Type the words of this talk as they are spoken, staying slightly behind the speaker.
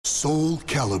Soul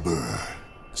Calibur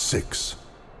 6.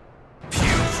 You're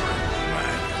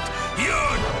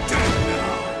dead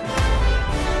now!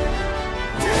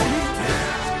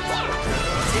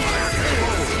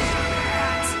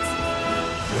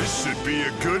 This should be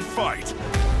a good fight.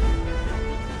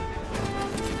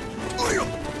 Am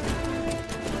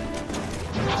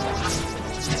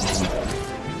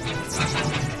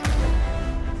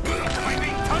I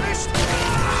being punished?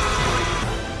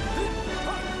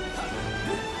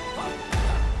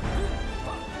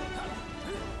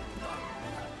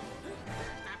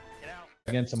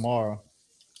 Again tomorrow.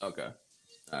 Okay.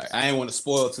 All right. I ain't want to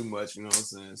spoil too much, you know what I'm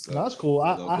saying? So No, that's cool.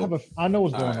 I know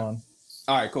what's going on.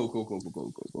 All right,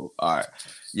 cool. All right.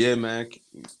 Yeah, man.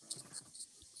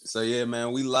 So yeah,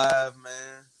 man, we live,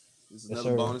 man. This is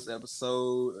another bonus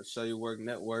episode of Show Your Work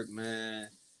Network, man.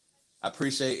 I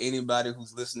appreciate anybody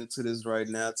who's listening to this right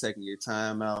now, taking your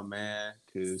time out, man,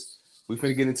 because we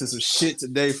finna get into some shit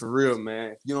today for real,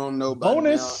 man. If you don't know about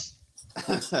bonus.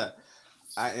 Now,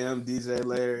 I am DJ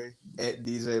Larry at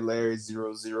DJ Larry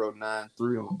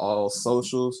 0093 on all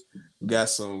socials. We got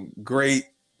some great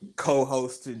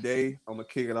co-hosts today. I'm gonna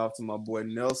kick it off to my boy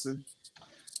Nelson.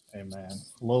 Hey man,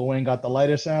 Lil Wayne got the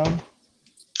lighter sound.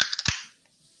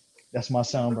 That's my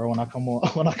sound, bro. When I come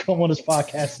on this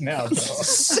podcast now, bro.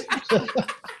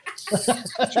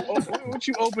 What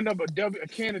you opened up a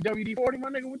can of WD-40, my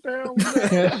nigga? What the hell was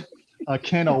that? A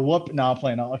can of whoop. Nah, I'm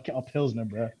playing a Pilsner,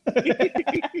 bro.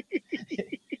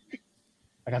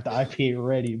 I got the IPA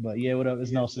ready, but yeah, what up?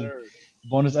 It's Nelson. Sir.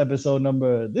 Bonus episode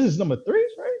number. This is number 3,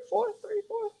 right? 4.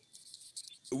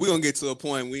 We're gonna get to a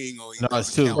point we ain't gonna No,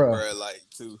 it's 2, count, bro. Like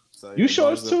 2. So You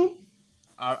sure it's 2?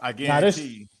 I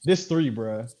guarantee. This 3,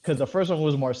 bro. Because the first one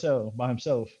was Marcel by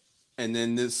himself. And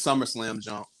then this SummerSlam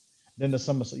jump. Then the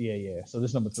summer, yeah. So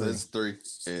this number 3. So it's 3.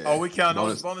 Yeah. Oh, we count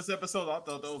those bonus episodes. I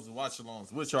thought those were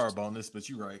watch-alongs, which are a bonus, but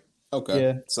you're right. Okay.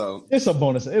 Yeah. So it's a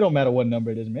bonus. It don't matter what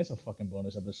number it is, man. It's a fucking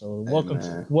bonus episode. Hey,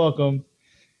 welcome. You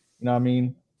know what I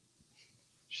mean?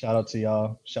 Shout out to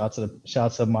y'all. Shout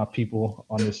out to my people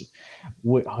on this.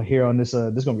 Here on this.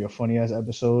 This is gonna be a funny ass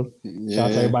episode. yeah. Shout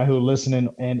out to everybody who's listening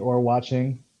and or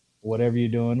watching. Whatever you're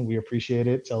doing, we appreciate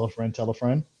it. Tell a friend. You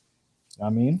know what I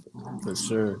mean? For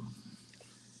sure.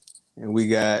 And we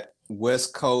got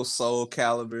West Coast Soul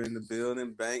Calibur in the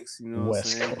building. Banks, you know what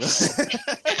I'm saying?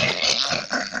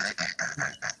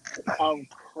 I'm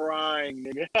crying,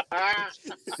 nigga.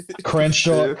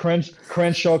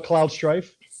 Crenshaw, Cloud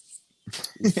Strife.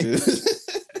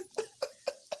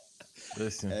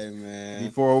 Listen, Hey, man.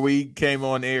 before we came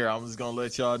on air, I'm just gonna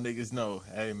let y'all niggas know.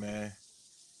 Hey, man.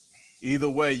 Either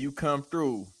way you come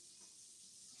through,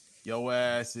 your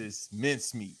ass is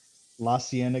mincemeat. La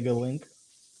Cienega Link.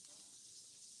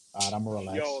 All right, I'm gonna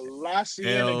relax. Yo, La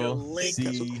Cienega Link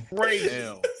is crazy.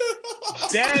 LCL.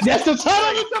 That's the title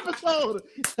of this episode.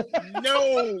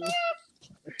 No,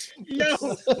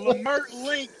 Lamert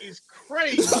Link is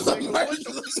crazy. Nigga. What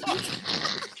the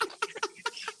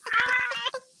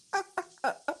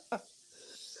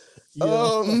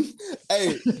fuck?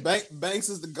 Hey, Banks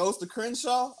is the ghost of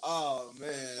Crenshaw. Oh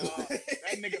man,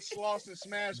 that nigga Sloss and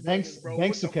Smash Banks, bro.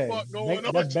 Banks What the okay. fuck going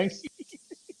on? That's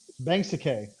Banks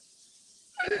okay.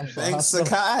 Banks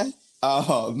Sakai.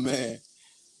 Oh man,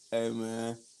 hey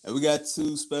man, and we got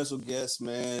 2 special guests,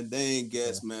 man. They ain't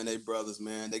guests, man. They brothers,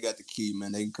 man. They got the key,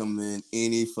 man. They can come in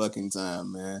any fucking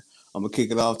time, man. I'm gonna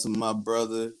kick it off to my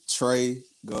brother Trey.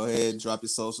 Go ahead, drop your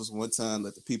socials one time.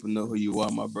 Let the people know who you are,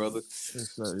 my brother.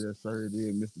 Yes, sir. It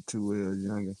is Mr. 2 L's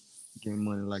younger. Getting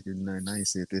money like it's nothing. I ain't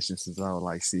said this shit since I was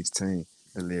like 16.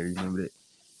 Larry, you remember that?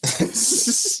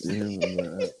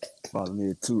 Follow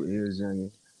me at 2 L's younger.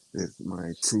 That's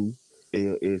my 2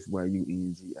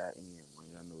 LSYUNGIN. I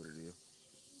know what it is.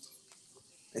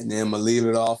 And then I'm gonna leave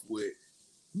it off with,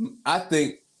 I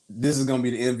think this is gonna be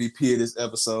the MVP of this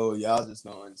episode. Y'all just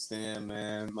don't understand,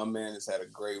 man. My man has had a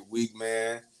great week,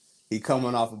 man. He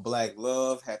coming off of Black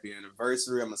Love. Happy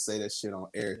anniversary. I'm gonna say that shit on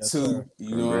air too. Sir.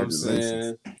 You know what I'm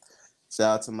saying?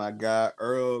 Shout out to my guy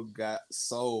Earl Got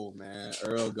Soul, man.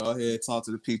 Earl, go ahead, talk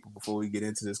to the people before we get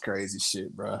into this crazy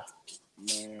shit, bro.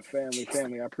 Man,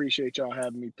 family. I appreciate y'all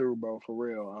having me through, bro. For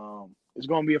real. It's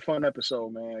gonna be a fun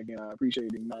episode, man. Again, I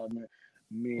appreciate the acknowledgement.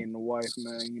 Me and the wife,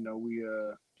 man. You know, we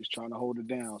just trying to hold it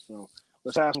down. So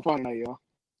let's have some fun tonight, y'all.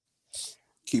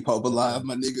 Keep hope alive,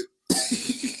 my nigga.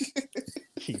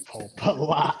 Keep hope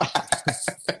alive.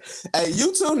 Hey,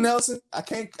 you too, Nelson. I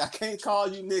can't call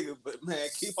you nigga, but man,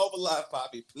 keep hope alive,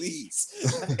 Poppy, please.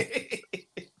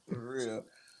 For real.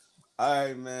 All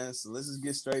right, man. So let's just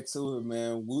get straight to it,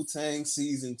 man. Wu-Tang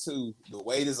season 2. The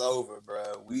wait is over,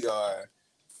 bro. We are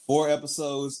 4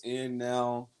 episodes in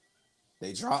now.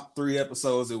 They dropped 3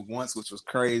 episodes at once, which was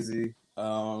crazy.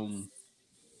 Nelson,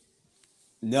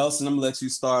 I'm gonna let you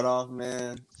start off,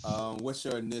 man. What's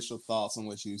your initial thoughts on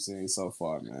what you've seen so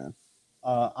far, man?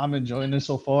 I'm enjoying this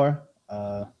so far.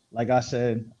 Like I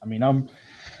said, I mean, I'm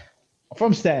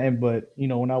from Staten, but you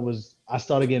know, when I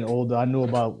started getting older, I knew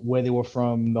about where they were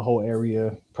from, the whole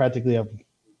area. Practically, I've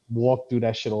walked through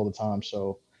that shit all the time.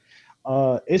 So,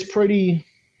 it's pretty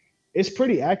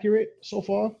accurate so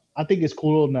far. I think it's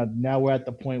cool. Now we're at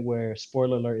the point where,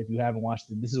 spoiler alert, if you haven't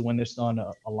watched it, this is when they're starting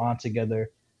to align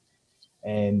together,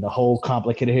 and the whole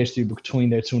complicated history between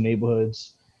their two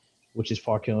neighborhoods, which is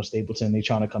Park Hill and Stapleton. They're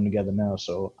trying to come together now.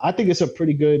 So I think it's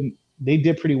they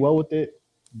did pretty well with it.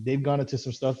 They've gone into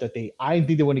some stuff that I didn't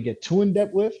think they want to get too in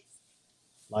depth with.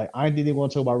 Like, I didn't think they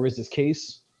want to talk about Riz's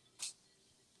case,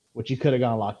 which he could have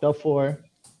gotten locked up for.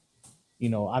 You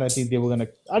know, I didn't think they were gonna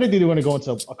go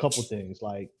into a couple things,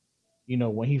 like, you know,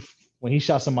 when he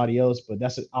shot somebody else, but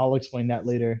I'll explain that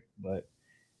later. But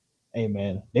hey,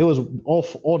 man, they was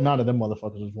all 9 of them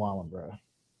motherfuckers was wilding, bro.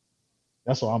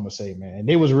 That's all I'm gonna say, man.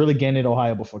 They was really getting it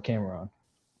Ohio before Cameron.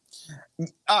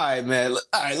 All right, man.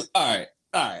 All right.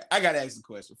 I gotta ask the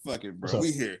question. Fuck it, bro.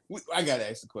 We here. I gotta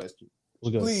ask the question.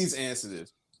 Please answer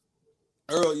this.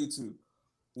 Earl, you too.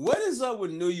 What is up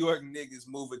with New York niggas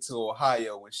moving to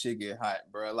Ohio when shit get hot,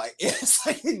 bro? Like, it's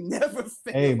like it never fails.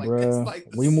 Hey, like, bro. Like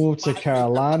we moved to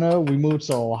Carolina. We moved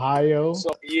to Ohio.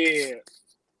 So yeah,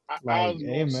 I was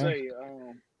gonna hey, say,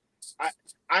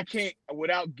 I can't,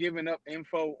 without giving up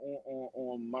info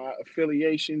on my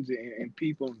affiliations and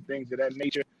people and things of that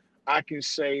nature, I can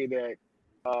say that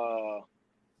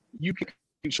you can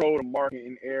control the market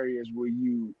in areas where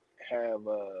you have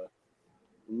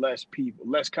less people,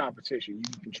 less competition. You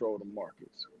can control the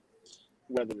markets,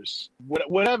 whether it's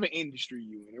whatever industry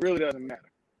you in. It really doesn't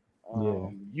matter.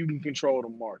 You can control the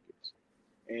markets,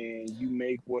 and you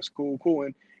make what's cool.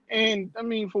 And I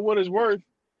mean, for what it's worth,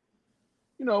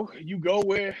 you know, you go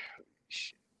where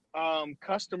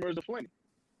customers are plenty.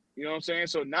 You know what I'm saying?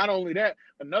 So not only that,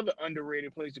 another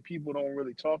underrated place that people don't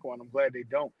really talk about, I'm glad they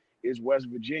don't, is West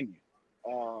Virginia.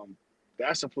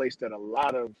 That's a place that a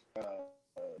lot of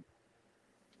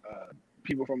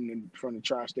people from the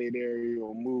tri-state area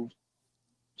will move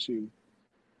to,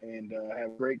 and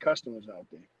have great customers out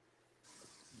there.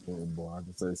 Oh boy, I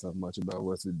can say so much about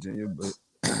West Virginia, but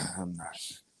I'm not.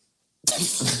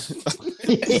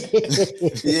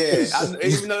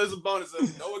 Even though there's a bonus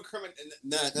of no incrimination.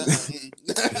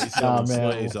 Nah, man.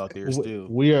 Slaves out there still.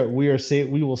 We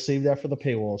will save that for the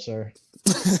paywall, sir.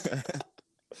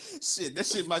 Shit, that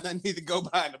shit might not need to go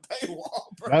behind the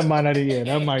paywall, bro.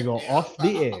 That might go off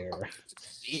the air.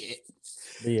 Shit.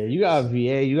 But yeah, you got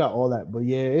VA, you got all that. But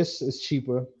yeah, it's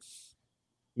cheaper.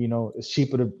 You know, it's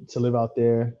cheaper to live out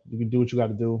there. You can do what you got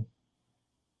to do.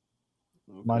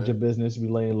 Okay. Mind your business, be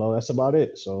laying low. That's about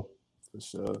it. So for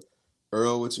sure.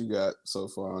 Earl, what you got so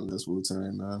far on this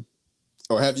Wu-Tang, man?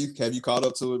 Or have you caught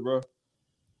up to it, bro?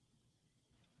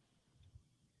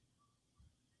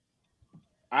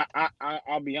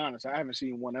 I'll be honest. I haven't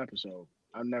seen one episode.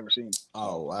 I've never seen it.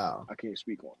 Oh wow. I can't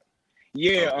speak on it.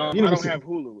 Yeah, I don't have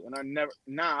Hulu, and I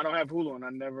don't have Hulu, and I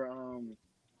never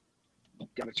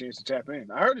got a chance to tap in.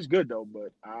 I heard it's good though,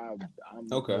 but I'm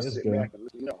okay. Sit back and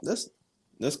listen, you know.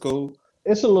 That's cool.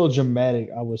 It's a little dramatic,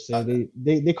 I would say.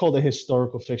 They call it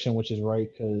historical fiction, which is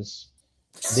right, because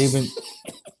they've been.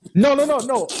 No, nah.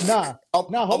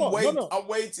 Hold on. I'm waiting. I'm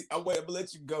gonna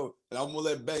let you go, and I'm gonna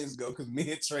let Banks go because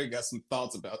me and Trey got some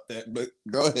thoughts about that. But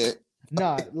go ahead.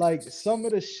 Nah, like some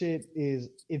of the shit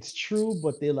it's true,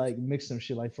 but they like mix some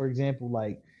shit. Like for example,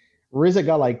 like RZA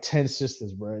got like 10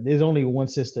 sisters, bro. There's only one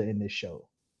sister in this show,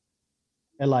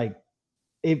 and like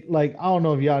I don't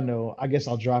know if y'all know. I guess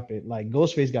I'll drop it. Like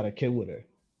Ghostface got a kid with her.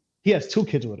 He has 2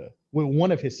 kids with her, with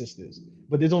one of his sisters,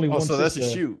 but there's only one. So sister.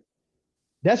 That's a shoot.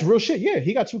 That's real shit. Yeah,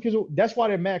 he got 2 kids. That's why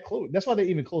they're mad close. That's why they're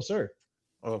even closer.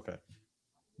 Okay.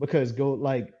 Because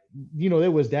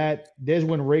there was that. There's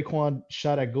when Raekwon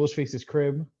shot at Ghostface's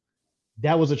crib.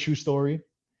 That was a true story.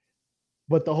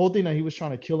 But the whole thing that he was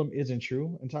trying to kill him isn't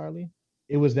true entirely.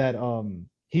 It was that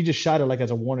he just shot it like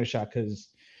as a warning shot because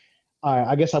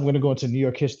I guess I'm gonna go into New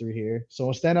York history here. So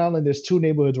in Staten Island, there's 2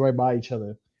 neighborhoods right by each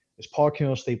other. There's Park Hill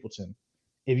and Stapleton.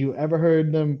 If you ever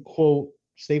heard them quote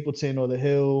Stapleton or the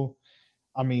Hill,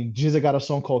 I mean, Jizza got a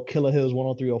song called Killer Hills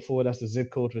 10304. That's the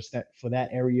zip code for that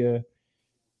area.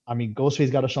 I mean,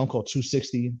 Ghostface got a song called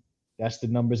 260. That's the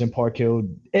numbers in Park Hill.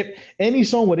 If any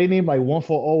song where they name like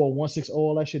 140 or 160,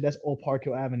 all that shit, that's all Park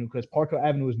Hill Avenue because Park Hill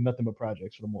Avenue is nothing but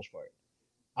projects for the most part.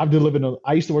 I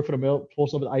used to work for the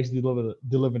post office. I used to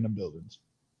deliver in them buildings.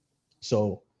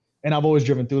 So, and I've always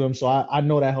driven through them. So I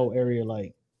know that whole area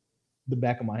like the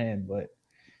back of my hand, but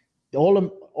all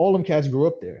them cats grew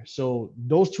up there. So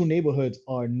those two neighborhoods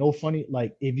are no funny.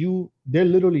 Like they're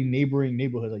literally neighboring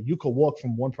neighborhoods. Like you could walk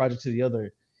from one project to the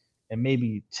other in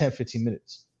maybe 10, 15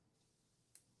 minutes.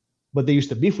 But they used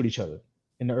to beef with each other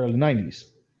in the early 90s.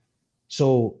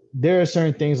 So there are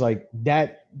certain things like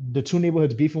that. The two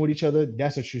neighborhoods beefing with each other,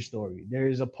 that's a true story. There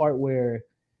is a part where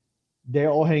they're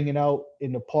all hanging out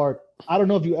in the park. I don't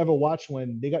know if you ever watched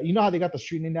when they got, how they got the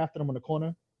street named after them on the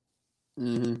corner?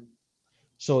 Mm-hmm.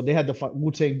 So they had the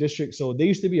Wu-Tang District. So there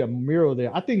used to be a mural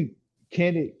there. I think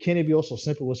Can It Be Also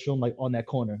Simple was filmed like on that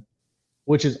corner,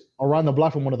 which is around the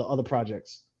block from one of the other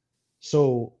projects.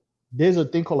 So there's a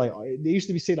thing called like, they used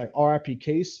to be say like RIP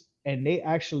Case, and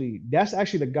that's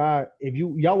actually the guy. If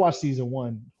y'all watch season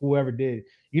 1, whoever did,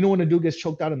 when the dude gets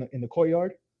choked out in the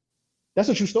courtyard, that's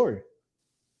a true story.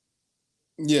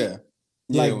 Yeah.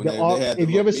 Like if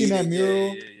you ever seen that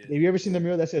mural, if you ever seen the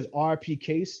mural that says RIP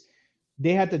Case,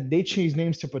 they changed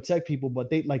names to protect people, but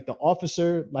they like the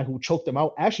officer like who choked them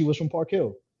out actually was from Park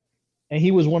Hill, and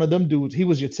he was one of them dudes. He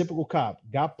was your typical cop,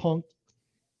 got punked,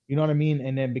 you know what I mean,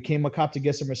 and then became a cop to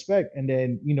get some respect, and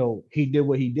then he did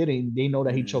what he did, and they know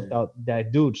that he choked out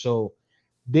that dude. So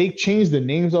they changed the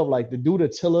names of like the dude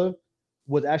Attila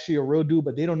was actually a real dude,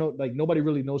 but they don't know, like nobody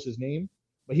really knows his name,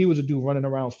 but he was a dude running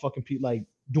around fucking people, like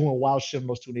doing wild shit in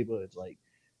those two neighborhoods. Like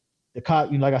the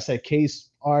cop, like I said, Case,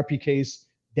 RIP Case.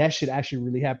 That shit actually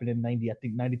really happened in 90, I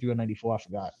think 93 or 94, I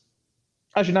forgot.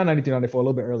 Actually, not 93, 94, a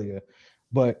little bit earlier.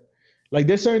 But like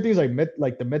there's certain things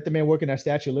like the Method Man working at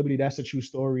Statue of Liberty, that's a true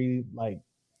story. Like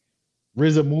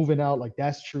RZA moving out, like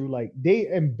that's true. Like they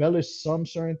embellished some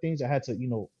certain things that had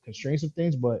to, constrain some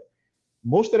things, but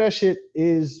most of that shit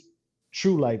is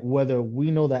true. Like whether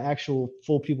we know the actual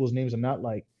full people's names or not,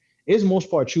 like it's most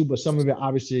part true, but some of it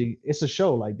obviously it's a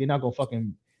show. Like they're not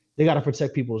gonna they gotta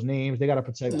protect people's names. They gotta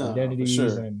protect identities,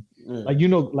 sure. And like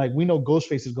like we know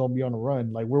Ghostface is gonna be on the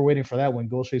run. Like we're waiting for that when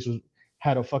Ghostface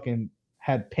had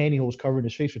pantyhose covering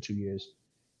his face for 2 years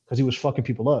because he was fucking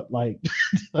people up. Like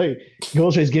like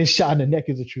Ghostface getting shot in the neck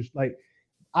is a truth. Like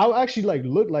I actually like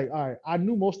looked like all right. I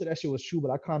knew most of that shit was true, but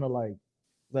I kind of like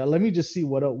let me just see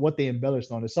what they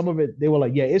embellished on it. Some of it they were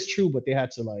like, yeah, it's true, but they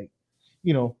had to like,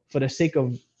 for the sake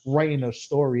of writing a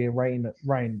story and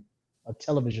writing a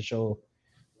television show,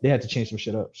 they had to change some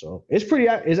shit up. So it's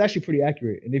actually pretty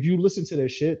accurate. And if you listen to their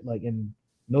shit, like, and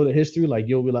know the history, like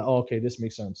you'll be like, oh, okay, this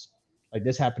makes sense. Like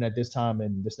this happened at this time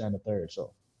and this, that, and the third.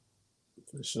 So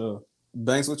for sure.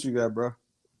 Banks, what you got, bro?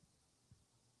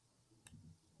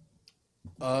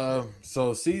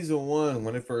 So season 1,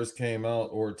 when it first came out,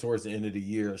 or towards the end of the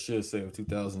year, I should say of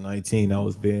 2019, I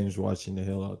was binge watching the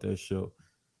hell out that show.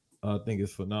 I think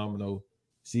it's phenomenal.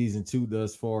 Season 2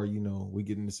 thus far, we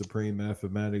get into Supreme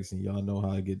Mathematics, and y'all know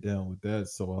how I get down with that,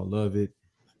 so I love it.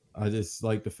 I just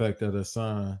like the fact that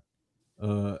Hassan,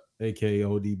 aka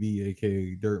ODB,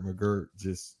 aka Dirt McGirt,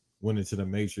 just went into the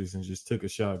Matrix and just took a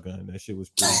shotgun. That shit was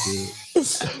pretty good.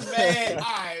 Man, all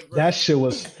right, bro. That shit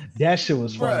was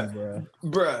funny, bro.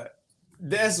 Bruh,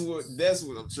 that's what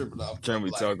I'm tripping off. Can we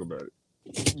talk about it,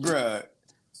 bruh?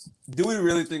 Do we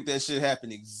really think that shit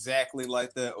happened exactly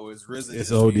like that, or is RZA?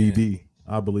 It's ODB.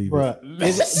 I believe it.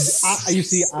 You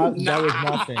see, that was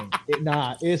my thing.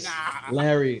 It's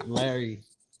Larry.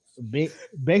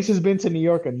 Banks has been to New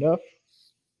York enough,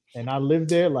 and I lived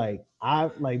there. Bro,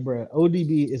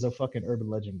 ODB is a fucking urban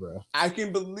legend, bro. I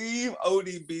can believe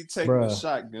ODB taking a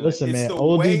shotgun. Listen, man,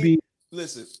 ODB.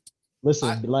 Listen,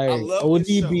 Larry.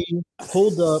 ODB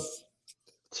pulled up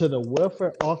to the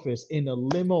welfare office in a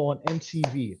limo on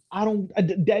MTV. I believe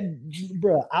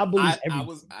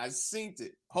everything. I synced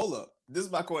it. Hold up. This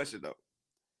is my question though.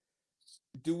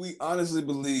 Do we honestly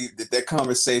believe that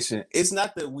conversation, it's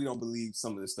not that we don't believe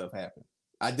some of this stuff happened.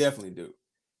 I definitely do.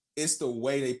 It's the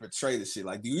way they portray the shit.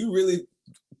 Like, do you really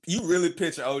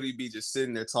picture ODB just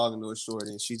sitting there talking to a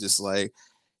shorty and she just like,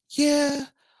 yeah,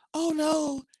 oh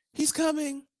no, he's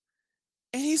coming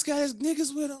and he's got his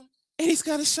niggas with him and he's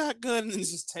got a shotgun and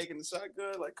he's just taking the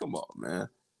shotgun? Like, come on, man.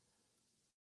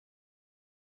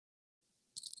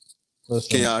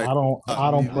 Listen, I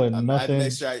don't put nothing.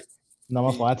 No,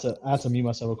 my fault. I had to mute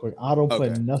myself real quick. I don't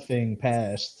put nothing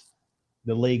past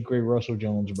the late great Russell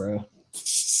Jones, bro.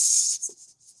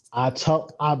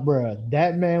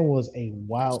 That man was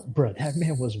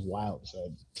wild,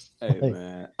 son. Hey,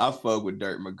 man, I fuck with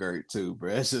Dirt McGirt too,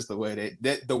 bro. It's just the way they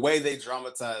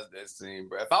dramatized that scene,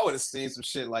 bro. If I would have seen some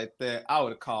shit like that, I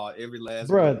would have called every last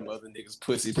one of them other niggas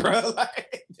pussy, bro.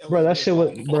 That shit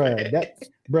was,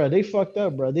 bro. They fucked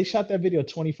up, bro. They shot that video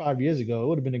 25 years ago. It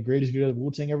would have been the greatest video that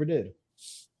Wu-Tang ever did.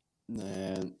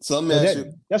 Man, so let me ask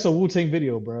you. That's a Wu-Tang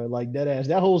video, bro. Like that ass.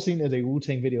 That whole scene is a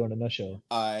Wu-Tang video in a nutshell.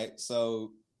 All right,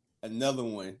 so another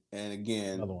one, and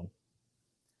again, Another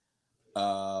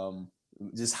one.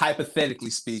 Just hypothetically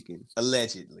speaking,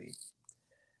 allegedly,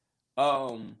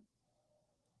 you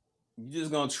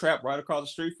just gonna trap right across the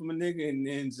street from a nigga, and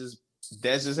then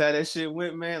that's just how that shit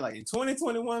went, man. Like in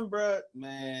 2021, bro,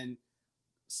 man.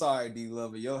 Sorry, D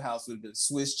Lover, your house would have been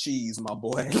Swiss cheese, my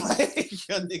boy. Like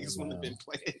your niggas wouldn't have been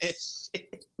playing that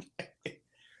shit.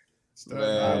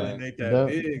 Man, ain't that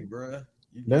big, bro.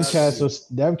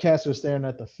 Them cats were staring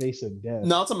at the face of death.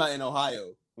 No, I'm talking about in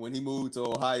Ohio when he moved to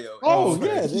Ohio. Oh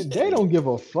yeah, they don't give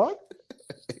a fuck.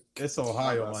 It's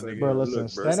Ohio, my nigga. Bro, listen,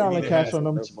 stand out and cash on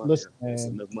them. Listen, man. That's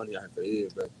enough money I have for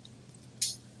it, bro.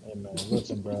 Hey man,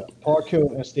 listen, bro. Park Hill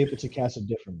and Stapleton cats are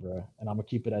different, bro, and I'm gonna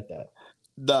keep it at that.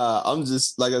 Nah, I'm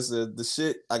just like I said, the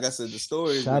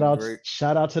story. Shout out to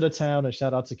the town and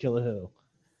shout out to Killer Hill.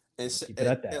 But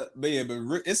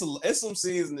it's some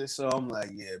scenes in this show. I'm like,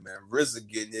 yeah, man, RZA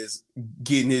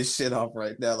getting his shit off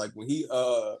right now. Like when he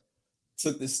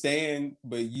took the stand,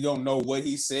 but you don't know what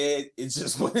he said. It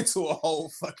just went into a whole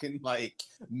fucking like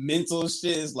mental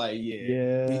shit. It's like, I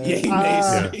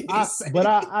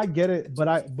get it.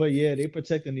 But yeah, they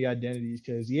protecting the identities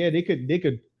because they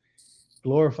could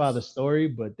glorify the story,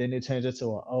 but then it turns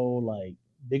into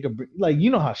they could like you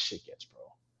know how shit gets, bro.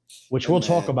 Which we'll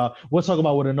talk about. We'll talk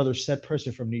about with another set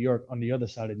person from New York on the other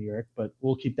side of New York, but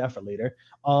we'll keep that for later.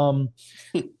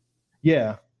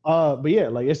 Yeah. But yeah,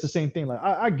 like it's the same thing. Like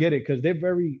I get it because they're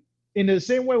very in the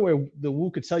same way where the Wu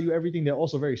could tell you everything. They're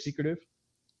also very secretive,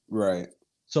 right?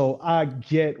 So I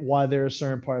get why there are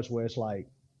certain parts where it's like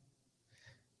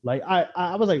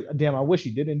I was like, damn, I wish he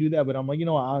didn't do that. But I'm like, you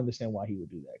know what? I understand why he would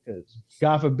do that because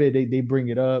God forbid they bring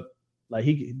it up. Like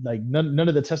none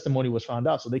of the testimony was found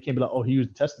out, so they can't be like, oh, he used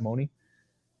the testimony.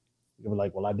 They were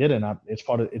like, well, I didn't. It's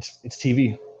part of it's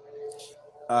TV.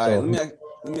 All right,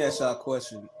 let me ask y'all a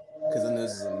question because I know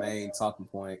this is a main talking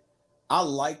point. I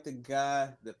like the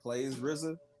guy that plays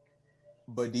RZA,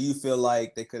 but do you feel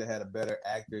like they could have had a better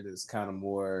actor that's kind of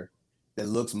more that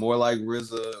looks more like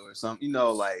RZA or something? You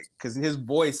know, like because his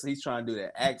voice, he's trying to do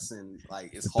that accent,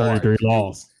 like it's hard. 33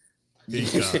 Laws.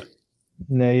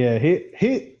 Yeah,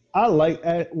 he. I like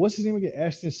what's his name again?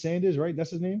 Ashton Sanders, right?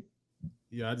 That's his name.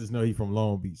 Yeah, I just know he's from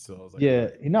Long Beach, so I was like, yeah,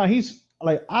 no, he's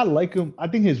like I like him. I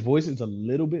think his voice is a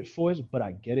little bit forced, but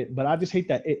I get it. But I just hate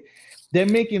that they're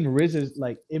making RZA's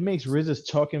like it makes RZA's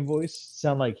talking voice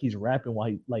sound like he's rapping while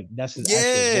he like that's his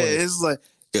actual voice. It's like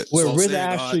where RZA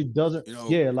actually doesn't.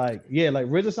 You know, like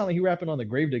RZA sound like he rapping on the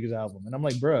Gravediggers album, and I'm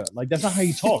like, bruh, like that's not how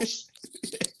he talks.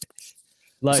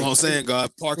 Like that's what I'm saying, God.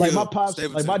 Park like Hill, my pops,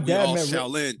 like my dad met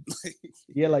Shaolin.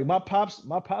 Yeah, like my pops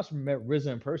met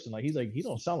RZA in person. Like he's like he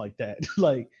don't sound like that.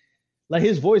 like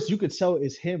his voice, you could tell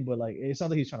is him, but like it sounds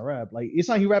like he's trying to rap. Like it's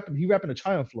not he rapping a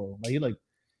Triumph flow. Like he like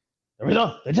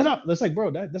RZA. That's like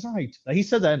bro, that's not how he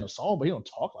said that in the song, but he don't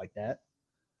talk like that.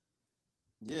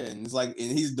 Yeah, and it's like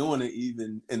and he's doing it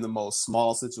even in the most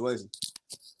small situation.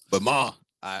 But Ma,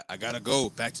 I gotta go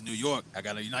back to New York. I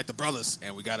gotta unite the brothers,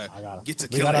 and we gotta get to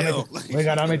Killer Hill. We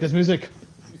gotta make this music.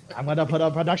 I'm gonna put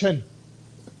up production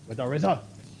with the RZA.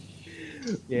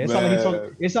 Yeah,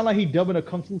 it's not like he dubbing a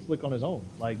kung fu flick on his own.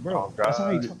 Like, bro, that's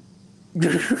not how he talk.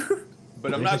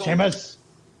 But I'm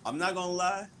not gonna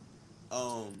lie.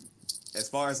 As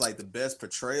far as like the best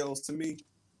portrayals to me,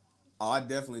 I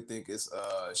definitely think it's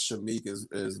Shameik is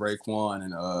Raekwon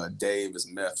and Dave is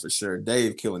Meth for sure.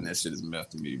 Dave killing that shit is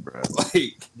Meth to me, bro.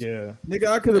 Like, yeah, nigga,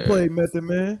 I could have played Method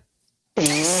Man. I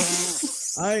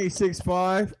ain't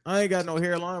 6'5". I ain't got no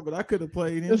hairline, but I could have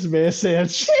played him. This man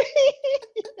said,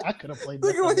 I could have played.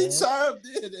 Look at what he chimed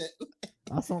in at.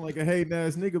 I sound like a hating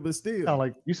ass nigga, but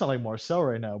still, you sound like Marcel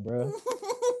right now, bro.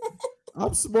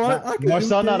 I'm smart.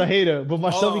 Marcel not a hater, but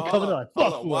Marcel be coming like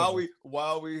fuck.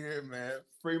 While we here, man,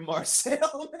 free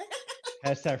Marcel, man.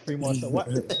 Hashtag free Marcel. What?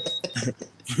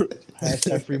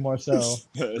 Hashtag free Marcel.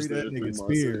 Free that nigga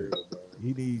Spears.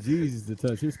 He needs Jesus to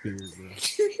touch his Spears, bro.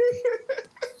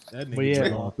 That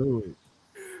nigga going through it.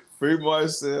 Free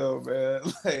Marcel, man.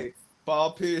 Like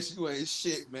Paul Pierce, you ain't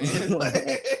shit, man.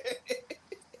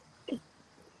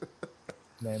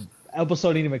 Man,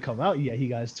 episode didn't even come out yet. He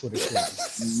got his Twitter shit.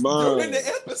 During the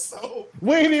episode,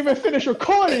 we ain't even finished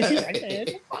recording. He's like, man,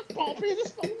 fuck Paul Pierce.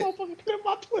 This fucking motherfucker put in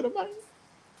my Twitter, man.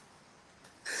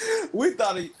 We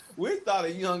thought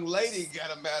a young lady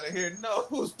got him out of here. No,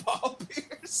 it was Paul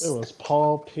Pierce. It was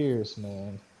Paul Pierce,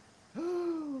 man.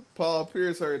 Paul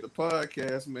Pierce heard the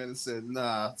podcast, man, and said,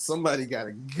 "Nah, somebody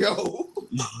gotta go."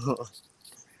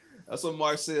 That's what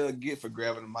Marcel get for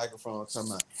grabbing the microphone. Talking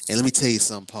about, And let me tell you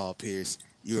something, Paul Pierce.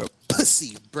 You're a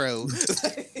pussy, bro.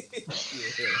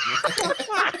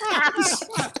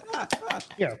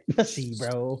 You're a pussy,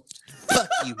 bro. Fuck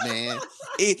you, man.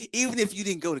 Even if you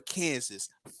didn't go to Kansas,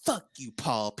 fuck you,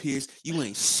 Paul Pierce. You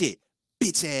ain't shit.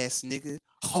 Bitch ass nigga.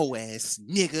 Hoe ass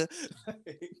nigga.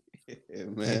 yeah,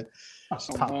 man.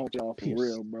 Something wrong with y'all for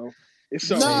real, bro. It's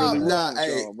No, something really nah, wrong with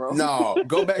hey, y'all, bro. no.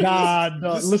 Go back. Nah, and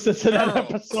no, listen to that Girl.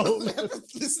 episode.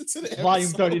 Listen to the Volume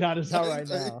episode. 39 is out right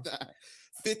now.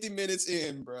 50 minutes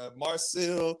in, bro.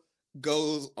 Marcel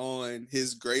goes on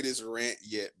his greatest rant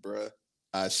yet, bro.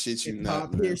 I shit you Paul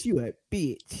not, man. Pierce, you a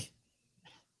bitch.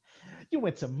 You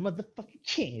went to motherfucking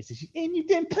Kansas and you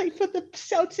didn't play for the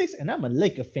Celtics, and I'm a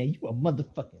Laker fan. You a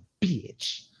motherfucking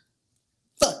bitch.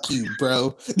 Fuck you,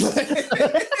 bro.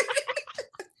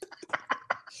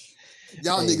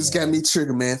 Y'all Hey, niggas got me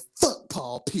triggered, man. Fuck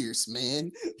Paul Pierce,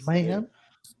 man. Man.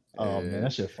 Oh, Yeah. man,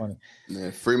 that shit funny.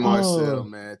 Man, free Marcel, Oh,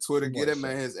 man. Twitter, free get that Marcel.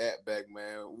 man his at back,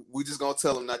 man. We just gonna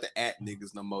tell him not to at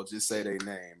niggas no more. Just say their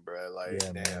name, bro. Like,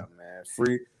 Yeah, damn, man.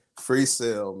 man. Free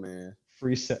sale, man.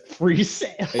 Free set. Free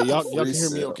set. Hey, y'all can hear me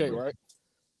Free okay, sale, right?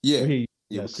 Yeah. Yeah, Yeah,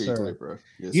 yes, we can sir. clip, bro.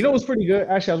 Yes, You know sir. what's pretty good?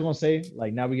 Actually, I was gonna say,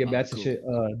 like, now we get back to Cool. shit.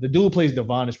 The dude who plays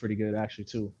Devon is pretty good, actually,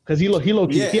 too. Because he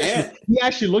Yeah, he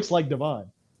actually looks like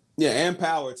Devon. Yeah, and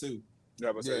Power too.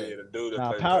 Yeah, but say, Yeah. the dude that Nah,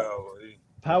 played Power- Power,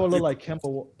 Power looked like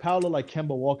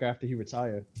Kemba Walker after he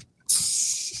retired.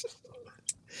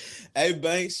 Hey,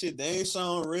 Banks, shit, they ain't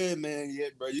shown Red Man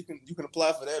yet, bro. You can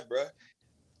apply for that, bro.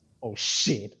 Oh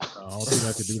shit. I don't think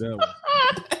I could do that one.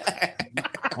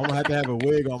 I'm gonna have to have a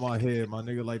wig on my head, my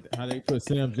nigga. Like how they put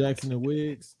Sam Jackson in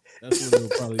wigs. That's what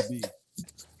it'll probably be.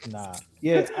 Nah.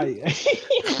 Yeah.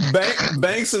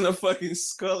 Banks and a fucking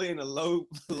Scully and a low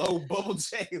bubble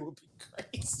J would be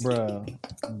crazy.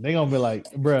 Bruh. They gonna be like,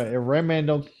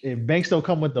 bruh, if Banks don't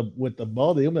come with the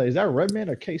ball, they'll be like, is that Redman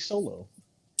or K Solo?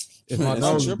 If my That's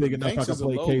nose is tripping. big enough, Banks I is can a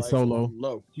play low K life. Solo.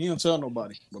 Low. He don't tell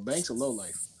nobody, but Banks a low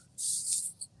life.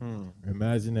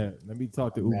 Imagine that. Let me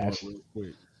talk to Umar Imagine. real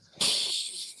quick.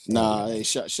 Nah, hey,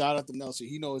 shout out to Nelson.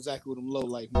 He know exactly what them low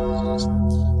life moves is.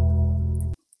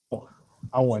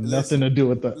 I want Listen, nothing to do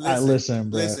with the. Listen,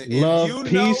 bro. listen, if Love, you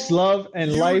peace, know- love,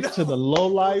 and you life to know the low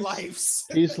life. Lives.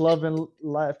 Peace, love, and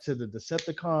life to the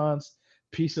Decepticons.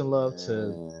 Peace and love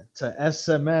to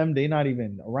SMM. They not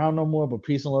even around no more, but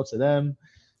peace and love to them.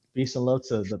 Peace and love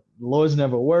to the Lords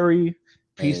Never Worry.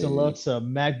 Peace and love to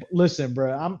Mac. Listen,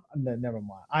 bro. Never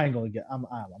mind. I ain't gonna get. I'm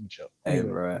chill. Hey, Anyway,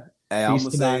 bro. Hey, I'm peace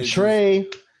gonna to say Trey.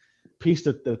 Peace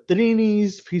to the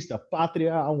Trinis. Peace to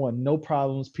Patria. I want no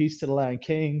problems. Peace to the Latin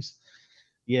Kings.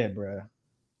 Yeah, bro.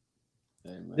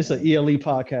 Hey, man. It's an ELE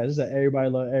podcast. It's a everybody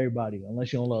love everybody,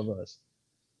 unless you don't love us.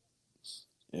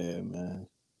 Yeah, man.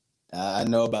 I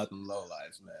know about them low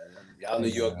lives, man. Y'all New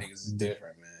York niggas is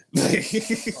different,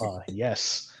 man.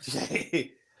 Yes.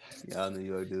 Y'all New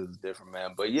York dudes is different,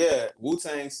 man. But yeah,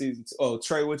 Wu-Tang season 2. Oh,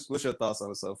 Trey, what's your thoughts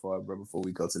on it so far, bro? Before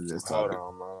we go to this hold topic.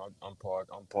 on, man. I'm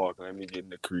parking. Let me get in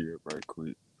the crib right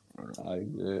quick. All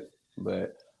right, good.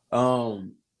 But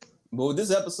with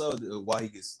this episode,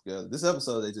 this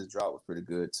episode they just dropped was pretty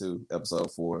good too.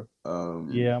 Episode 4.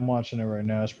 Yeah, I'm watching it right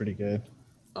now. It's pretty good.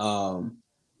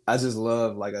 I just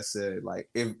love, like I said, like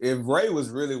if Ray was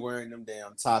really wearing them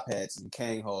damn top hats and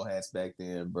Kang hole hats back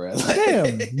then, bro. Like,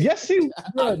 Damn. Yes, he.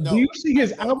 Bro, do you see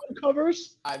his album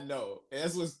covers? I know. And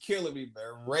that's what's killing me,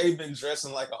 man. Ray been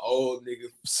dressing like an old nigga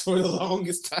for the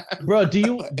longest time. Bro, do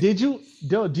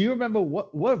you remember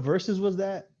what verses was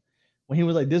that? When he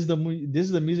was like, this is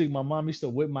the music my mom used to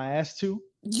whip my ass to?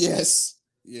 Yes.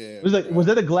 Yeah. It was like, was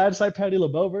that a Glad Side Patti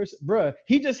LaBelle verse? Bruh,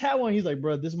 he just had one. He's like,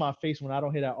 bruh, this is my face when I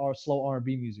don't hear that slow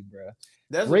R&B music, bruh.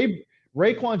 That's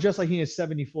Raekwon dressed like he is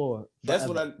 74. That's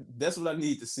what I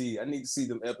need to see. I need to see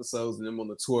them episodes and them on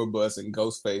the tour bus and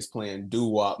Ghostface playing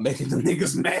doo-wop, making them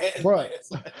niggas mad. Bro. That's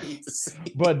what I need to see.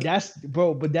 But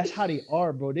that's how they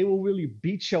are, bro. They will really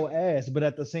beat your ass, but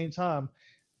at the same time,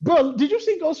 bro, did you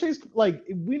see Ghostface? Like,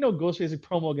 we know Ghostface's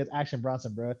promo against Action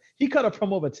Bronson, bro. He cut a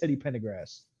promo with Teddy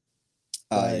Pendergrass.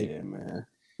 Yeah, man.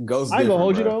 Ghost. I ain't gonna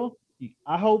hold you bro. though.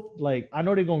 I hope, like, I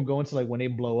know they're gonna go into like when they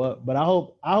blow up, but I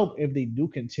hope if they do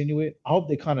continue it, I hope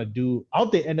they kind of do. I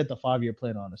hope they end at the 5-year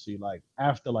plan, honestly, like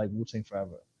after like Wu-Tang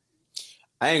Forever.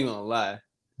 I ain't gonna lie,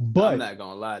 but I'm not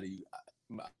gonna lie to you.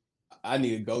 I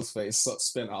need a Ghostface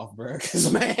spinoff, bro.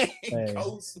 Cause man, Hey.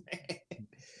 Ghost, man.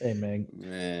 hey man,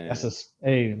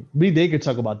 Man, they could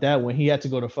talk about that when he had to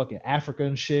go to fucking Africa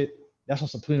and shit. That's when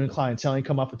some premium clientele ain't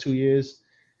come out for 2 years.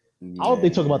 I hope they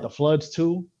talk about the floods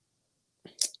too.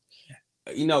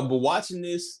 You know, but watching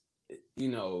this, you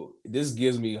know, this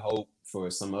gives me hope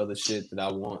for some other shit that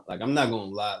I want. Like, I'm not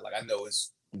gonna lie. Like, I know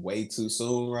it's way too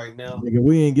soon right now. Nigga,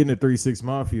 we ain't getting a 3-6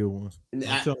 Mafia one. I'm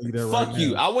I- telling you that fuck right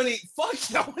you. now. I wouldn't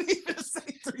even say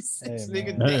 3-6, Hey,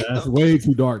 nigga. man. That's Damn. way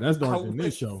too dark. That's darker I than would-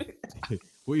 this show.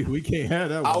 we can't have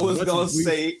that one. I was As much gonna as we-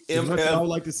 say as much as I would MF.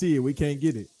 like to see it. We can't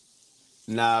get it.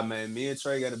 Nah, man. Me and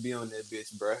Trey gotta be on that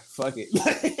bitch, bro. Fuck it.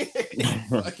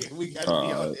 Fuck it. We gotta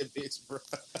be on that bitch, bro.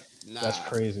 Nah. That's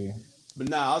crazy. But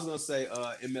nah, I was gonna say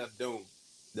MF Doom.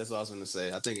 That's what I was gonna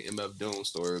say. I think an MF Doom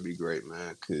story would be great,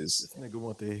 man. Cause This nigga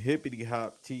want the hippity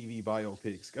hop TV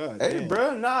biopics. God hey, damn.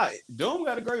 bro, nah, Doom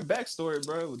got a great backstory,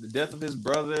 bro, with the death of his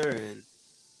brother and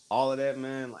all of that,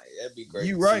 man. Like that'd be great.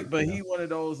 You to right, see, but you know? he one of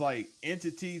those like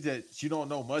entities that you don't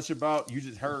know much about. You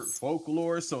just heard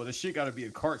folklore, so the shit got to be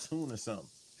a cartoon or something.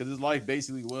 Because his life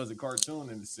basically was a cartoon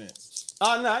in a sense.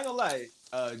 Oh no, I ain't gonna lie.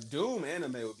 Doom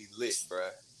anime would be lit, bro.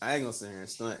 I ain't gonna sit here and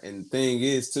stunt. And the thing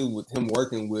is, too, with him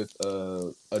working with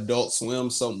Adult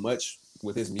Swim so much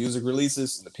with his music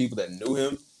releases and the people that knew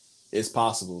him, it's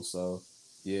possible. So,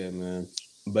 yeah, man.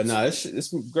 But nah, it's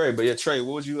great. But yeah, Trey,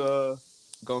 what would you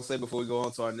gonna say before we go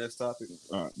on to our next topic?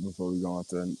 All right, before we go on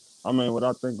to, I mean, what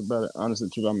I think about it, honestly,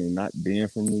 true. I mean, not being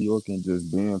from New York and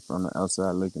just being from the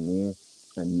outside looking in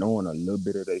and knowing a little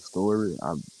bit of their story,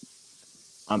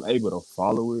 I'm able to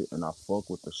follow it and I fuck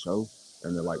with the show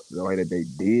and then, like the way that they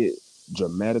did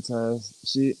dramatize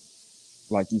shit.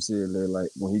 Like you said, like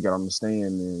when he got on the stand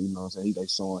and you know what I'm saying, they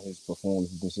showing his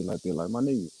performance and shit like that. Like, my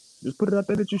nigga, just put it out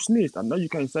there that you snitched. I know you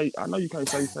can't say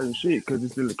certain shit because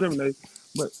it's still incriminating,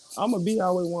 but I'm gonna be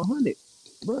our way 100,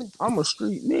 bro. I'm a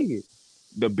street nigga.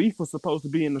 The beef was supposed to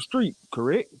be in the street,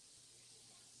 correct?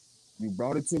 You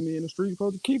brought it to me in the street, you're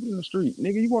supposed to keep it in the street.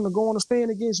 Nigga, you want to go on a stand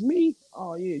against me?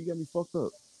 Oh yeah, you got me fucked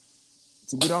up.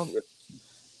 To get off,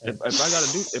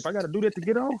 if I gotta do that to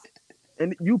get off,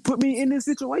 and you put me in this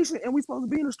situation, and we supposed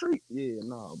to be in the street, yeah,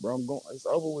 nah, bro, I'm going. It's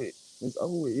over with. It's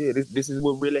over with. Yeah, this is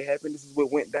what really happened. This is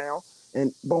what went down,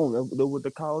 and boom, that was the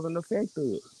cause and effect of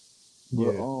it.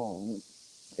 But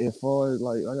as far as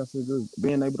like I said, just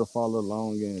being able to follow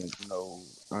along and you know,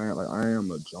 I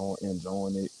am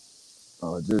enjoying it.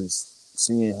 Just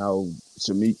seeing how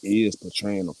Shameik is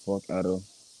portraying the fuck out of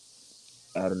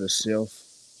the shelf.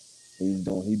 He's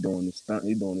doing his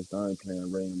thing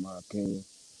playing Ray, in my opinion.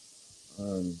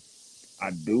 I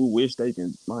do wish they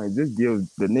can just give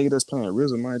the nigga that's playing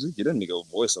RZA, just get that nigga a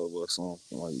voiceover or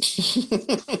something. Like,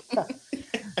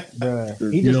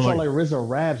 Bruh, he just felt like RZA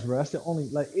raps, bro. That's the only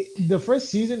the first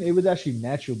season it was actually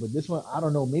natural, but this one I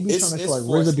don't know. Maybe he's trying to show like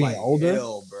RZA being older.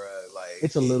 Hell, bro. Like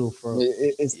it's a little for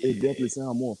it definitely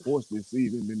sounds more forced this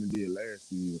season than it did last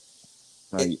season.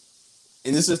 Like,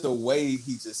 and it's just the way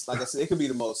he just, like I said, it could be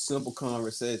the most simple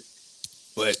conversation,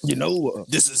 but you know,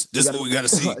 this is what we gotta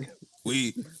see.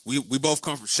 We both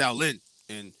come from Shaolin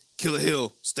and Killer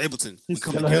Hill, Stapleton. We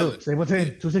come Killer together. Hill,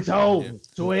 Stapleton, 260,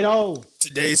 280.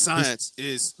 Today's science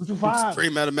is 225.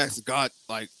 extreme mathematics. God,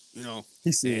 like you know,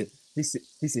 he said,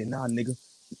 nah, nigga,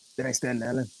 that ain't Staten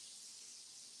Island.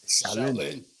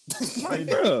 Shaolin. Like,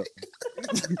 bro.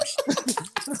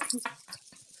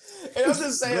 And I'm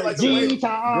just saying, like, G to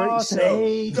R to the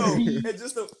A to no, the and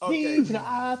just the G okay, to the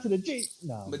I to the G.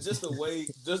 No, but just the way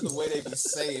they be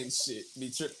saying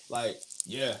shit, like,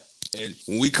 Yeah, and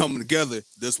when we come together,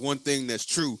 there's one thing that's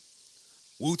true.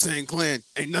 Wu-Tang Clan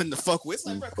ain't nothing to fuck with. It's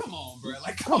like, bro, come on, bro.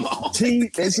 Like, come on.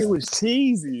 That shit was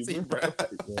cheesy, See, bro. bro.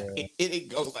 yeah. It didn't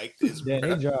go like this, bro.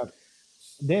 Damn, he dropped.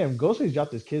 Damn, Ghostface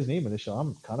dropped his kid's name in the show.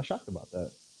 I'm kind of shocked about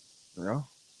that. Yeah.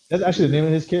 That's actually the name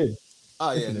of his kid.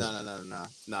 oh yeah, no.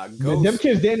 Man, Ghost, them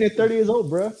kids damn near 30 years old,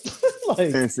 bro.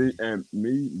 Like, And see, and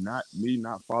me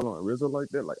not following RZA like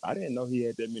that, like I didn't know he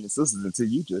had that many sisters until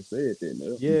you just said that.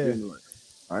 Man. Yeah. Like,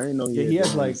 I didn't know Yeah, he he had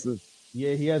has that many like- sisters.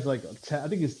 yeah, he has like 10, I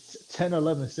think it's 10 or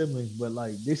 11 siblings, but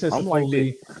like they said I'm like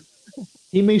supposedly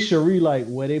he made Cherie like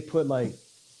where they put like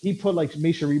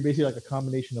made Cherie basically like a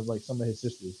combination of like some of his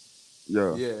sisters,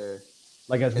 Yeah. yeah.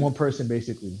 like as And- one person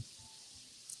basically.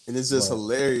 And it's just Right.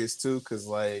 hilarious too, because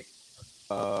like,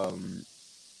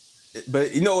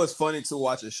 but you know what's funny too,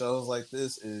 watching shows like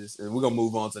this is, and we're gonna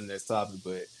move on to the next topic,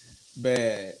 but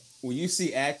when you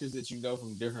see actors that you know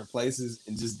from different places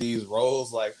in just these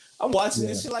roles, like I'm watching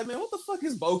this shit, like, man, what the fuck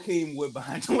is Bokeem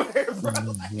Woodbine wearing, bro?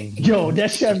 Like, Yo,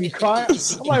 that shit had me crying.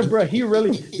 I'm like, bro, they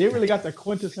really got the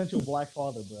quintessential black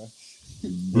father, bro.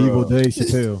 Evil Dave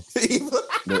Chappelle.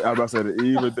 I was about to say the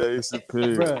evil Dave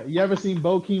Chappelle. Bro, you ever seen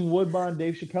Bokeem Woodbine,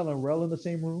 Dave Chappelle, and Rel in the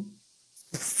same room?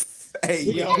 hey,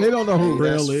 yo, They don't know who Hey,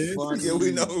 Rail that's is. funny. Yeah,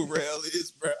 we know who Rail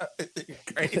is, bro.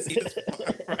 Crazy as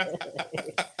fuck,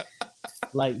 bro.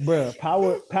 Like, bro,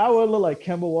 Power look like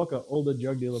Kemba Walker, older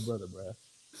drug dealer brother, bro.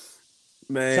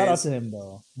 Man, Shout out to him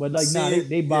though. But like,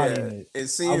 they bodying it. And I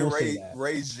seeing will say that.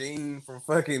 Ray Jean from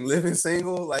fucking Living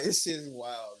Single, like this shit is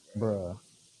wild, Bruh.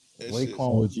 That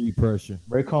Raekwon pressure.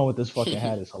 Raekwon with this fucking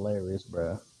hat is hilarious,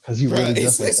 bruh. Because he Bruh, really it's-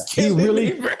 just like it's that. He killing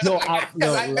really, me, bruh. yo,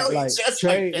 I know he like just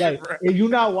Trey, like that, bruh. if you're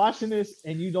not watching this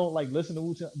and you don't like listen to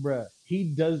Wu-Tang, bruh, he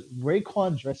does.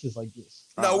 Raekwon dresses like this.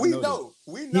 No, I we know know.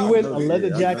 We He know. wears know a that. leather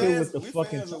Yeah, I jacket know. with the we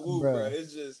fucking fans of top, Wu,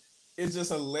 bruh. It's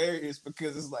just hilarious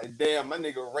because it's like, damn, my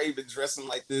nigga Ray been dressing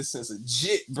like this since a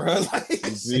jit, bro. Like, You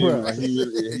feel me? Like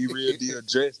he really did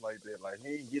dress like that. Like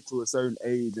he didn't get to a certain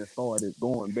age and started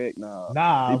going back now.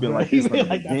 Nah, He been bruh, like he this from been the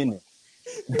like that. beginning.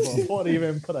 Before they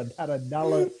even had a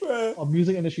dollar, Bruh, a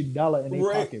music industry dollar in their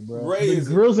Ray- pocket, bro. Ray The is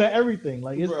a- grills and everything,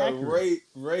 like it's bro, accurate.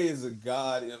 Ray is a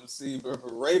god MC, bro.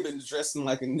 But Ray been dressing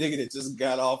like a nigga that just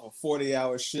got off a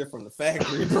 40-hour shift from the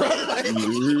factory, bro. Like, You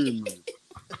hear me?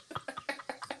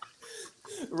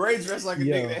 Ray dressed like a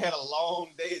Yo. nigga that had a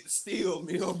long day at the steel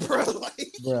mill, bro.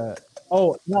 Like, Bruh.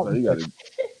 Oh, no, Bro, you gotta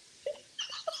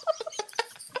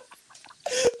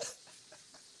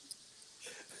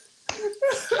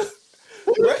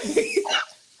Ray,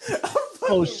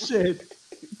 oh shit.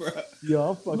 bro. Yo,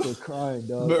 I'm fucking crying,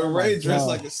 dog. But Oh my Ray dressed God.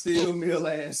 like a steel mill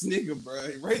ass nigga, bro.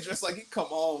 Ray dressed like he come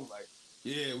on like,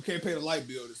 yeah, we can't pay the light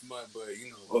bill this month, but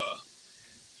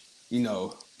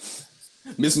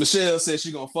Miss Michelle said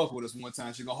she gonna fuck with us one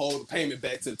time. She gonna hold the payment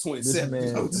back to the 27th. man,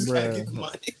 Just gotta bruh. get the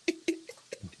money.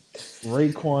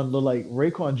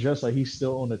 Raekwon dressed like he's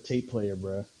still on the tape player,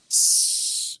 bro.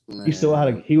 Man, He still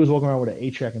he was walking around with an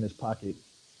 8-track in his pocket.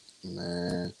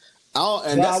 man. But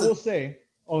I will say,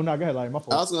 oh no, go ahead, like my I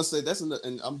fault. was gonna say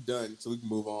and I'm done, so we can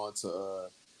move on to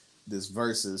this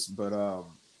versus. But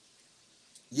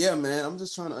yeah, man, I'm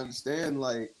just trying to understand.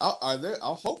 Like, I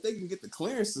hope they can get the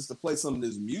clearances to play some of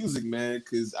this music, man,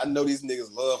 because I know these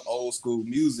niggas love old school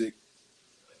music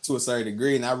to a certain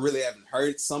degree, and I really haven't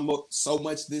heard so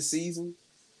much this season.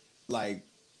 Like,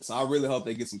 so I really hope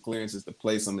they get some clearances to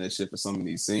play some of that shit for some of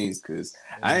these scenes, because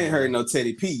I ain't heard no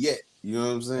Teddy P yet. You know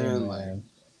what I'm saying?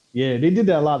 Yeah, they did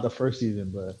that a lot the first season,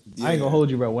 but I ain't Yeah. gonna hold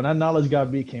you, bro. When that Knowledge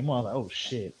God beat came on, I was like, oh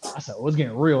shit. I said, oh, it's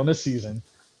getting real in this season.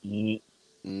 Mhm.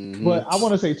 But I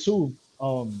want to say too,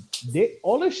 all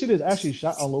this shit is actually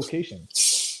shot on location.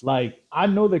 Like I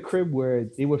know the crib where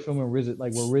they were filming RZA,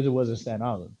 like where RZA was in Staten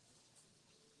Island.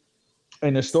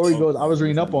 And the story goes, I was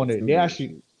reading up on it. They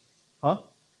actually, huh?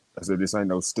 I said this ain't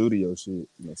no studio shit.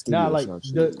 No studio Nah, like shot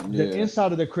shit. the Yeah.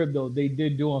 inside of the crib though, they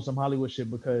did do on some Hollywood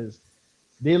shit because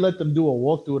they let them do a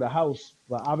walkthrough of the house,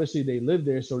 but obviously they lived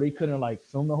there, so they couldn't like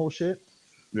film the whole shit.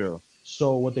 Yeah.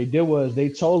 So what they did was they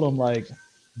told them like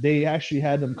they actually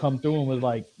had them come through and was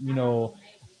like, do a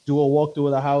walkthrough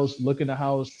of the house, look in the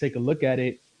house, take a look at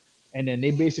it, and then they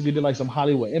basically did like some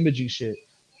Hollywood imaging shit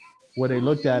where they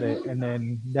looked at it, and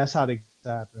then that's how they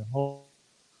happened.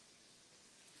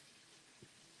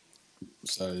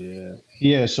 So yeah.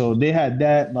 Yeah, so they had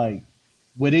that like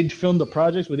where they filmed the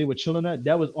projects where they were chilling at.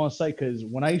 That was on site because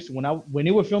when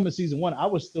they were filming season 1, I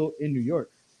was still in New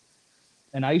York,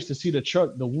 and I used to see the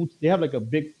truck. They have like a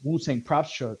big Wu-Tang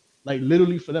props truck, like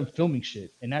literally for them filming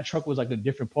shit, and that truck was like in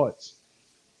different parts.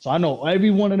 So I know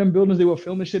every one of them buildings they were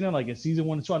filming shit in, like in season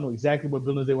 1 and 2. I know exactly what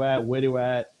buildings they were at, where they were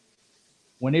at.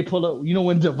 When they pull up,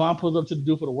 when Devon pulls up to the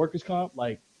dude for the workers' comp,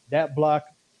 like that block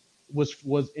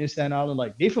was in Staten Island.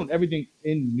 Like they filmed everything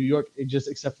in New York,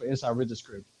 except for inside RZA's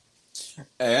crib.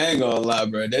 Hey, I ain't gonna lie,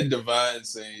 bro. That Divine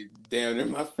scene, damn, they're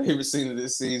my favorite scene of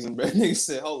this season, bro. Nigga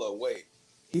said, hold up, wait.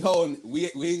 He holding, we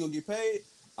ain't gonna get paid?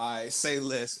 All right, say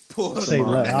less. Pull up. Say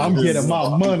less. I'm getting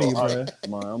my money, bro.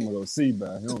 Man, I'm gonna go see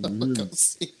about him. You hear me?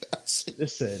 See that shit.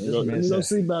 This Let man me go said,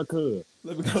 see about cuz.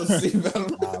 Let me go see about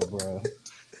him. nah, bro.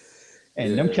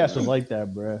 And Yeah, them cats was man. like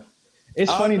that, bro. It's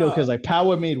Oh, funny though, no. because like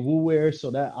Power made Wu Wear, so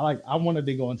that I wanted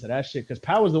to go into that shit because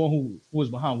Power's the one who was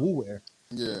behind Wu Wear.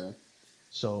 Yeah.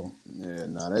 So Yeah,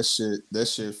 nah, that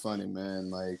shit funny, man.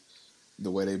 Like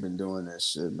the way they've been doing that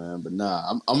shit, man. But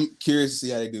nah, I'm curious to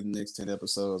see how they do the next 10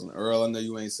 episodes. And Earl, I know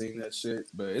you ain't seen that shit,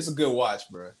 but it's a good watch,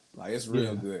 bro. Like it's real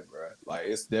Yeah. good, bro. Like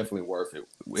it's definitely worth it.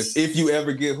 If you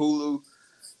ever get Hulu,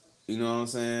 you know what I'm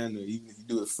saying? Or even if you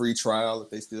do a free trial, if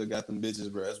they still got them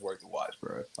bitches, bro, it's worth the watch,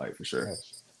 bro. Like for sure.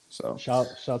 So shout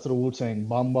to the Wu-Tang.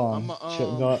 Bong bong.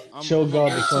 Chill God, I'm chill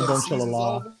God, the wait sun till don't chill season's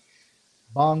Allah. over.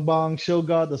 Bong bong, chill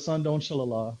God, the sun don't chill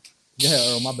Allah. Yeah,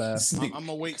 Earl, my bad. I'm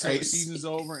gonna wait till the season's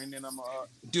over, and then I'm gonna.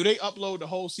 Do they upload the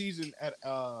whole season at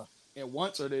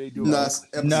once, or do they do? nah, it? it's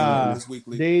episode Nah, this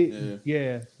weekly. They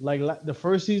yeah. like the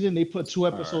first season they put 2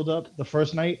 episodes up the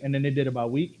first night, and then they did it by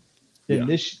week. Then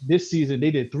this season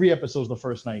they did 3 episodes the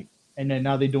first night, and then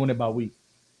now they're doing it by week.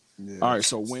 Yeah. All right,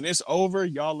 so when it's over,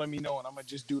 y'all let me know, and I'm gonna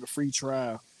just do the free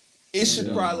trial. It should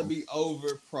Yeah. probably be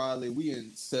over. Probably we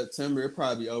in September. It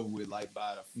probably be over with like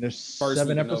by the There's first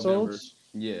 7 week of November. episodes.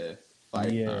 Yeah.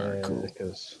 Like, Yeah, alright, cool.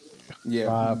 because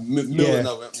Yeah, middle yeah. of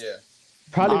November. Yeah.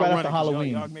 probably I'll right run after it 'cause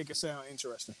Halloween. Y'all make it sound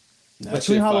interesting. That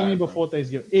Between shit Halloween fire, bro. before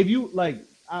Thanksgiving. If you like,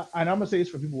 and I'm gonna say this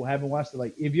for people who haven't watched it,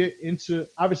 like if you're into,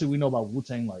 obviously we know about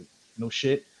Wu-Tang, like no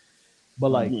shit, but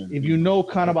like Yeah. if you know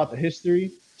kind of about the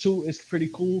history too, it's pretty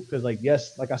cool because like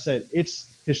yes, like I said, it's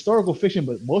historical fiction,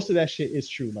 but most of that shit is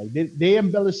true. Like they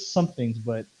embellish some things,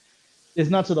 but it's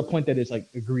not to the point that it's like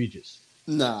egregious.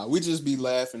 Nah, we just be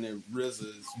laughing at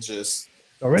RZA's just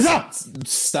RZA!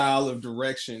 style of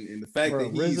direction and the fact Bro,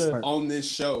 that he's RZA on this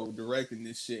show directing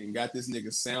this shit and got this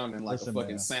nigga sounding like Listen, a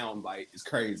fucking man. sound bite is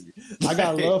crazy. I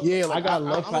got love. Yeah, I got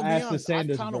love for I'ma be Ashton honest,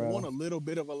 Sanders, I kind of bro. want a little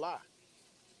bit of a lie.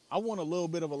 I want a little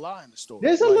bit of a lie in the story.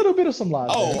 There's a Like, little bit of some lies.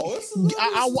 there. Oh, it's a little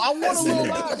I want a little bit-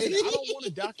 lie. in it. I don't want a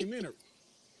documentary.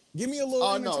 Give me a little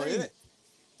Oh no, entertainment. it,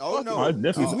 oh Fuck no, Oh, it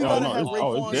definitely. We Oh, gotta no, have it's,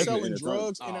 Raekwon definitely selling entertaining.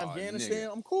 drugs in Oh, Afghanistan.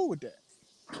 nigga. I'm cool with that.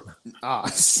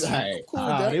 sorry. Cool with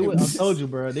Nah, that. they was, I told you,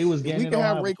 bro. They was If getting we it can on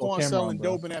have Ohio before Raekwon Cameron, selling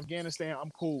bro. dope in Afghanistan, I'm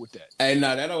cool with that. Hey,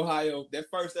 nah, that Ohio, that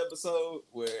first episode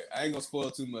where I ain't gonna spoil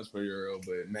too much for you, Earl,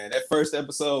 but man, that first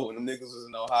episode when the niggas was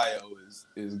in Ohio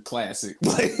is classic.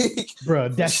 Like, Bro,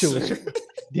 that shit was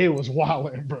they was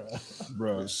wilding, bro.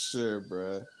 for sure,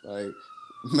 bro. Like,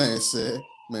 man said,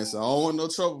 I don't want no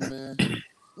trouble, man.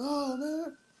 Oh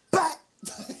man, back.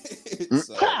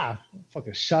 So, Ha!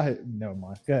 Fucking shot it. Never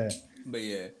mind. Go ahead. but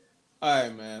yeah, all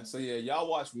right, man. So yeah, y'all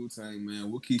watch Wu-Tang,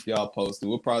 man. We'll keep y'all posted.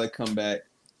 We'll probably come back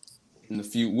in a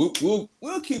few.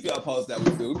 We'll keep y'all posted that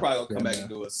we feel. We'll probably gonna come back and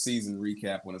do a season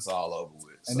recap when it's all over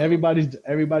with. And So,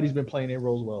 everybody's been playing their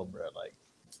roles well, bro. Like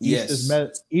yes.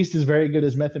 East is very good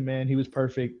as Method Man. He was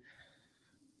perfect.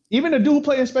 Even the dude who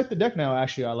played Inspector Deck now,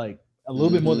 actually, I like a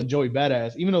little bit more than Joey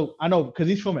Badass. Even though I know because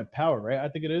he's filming Power, right? I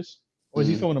think it is, or is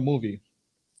he Mhm. filming a movie?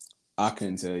 I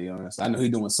couldn't tell you honest. I know he's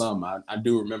doing something. I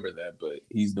do remember that, but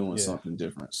he's doing Yeah. something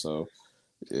different. So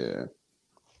yeah.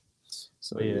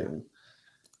 So But yeah. yeah.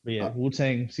 But yeah,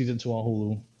 Wu-Tang season 2 on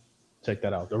Hulu. Check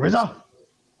that out. The RZA.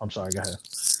 I'm sorry. Go ahead.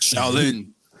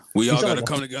 Shaolin, we all sound gotta like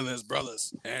come together as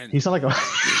brothers. And He sound like a.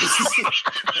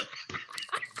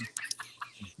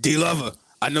 D Lover,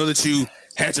 I know that you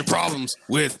had your problems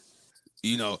with,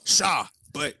 Shaw,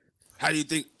 but how do you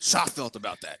think Shaw felt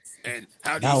about that? And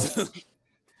how do Now- you feel?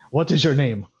 What is your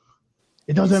name?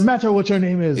 It doesn't matter what your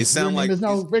name is. It sound your like name is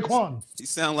now Raekwon. You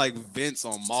sound like Vince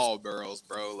on Marlboros,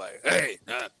 bro. Like, hey,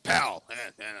 pal.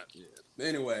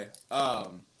 Anyway,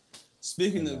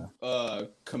 speaking of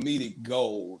comedic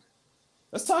gold,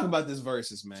 let's talk about this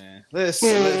versus, man. Let's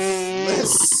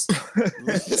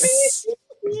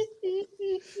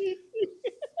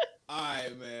all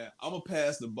right, man. I'm gonna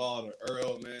pass the ball to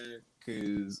Earl, man,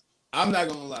 because I'm not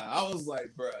gonna lie. I was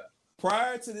like, bruh,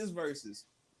 prior to this versus,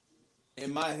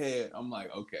 in my head, I'm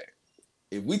like, okay,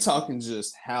 if we talking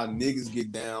just how niggas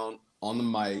get down on the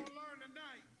mic.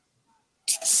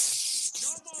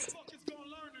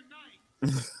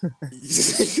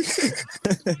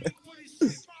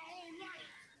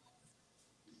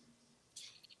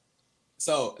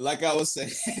 So, like I was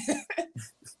saying,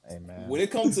 Hey man. when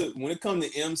it comes to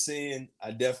MCing,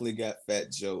 I definitely got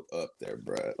Fat Joe up there,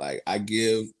 bro. Like I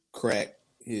give Crack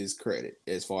his credit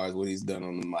as far as what he's done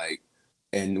on the mic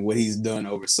and what he's done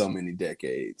over so many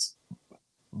decades.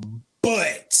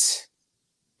 But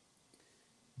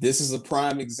this is a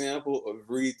prime example of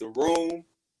read the room.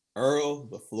 Earl,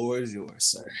 the floor is yours,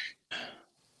 sir.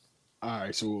 All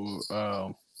right,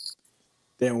 so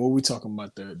then what we talking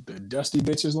about? The Dusty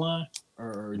Bitches line,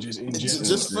 or just in general?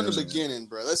 Just from the beginning,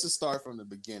 bro. Let's just start from the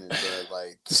beginning, bro.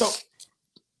 Like, So,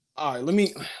 all right, let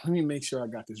me make sure I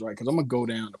got this right because I'm gonna go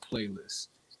down the playlist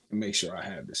and make sure I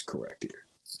have this correct here.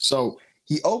 So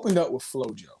he opened up with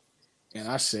FloJo, and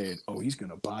I said, "Oh, he's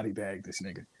gonna body bag this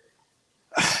nigga."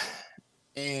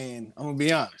 And I'm gonna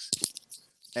be honest.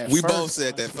 we both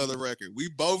said that for the record. We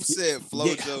both said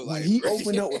FloJo. When Like, he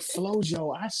opened up with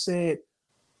FloJo, I said,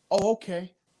 "Oh,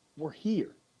 okay, we're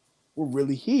here. We're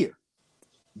really here."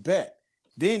 Bet.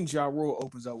 Then Ja Rule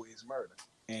opens up with his murder,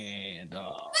 and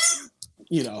I'm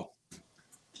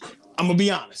gonna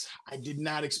be honest. I did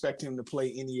not expect him to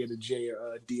play any of the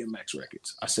DMX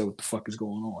records. I said, "What the fuck is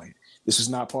going on here? This is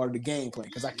not part of the game plan."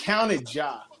 Because I counted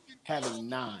Ja having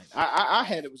 9. I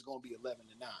had it was gonna be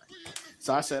 11-9.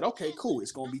 So I said, "Okay, cool.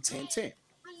 It's gonna be 10-10."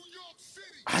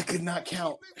 I could not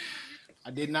count. I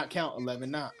did not count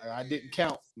 11-9. I didn't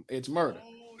count It's Murder.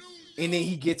 And then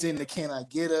he gets into Can I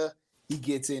Get Her? He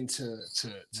gets into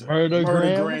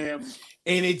Murdergram.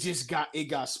 And it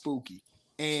got spooky.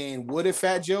 And what did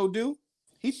Fat Joe do?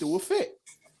 He threw a fit.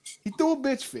 he threw a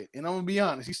bitch fit, and I'm gonna be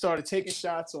honest. He started taking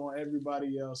shots on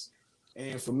everybody else,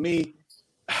 and for me,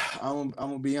 I'm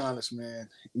gonna be honest, man.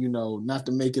 You know, not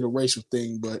to make it a racial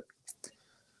thing, but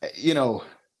you know,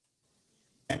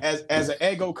 as an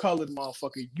ego colored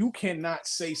motherfucker, you cannot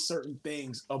say certain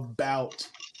things about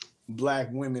black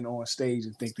women on stage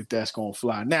and think that that's gonna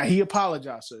fly. Now he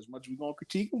apologized, so as much as we're gonna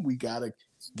critique him, we gotta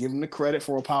give him the credit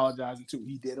for apologizing too.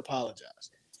 He did apologize,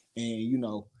 and you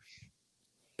know,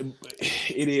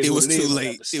 it was too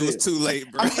late. It was too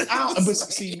late, bro. But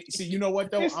see, you know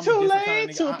what though? It's I'm too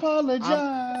late to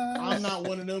apologize. I'm not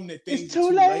one of them that thinks it's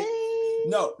too late.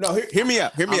 No. Hear me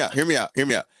out.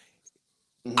 Mhm.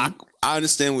 I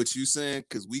understand what you're saying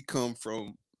because we come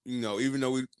from, even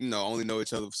though we, only know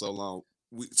each other for so long,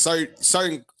 we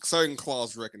certain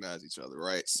claws recognize each other,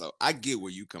 right? So I get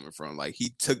where you coming from. Like he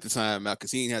took the time out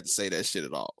because he didn't have to say that shit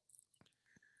at all.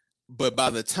 But by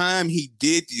the time he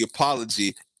did the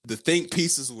apology, the think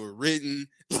pieces were written.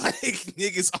 Like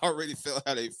niggas already felt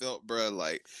how they felt, bro.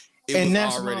 Like and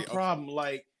that's already my problem.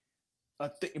 Like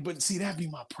but see, that'd be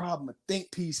my problem. A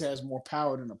think piece has more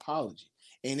power than apology,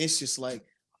 and it's just like,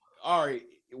 all right,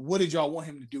 what did y'all want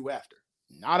him to do after?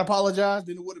 Not apologize?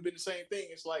 Then it would have been the same thing.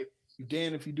 It's like you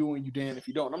damn if you do and you damn if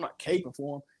you don't. I'm not caping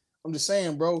for him. I'm just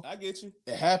saying, bro. I get you.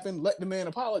 It happened. Let the man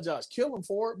apologize. Kill him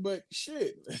for it, but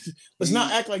shit, let's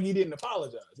not act like he didn't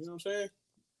apologize. You know what I'm saying?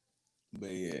 But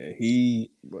yeah,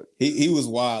 he was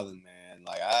wilding, man.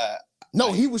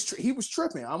 Like he was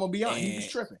tripping. I'm gonna be honest, he was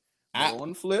tripping. On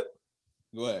the flip,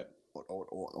 go ahead.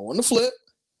 On the flip,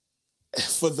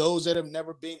 for those that have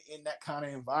never been in that kind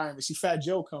of environment, see, Fat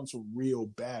Joe comes from real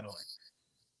battling.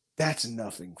 That's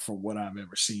nothing from what I've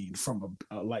ever seen from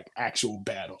like actual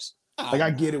battles. Like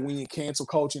I get it when you cancel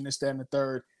culture and this, that, and the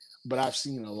third, but I've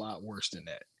seen a lot worse than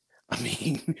that. I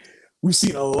mean, we've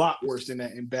seen a lot worse than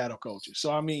that in battle culture.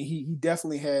 So I mean, he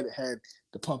definitely had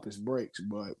to pump his brakes.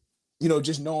 But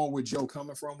just knowing where Joe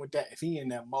coming from with that, if he in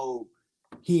that mode,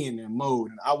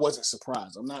 and I wasn't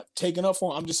surprised. I'm not taking up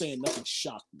for him. I'm just saying nothing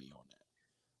shocked me on that.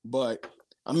 But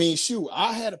I mean, shoot,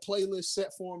 I had a playlist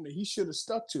set for him that he should have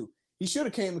stuck to. He should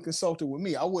have came and consulted with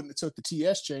me. I wouldn't have took the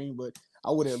TS chain, but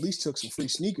I would have at least took some free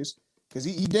sneakers because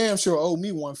he damn sure owed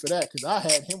me one for that because I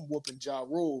had him whooping Ja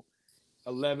Rule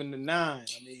 11-9. I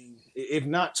mean, if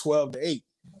not 12-8.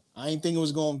 I ain't think it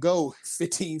was going to go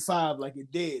 15-5 like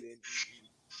it did. And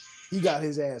he got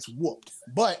his ass whooped.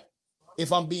 But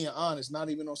if I'm being honest,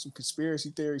 not even on some conspiracy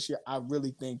theory shit, I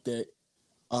really think that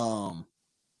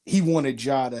he wanted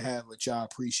Ja to have a Ja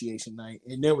appreciation night.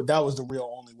 And that was the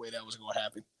real only way that was going to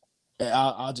happen. And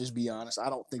I'll just be honest. I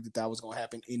don't think that was going to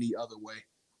happen any other way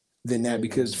than that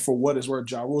because for what it's worth,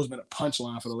 Ja Rule's been a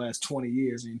punchline for the last 20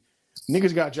 years. And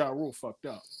niggas got Ja Rule fucked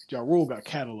up. Ja Rule got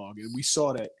cataloged. And we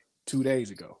saw that 2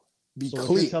 days ago. So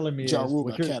clear, telling me Ja Rule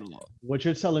got cataloged. What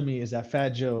you're telling me is that Fat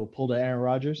Joe pulled a Aaron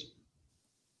Rodgers?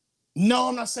 No,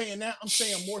 I'm not saying that. I'm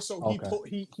saying more so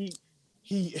he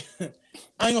I ain't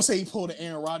gonna say he pulled an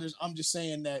Aaron Rodgers. I'm just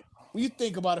saying that when you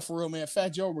think about it for real, man, Fat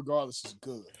Joe regardless is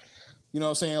good. You know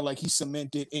what I'm saying? Like he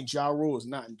cemented, and Ja Rule is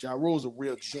not. Ja Rule is a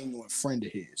real genuine friend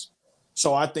of his.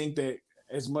 So I think that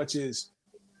as much as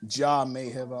Ja may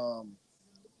have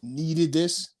needed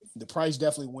this, the price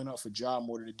definitely went up for Ja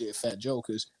more than it did Fat Joe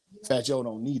because Fat Joe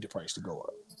don't need the price to go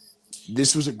up.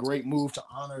 This was a great move to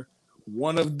honor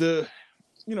one of the,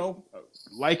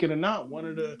 like it or not, one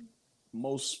of the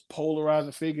most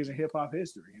polarizing figures in hip hop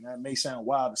history. And that may sound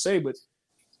wild to say, but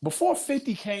before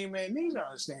 50 came, man, niggas don't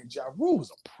understand Ja Rule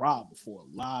was a problem for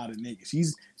a lot of niggas.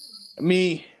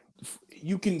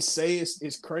 You can say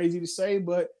it's crazy to say,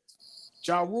 but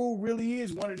Ja Rule really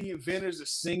is one of the inventors of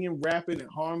singing, rapping, and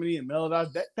harmony and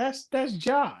melodies. That's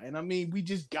Ja. And I mean, we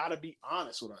just gotta be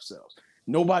honest with ourselves.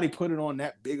 Nobody put it on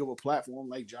that big of a platform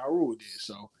like Ja Rule did.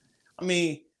 So, I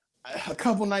mean, a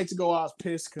couple nights ago I was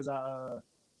pissed because I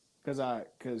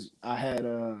had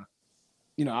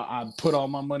I put all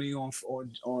my money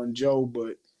on Joe,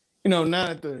 but now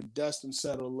that the dust and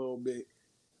settled a little bit,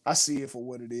 I see it for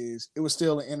what it is. It was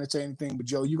still an entertaining thing, but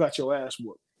Joe, you got your ass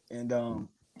whooped, and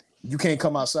you can't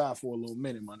come outside for a little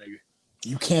minute, my nigga.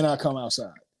 You cannot come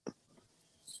outside.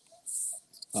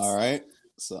 All right,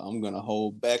 so I'm gonna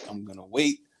hold back. I'm gonna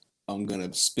wait. I'm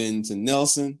gonna spin to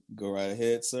Nelson. Go right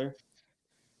ahead, sir.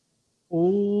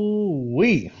 Ooh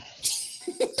wee.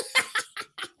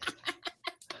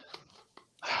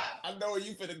 I know where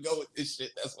you finna go with this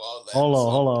shit. That's why I was like, Hold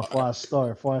on.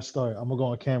 Before I start, I'm gonna go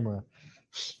on camera.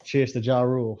 Cheers to Ja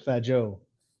Rule, Fat Joe.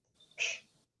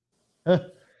 All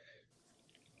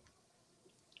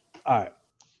right.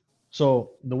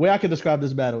 So the way I can describe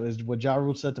this battle is what Ja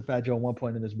Rule said to Fat Joe at one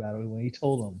point in this battle when he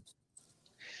told him,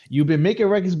 "You've been making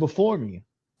records before me.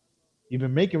 You've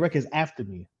been making records after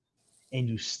me, and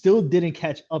you still didn't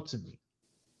catch up to me.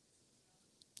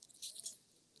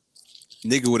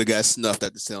 Nigga would have got snuffed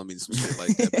after telling me some shit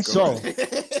like that. So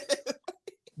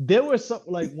there was some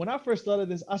like when I first started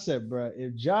this, I said, bro,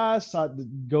 if Josh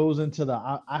goes into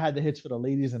the I had the hits for the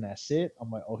ladies and that's it, I'm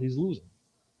like, oh, he's losing.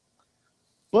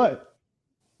 But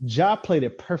Ja played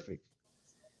it perfect.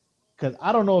 Because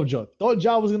I don't know if Joe thought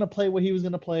Ja was gonna play what he was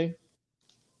gonna play.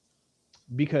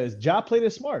 Because Ja played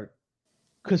it smart.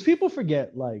 Because people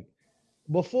forget, like,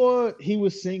 before he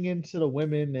was singing to the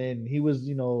women and he was,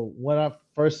 you know, when I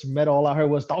first met, all I heard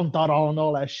was don't and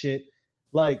all that shit.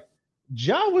 Like,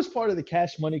 Ja was part of the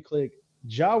Cash Money clique.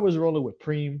 Ja was rolling with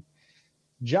Preem.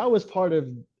 Ja was part of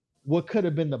what could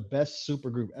have been the best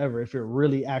supergroup ever if it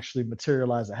really actually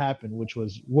materialized and happened, which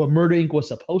was what Murder Inc. was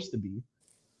supposed to be.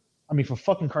 I mean, for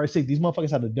fucking Christ's sake, these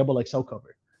motherfuckers had a double XL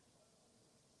cover.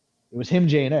 It was him,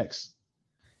 J, and X.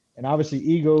 And obviously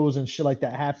egos and shit like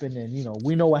that happened. And, you know,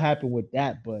 we know what happened with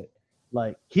that. But,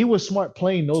 like, he was smart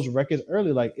playing those records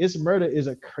early. Like, It's Murder is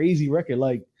a crazy record.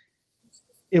 Like,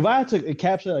 if I had to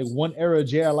encapsulate, like, one era of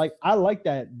Jay, I like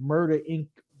that Murder Inc.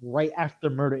 right after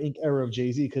Murder Inc. era of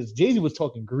Jay-Z. Because Jay-Z was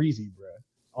talking greasy, bro,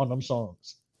 on them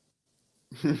songs.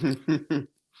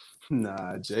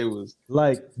 Nah, Jay was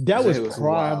like that. Jay was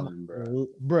prime, wildin',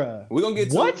 bruh. We're gonna get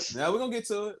to what? it. Now we're gonna get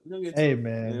to it. Hey,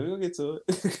 man. Yeah, we're gonna get to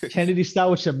it. Kennedy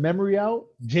style with your memory out.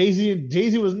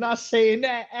 Jay-Z was not saying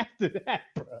that after that,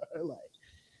 bro. Like,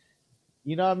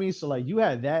 you know what I mean? So like you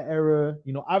had that era,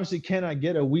 you know, obviously Can I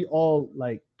Get It? We all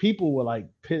like people were like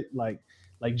pit like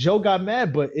Joe got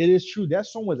mad, but it is true. That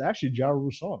song was actually Ja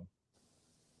Rule's song.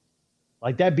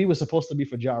 Like that beat was supposed to be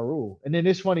for Ja Rule. And then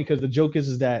it's funny because the joke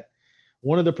is that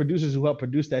one of the producers who helped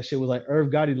produce that shit was like Irv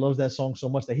Gotti loves that song so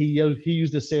much that he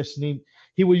used the same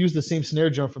he would use the same snare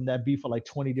drum from that beat for like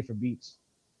 20 different beats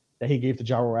that he gave to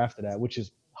Ja Rule after that, which is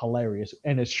hilarious.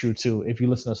 And it's true too if you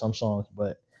listen to some songs.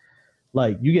 But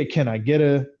like you get Can I Get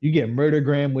Her, you get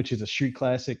Murdergram, which is a street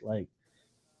classic, like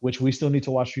which we still need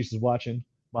to watch. Streets is watching,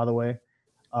 by the way.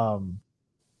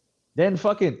 Then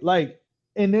fucking like,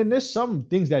 and then there's some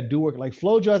things that do work. Like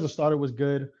Flow Joe as a starter was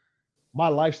good. My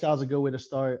Lifestyle's a good way to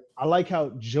start. I like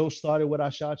how Joe started with I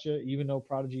Shot Ya, even though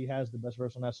Prodigy has the best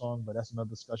verse on that song, but that's another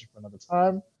discussion for another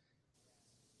time.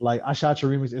 Like I Shot Ya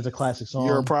remix is a classic song.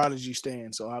 You're a Prodigy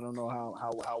stan, so I don't know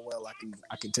how well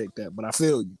I can take that, but I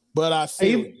feel you. But I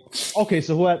feel you. Okay,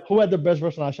 so who had the best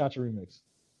verse on I Shot Ya remix?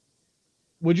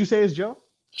 Would you say it's Joe?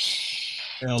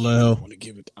 LL. I want to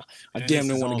give it. I damn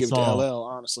near want to give it to LL,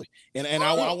 honestly, and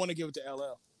I want to give it to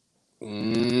LL. I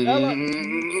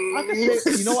can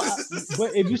say, you know what?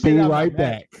 But if you say that right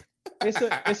back,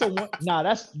 it's a one. Nah,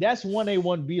 that's 1A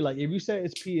 1B. Like if you say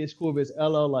it's P, it's cool. If it's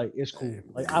LL, like it's cool.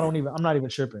 Like I'm not even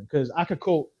tripping because I could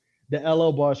quote the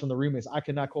LL bars from the remix. I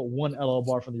cannot quote one LL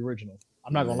bar from the original.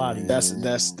 I'm not gonna lie to you. That's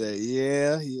the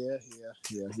yeah.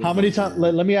 How many times?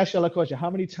 Let me ask y'all a question. How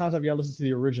many times have y'all listened to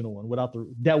the original one without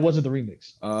that wasn't the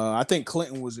remix? I think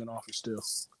Clinton was in office still.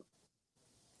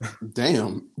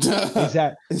 Damn.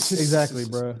 Exactly,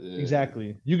 bro. Yeah.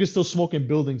 Exactly. You could still smoke in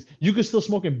buildings.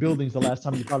 The last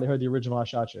time you probably heard the original I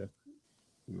Shot Ya.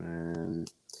 Man.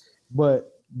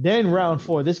 But then round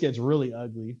 4, this gets really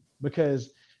ugly because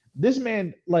this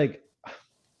man, like,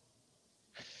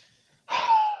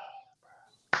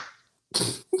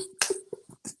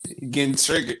 getting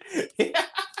triggered.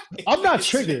 I'm not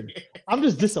triggered. I'm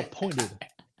just disappointed.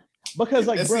 Because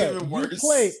like, bro,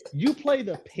 you play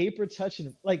the paper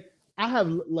touching. Like, I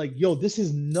have like, yo, this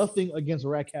is nothing against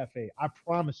Rat Cafe. I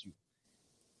promise you.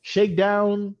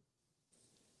 Shakedown.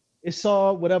 It's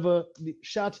all whatever.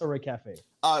 Shout out to Rat Cafe.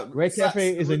 Rat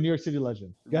Cafe is a New York City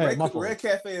legend. Go ahead, Rat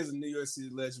Cafe is a New York City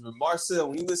legend. But Marcel,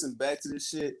 when you listen back to this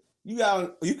shit, you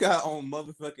got on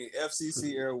motherfucking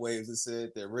FCC airwaves that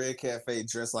said that Red Cafe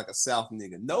dressed like a South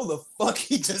nigga. No, the fuck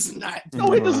he does not. No,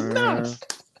 he does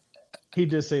not. He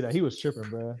did say that. He was tripping,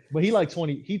 bro. But he like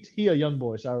 20. He a young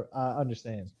boy, so I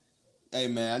understand. Hey,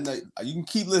 man, I know you can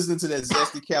keep listening to that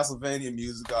zesty Castlevania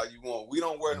music all you want. We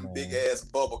don't wear them big-ass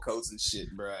bubble coats and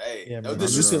shit, bro. Hey, yeah, no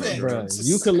disrespect. Bro,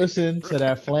 you can listen to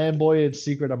that flamboyant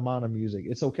secret amount of music.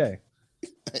 It's okay.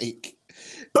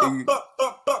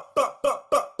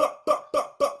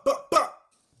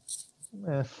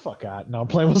 Man, fuck out. No, I'm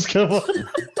playing what's going on.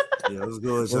 Yeah, what's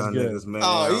good with y'all niggas, man?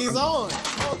 Oh, he's on.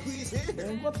 Oh, he's here.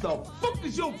 Man, what the fuck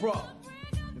is your problem?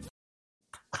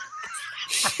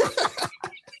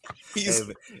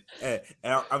 Hey,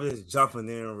 I'm just jumping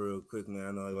in real quick, man.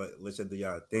 I know let y'all do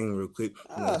y'all thing real quick.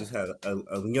 You know, just had a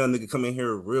young nigga come in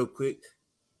here real quick.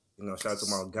 You know, shout out to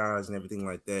my guys and everything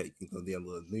like that. You know, do a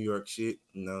little New York shit,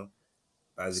 you know.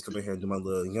 I just come in here and do my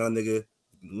little young nigga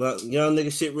young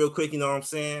nigga shit real quick. You know what I'm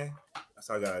saying? That's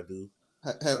all I gotta do.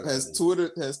 Has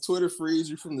Twitter freed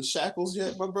you from the shackles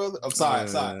yet, my brother? I'm sorry.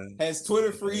 Has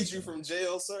Twitter freed you from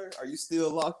jail, sir? Are you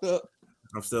still locked up?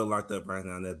 I'm still locked up right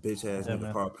now. That bitch ass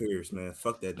nigga Paul Pierce, man.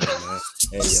 Fuck that nigga, man.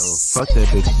 Hey yo, fuck that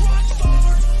bitch.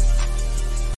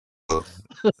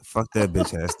 Fuck that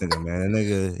bitch ass nigga, man. That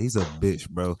nigga, he's a bitch,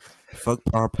 bro. Fuck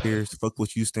Paul Pierce. Fuck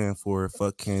what you stand for.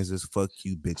 Fuck Kansas. Fuck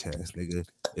you, bitch ass nigga.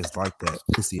 It's like that,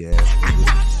 pussy ass nigga.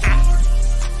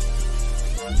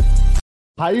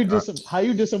 How you diss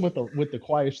him with the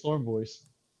quiet storm voice?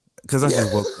 Cause I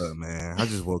just woke up, man. I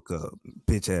just woke up,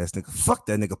 bitch ass nigga. Fuck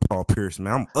that nigga Paul Pierce,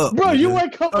 man. I'm up, bro. Nigga. You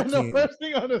wake up and the first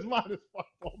thing on his mind is fuck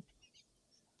Paul.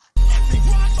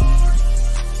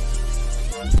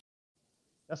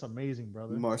 That's amazing,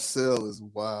 brother. Marcel is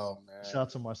wild, man. Shout out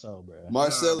to Marcel, bro.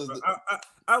 Marcel is.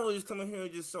 I was just coming here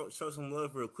and just show some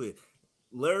love real quick.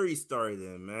 Larry started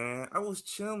it, man. I was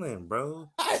chilling, bro.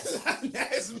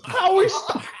 How we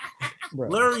start?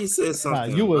 Larry said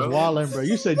something. Nah, you was wilding, bro.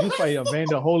 You said you fight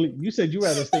Evander Holy. You said you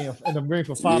rather stay in the ring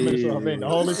for 5 minutes with Evander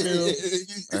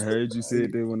Holyfield. I heard you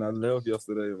said that when I left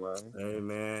yesterday, man. Hey,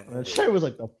 man. Trey was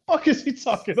like, "The fuck is he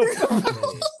talking about?"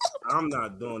 I'm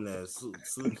not doing that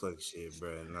suplex shit,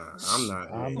 bro. Nah, I'm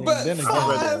not. I mean, but then again,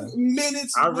 5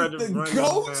 minutes with the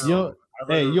goat. You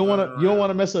don't want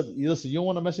to mess up. Listen, you don't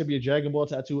want to mess up your Dragon Ball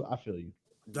tattoo. I feel you.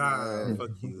 Nah, fuck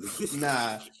you.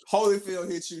 Nah,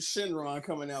 Holyfield hit you. Shinron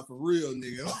coming out for real,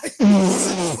 nigga.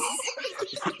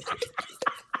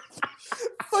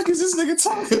 Fuck is this nigga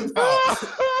talking about?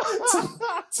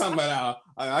 Talking about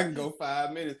I can go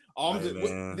 5 minutes.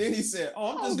 Then he said,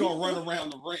 "Oh, I'm just gonna run around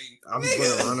the ring." I'm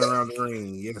gonna run around the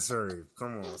ring. Yes, sir.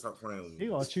 Come on, stop playing with me.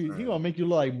 He gonna make you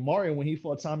look like Mario when he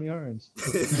fought Tommy Hearns.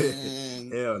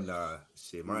 Hell nah,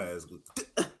 shit, my ass.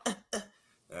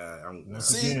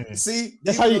 See,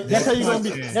 that's how you gonna be.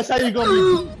 That's how you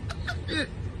gonna be.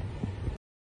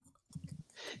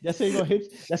 That's how you gonna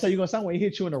hit. That's how you gonna sound when he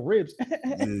hit you in the ribs.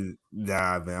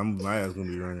 Nah, man, my ass gonna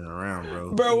be running around,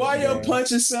 bro. Bro, why your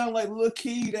punches sound like Lil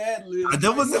Key that little?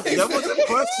 That wasn't punching.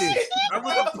 That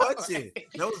wasn't punching.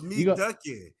 That was me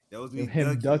ducking. That was me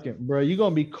ducking, bro. You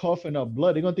gonna be coughing up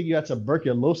blood. They're gonna think you got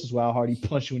tuberculosis while hard he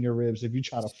punched you in your ribs if you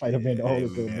try to fight Evander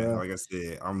Holyfield, bro. Like I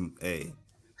said, I'm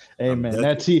man,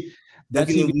 that TV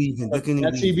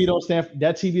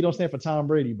don't stand for Tom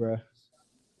Brady, bro.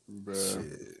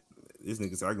 Shit. This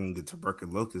nigga said I gonna get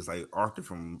tuberculosis like Arthur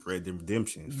from Red Dead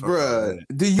Redemption. Bruh,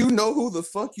 do you know who the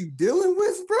fuck you dealing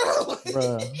with, bro?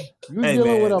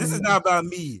 This is not about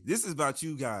me. This is about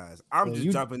you guys. I'm just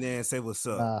jumping in and say what's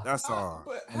up. That's all.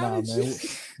 Man.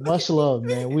 Much love,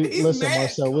 man. Listen,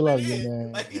 Marcel, we love you,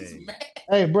 man.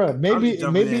 Hey, bro, maybe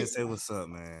and say what's up,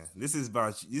 man. This is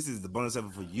the bonus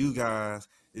episode for you guys.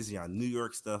 This is y'all New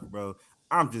York stuff, bro.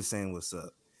 I'm just saying what's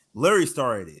up. Larry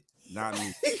started it. Not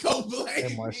me.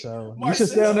 Hey, Marcel. You should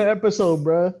stay on the episode,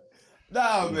 bro.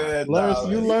 Nah, man.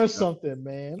 You learned something,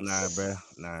 man. Nah,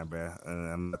 bro.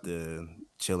 I'm about to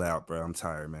chill out, bro. I'm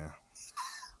tired, man.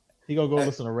 He gonna go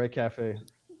listen to Red Cafe.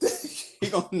 He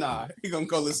gonna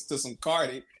go listen to some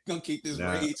Cardi. He gonna keep this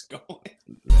rage going.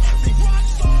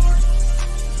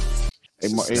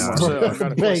 Hey, Marcel, I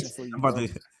got a question for you.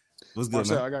 What's good,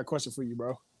 Marcel, man? I got a question for you,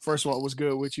 bro. First of all, what's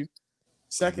good with you?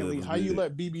 Secondly, how you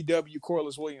let BBW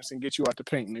Corliss Williamson get you out the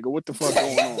paint, nigga? What the fuck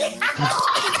going on, man?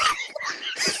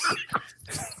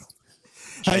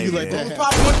 How you let that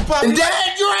happen?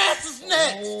 Dad, your ass is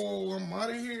next. Oh, I'm out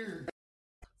of here.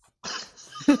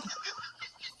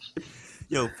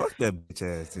 Yo, fuck that bitch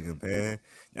ass nigga, man.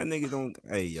 That nigga don't.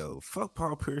 Hey, yo, fuck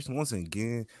Paul Pierce once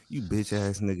again. You bitch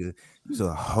ass nigga. You's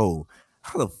a hoe.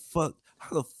 How the fuck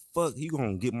you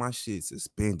gonna get my shit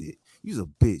suspended? You's a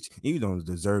bitch, and you don't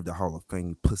deserve the Hall of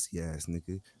Fame, pussy ass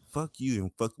nigga. Fuck you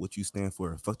and fuck what you stand for,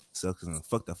 and fuck the suckers and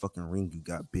fuck that fucking ring you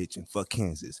got, bitch, and fuck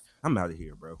Kansas. I'm out of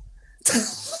here, bro.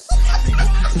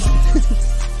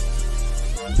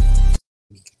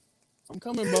 I'm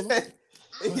coming, brother.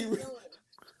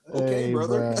 Okay,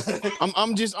 brother.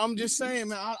 I'm just saying,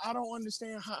 man. I don't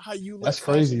understand how you let that's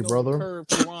crazy, brother. Curve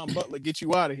Karan Butler get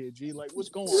you out of here, G. Like, what's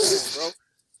going on, bro?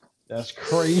 That's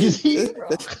crazy.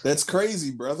 That's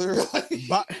crazy, brother.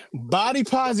 Body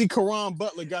Posy Karan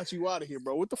Butler got you out of here,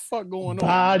 bro. What the fuck going on?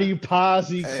 Body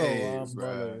Posy Karan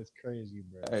Butler. It's crazy,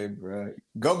 bro. Hey, bro.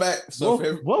 Go back. So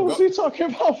what was he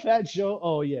talking about, Fat Joe?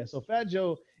 Oh, yeah. So Fat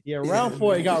Joe, round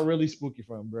 4, it got really spooky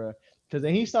for him, bro. Because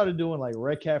then he started doing like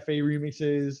Red Cafe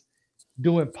remixes,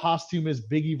 doing posthumous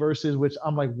Biggie verses, which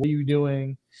I'm like, what are you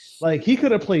doing? Like, he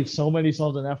could have played so many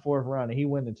songs in that 4th round, and he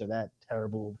went into that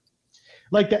terrible.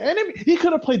 Like, the enemy, he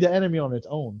could have played the enemy on its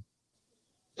own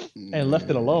and left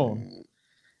it alone.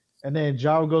 And then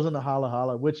Ja goes into Holla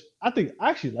Holla, which I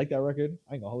actually like that record.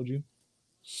 I ain't gonna hold you.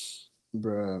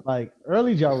 Bruh. Like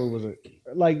early Ja Rule was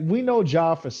like we know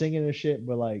Ja for singing and shit,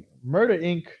 but like Murder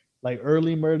Inc., like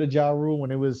early Murder Ja Rule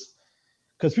when it was,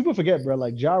 because people forget, bro.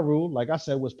 Like Ja Rule, like I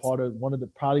said, was part of one of the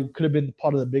probably could have been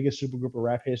part of the biggest supergroup of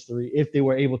rap history if they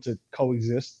were able to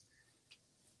coexist.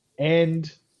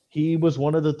 And he was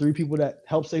one of the 3 people that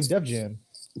helped save Def Jam.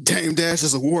 Dame Dash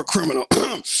is a war criminal.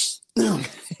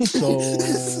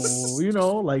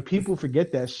 So like people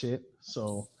forget that shit.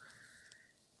 So.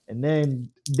 And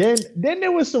then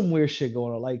there was some weird shit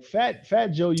going on, like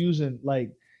Fat Joe using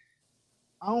like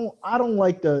I don't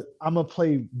like the I'm gonna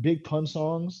play Big Pun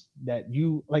songs that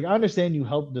you like. I understand you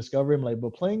helped discover him, like,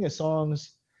 but playing his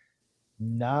songs,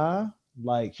 nah.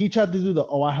 Like he tried to do the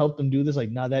I helped him do this,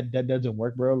 like nah, that doesn't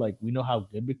work, bro. Like we know how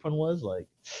good Big Pun was. Like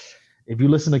if you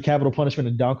listen to Capital Punishment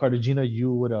and Don Cartagena,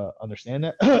 you would understand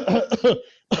that.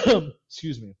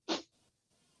 Excuse me.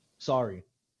 Sorry.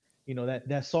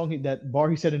 That song, that bar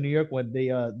he said in New York when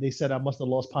they said I must have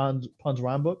lost Pun's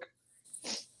rhyme book.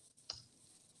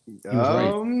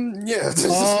 Yeah. Yeah.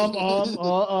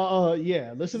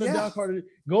 Listen to Don Carter.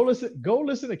 Go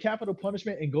listen to Capital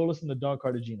Punishment and go listen to Don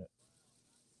Cartagena.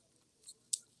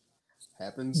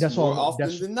 Happens that's more all,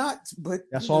 often than not, but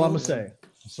that's all I'm gonna say.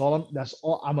 That's all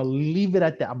I'm gonna leave it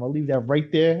at that. I'm gonna leave that right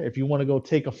there. If you want to go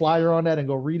take a flyer on that and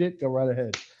go read it, go right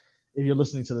ahead. If you're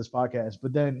listening to this podcast,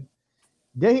 but then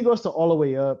he goes to All the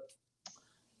Way Up,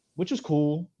 which is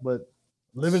cool, but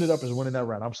Living It Up is winning that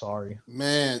round. I'm sorry.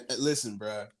 Man, listen,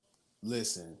 bro.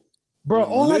 Listen. Bro,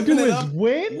 all I do is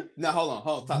win? Now,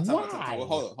 hold on.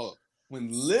 Hold on. When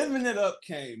Living It Up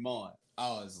came on,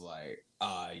 I was like,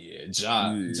 yeah,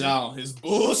 Ja on his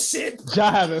bullshit. Bro.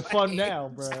 Ja having fun now,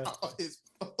 bro. Ja on his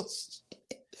bullshit.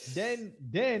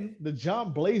 Then the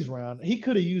John Blaze round, he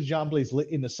could have used John Blaze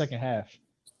in the second half.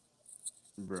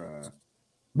 Bruh.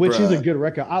 Which is a good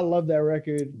record. I love that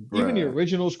record. Bruh. Even the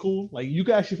original is cool. Like you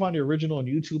can actually find the original on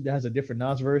YouTube that has a different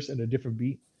Nas verse and a different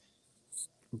beat.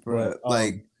 Bruh,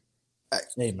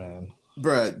 hey man.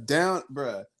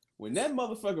 Bruh, when that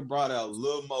motherfucker brought out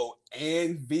Lil Mo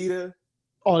and Vita.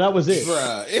 Oh, that was it.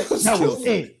 Bruh, it was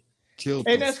it.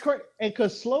 And that's correct. And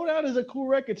cause Slow Down is a cool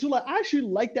record too. Like I actually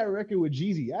like that record with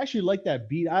Jeezy. I actually like that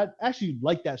beat. I actually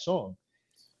like that song.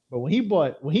 But when he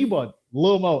bought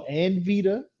Lil Mo and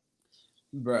Vita,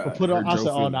 bro, put on. I said,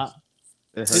 "Oh, nah."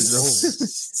 That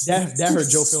hurt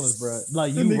Joe feelings, bro.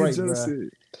 Like you right, bro.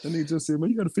 That nigga just said, "Man,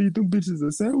 you gotta feed them bitches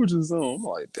a sandwiches on." I'm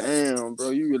like, "Damn, bro,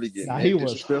 you really getting he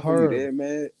was disrespectful there,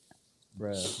 man."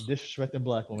 Bro, disrespecting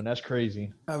black woman. That's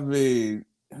crazy. I mean,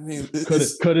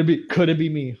 could it be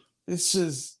me? It's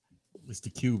just, it's the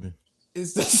Cuban.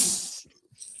 It's the.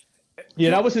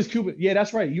 Yeah, that was his Cuban. Yeah,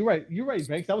 that's right. You're right,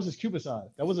 Banks. That was his Cuban side.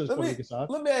 That wasn't his Puerto Rican side.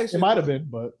 Let me ask you. It might have been,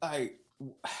 but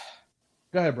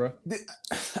go ahead, bro.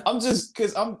 I'm just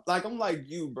because I'm like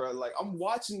you, bro. Like I'm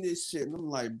watching this shit and I'm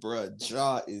like, bro,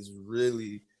 Ja is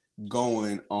really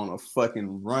going on a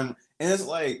fucking run, and it's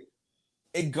like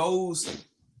it goes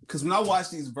because when I watch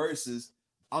these verses,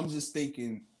 I'm just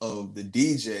thinking of the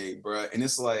DJ, bro, and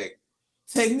it's like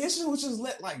technician would just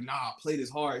play this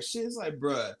hard shit. It's like,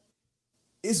 bro.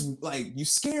 It's like you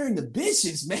scaring the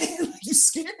bitches, man. Like you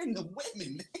scaring the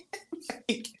women,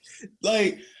 man.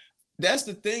 like that's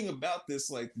the thing about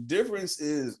this. Like the difference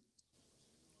is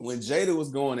when Jada was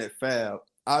going at Fab,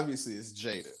 obviously it's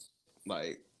Jada.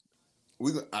 Like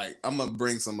I'm gonna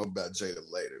bring something up about Jada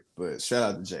later, but shout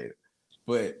out to Jada.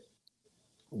 But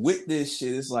with this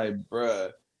shit, it's like,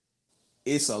 bruh,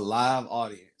 it's a live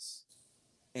audience,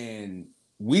 and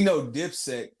we know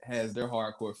Dipset has their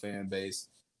hardcore fan base.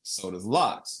 So does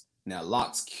Lox. Now,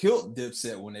 Lox killed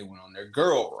Dipset when they went on their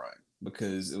girl run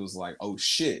because it was like, oh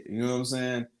shit, you know what I'm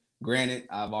saying? Granted,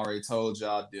 I've already told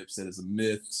y'all Dipset is a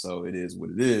myth, so it is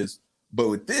what it is. But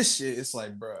with this shit, it's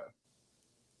like, bruh,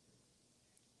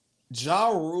 Ja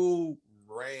Rule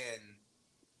ran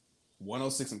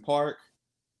 106 in Park,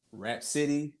 Rap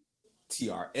City,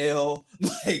 TRL,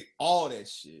 like all that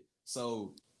shit.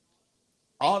 So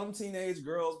all them teenage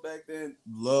girls back then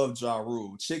loved Ja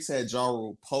Rule. Chicks had Ja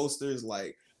Rule posters.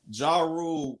 Like Ja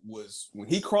Rule was, when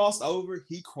he crossed over,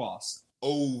 he crossed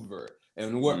over.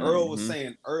 And what Earl was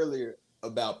saying earlier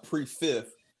about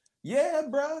pre-fifth, yeah,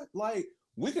 bro. Like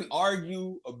we can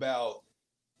argue about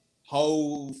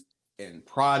Hove and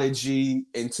Prodigy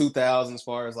in 2000 as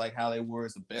far as like how they were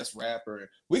as the best rapper.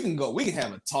 We can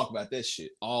have a talk about that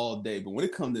shit all day. But when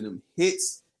it comes to them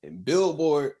hits and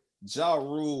Billboard, Ja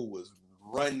Rule was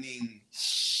running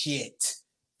shit.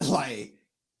 Like,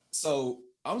 so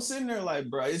I'm sitting there like,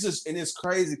 bro, it's just, and it's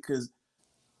crazy because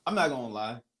I'm not gonna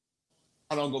lie,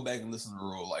 I don't go back and listen to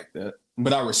Rule like that.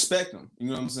 But I respect him. You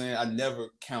know what I'm saying? I never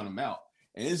count him out.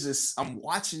 And it's just, I'm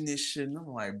watching this shit and I'm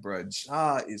like, bro,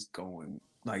 Ja's going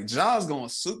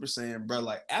Super Saiyan, bro.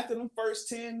 Like, after them first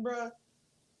 10, bro,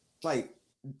 like,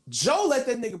 Joe let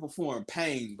that nigga perform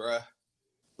Pain, bro.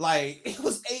 Like, it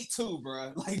was 8-2,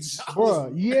 bro. Like,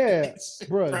 bro, yeah,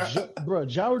 bro,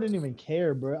 Ja didn't even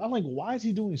care, bro. I'm like, why is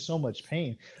he doing so much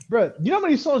Pain, bro? You know how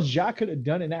many songs Ja could have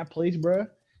done in that place, bro?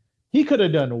 He could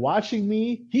have done Watching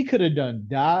Me. He could have done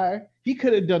Die. He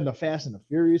could have done the Fast and the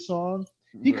Furious song.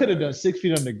 He could have done 6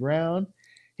 Feet Underground.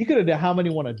 He could have done How Many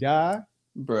Want to Die.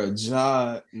 Bro,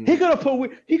 Ja. He could have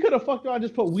fucked around and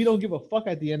just put We Don't Give a Fuck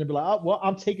at the end and be like, oh, well,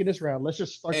 I'm taking this round. Let's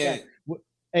just start that.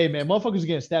 Hey man, motherfuckers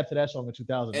getting stabbed to that song in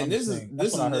 2000. And this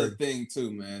is another thing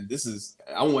too, man.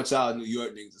 I want y'all New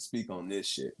York niggas to speak on this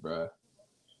shit, bro.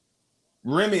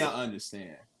 Remy, I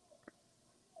understand.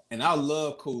 And I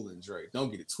love Cool and Drake.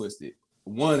 Don't get it twisted.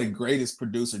 One of the greatest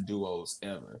producer duos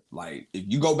ever. Like, if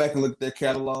you go back and look at their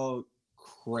catalog,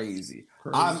 crazy.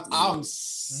 I'm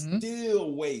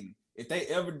still waiting. If they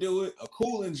ever do it, a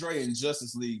Cool and Dre and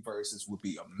Justice League versus would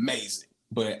be amazing.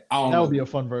 But I don't know. That would be a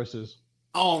fun versus.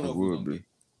 I don't know if we're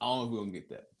gonna get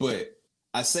that. But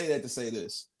I say that to say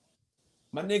this.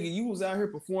 My nigga, you was out here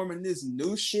performing this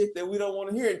new shit that we don't want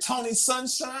to hear. And Tony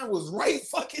Sunshine was right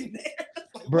fucking there.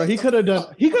 Like, bro, he could have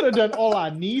done All I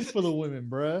Need for the Women,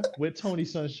 bro, with Tony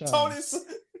Sunshine.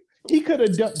 He could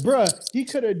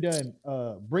have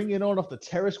done Bring It On off the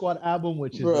Terror Squad album,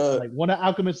 which is like one of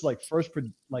Alchemist's like first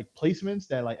placements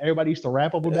that like everybody used to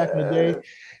rap over back in the day.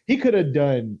 He could have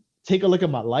done Take a Look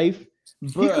at My Life.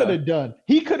 Bruh.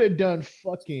 He could have done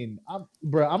fucking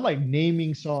I'm like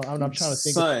naming songs. I'm trying to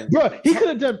think. Bro, he could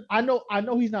have done I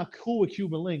know he's not cool with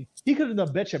Cuban Link. He could have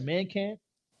done Betcha Man Can't.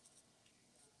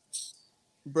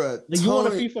 Bruh, like, you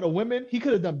want to be for the women? He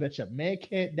could have done Betcha Man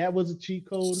Can't. That was a cheat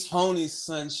code. Tony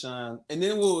Sunshine. And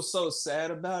then what was so sad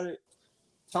about it,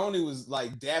 Tony was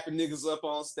like dapping niggas up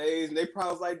on stage, and they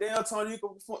probably was like, "Damn, Tony, you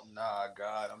can perform." Nah,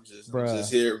 God, I'm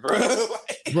just here, bro.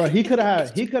 Bro, he could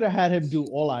have had him do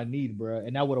All I Need, bro,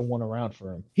 and that would have won around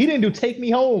for him. He didn't do Take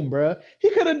Me Home, bro. He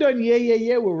could have done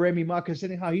Yeah with Remy Ma,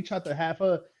 considering how he tried to have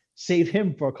her save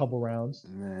him for a couple rounds.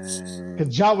 Man,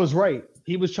 because Ja was right.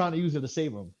 He was trying to use it to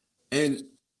save him.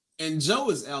 And Joe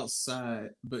is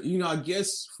outside, but I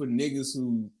guess for niggas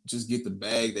who just get the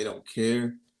bag, they don't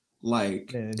care.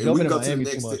 Like, man, if we go to the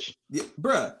next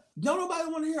bruh, don't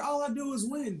nobody want to hear All I Do Is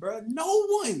Win, bruh. No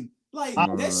one. Like,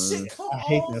 that shit come off. I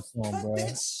hate that song, cut bro.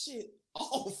 That shit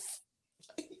off.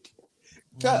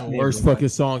 Cut worst fucking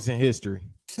songs in history.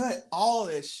 Cut all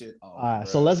that shit off. All right,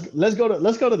 so let's go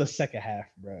to the second half,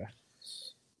 bro.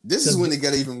 This is when it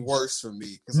got even worse for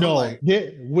me.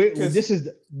 This is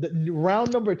the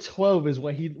round number 12 is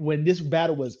when this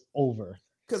battle was over.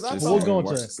 Because I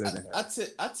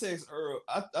text Earl,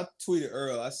 I tweeted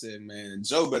Earl, I said, man,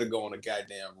 Joe better go on a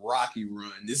goddamn Rocky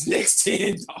run this next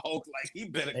 10, dog. Like, he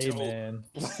better go. Man.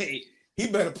 Like, he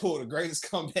better pull the greatest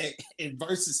comeback in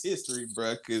versus history,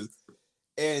 bro.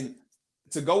 And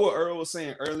to go what Earl was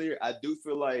saying earlier, I do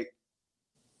feel like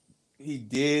he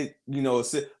did,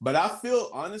 but I feel,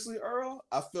 honestly, Earl,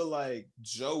 I feel like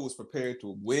Joe was prepared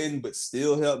to win, but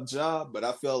still help Ja. But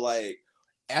I feel like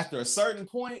after a certain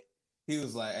point, he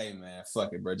was like, "Hey man,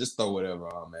 fuck it, bro. Just throw whatever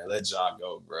on, man. Let Ja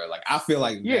go, bro." Like, I feel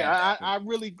like, I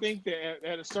really think that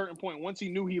at a certain point, once he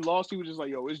knew he lost, he was just like,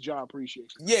 "Yo, it's Ja appreciation."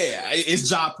 Yeah, it's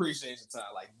Ja appreciation time.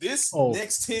 Like, this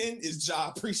next 10 is Ja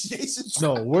appreciation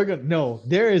time.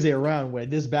 There is a round where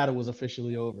this battle was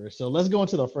officially over. So let's go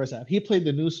into the first half. He played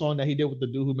the new song that he did with the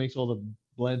dude who makes all the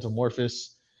blends,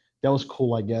 Amorphous. That was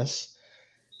cool, I guess.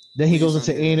 Then he goes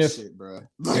into ANF.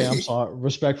 Yeah, I'm sorry.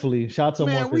 Respectfully. Shout out to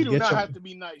Amorphous. We do not have to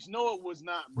be nice. No, it was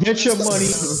not, bro. Get your money.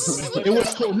 It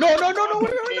was cool. No.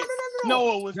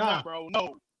 No, it was not, bro.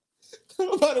 No.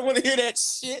 Nobody want to hear that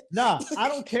shit. Nah, I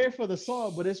don't care for the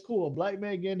song, but it's cool. A black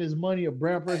man getting his money, a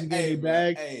brown person getting his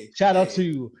bag. Shout out to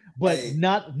you. But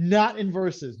not in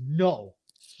verses. No.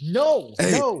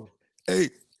 Hey,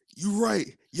 you right.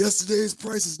 Yesterday's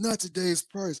price is not today's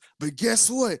price. But guess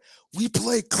what? We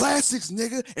play classics,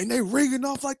 nigga, and they ringing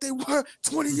off like they were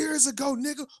 20 years ago,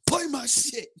 nigga. Play my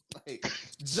shit. Like,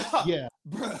 yeah.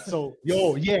 Bro. So,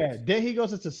 Then he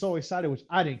goes into So Excited, which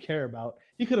I didn't care about.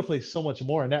 He could have played so much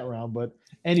more in that round, but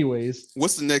anyways.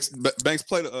 What's the next? Banks,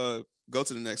 go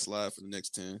to the next slide for the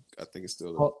next 10. I think it's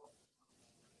still there.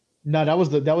 No, that was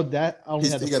that. I only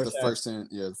he got the first 10.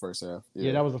 Yeah, the first half.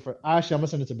 Yeah, that was the first. Actually, I'm gonna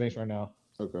send it to Banks right now.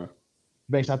 Okay.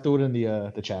 Banks, I threw it in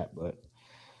the chat, but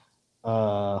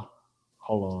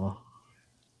hold on.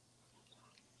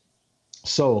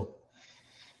 So,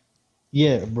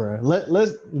 yeah, bro.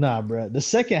 Bro. The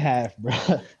second half, bro.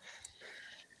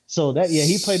 So that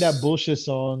he played that bullshit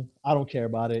song. I don't care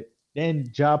about it.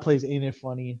 Then Ja plays Ain't It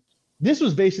Funny. This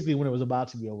was basically when it was about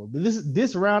to be over. But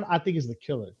this round, I think, is the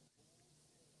killer.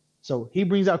 So he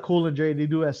brings out Cool and Dre. They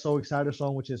do that So Excited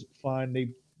song, which is fun.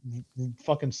 They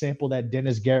fucking sample that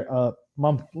Dennis Garrett.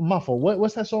 My fault.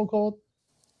 What's that song called?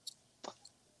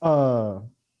 Y'all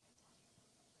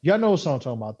know what song I'm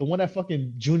talking about. The one that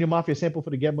fucking Junior Mafia sample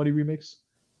for the Get Money remix.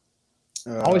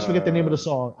 I always forget the name of the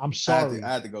song. I'm sorry.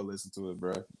 I had to go listen to it,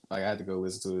 bro. Like I had to go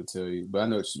listen to it to tell you. But I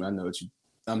know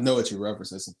what you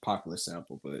reference. It's a popular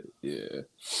sample, but yeah,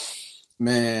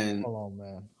 man.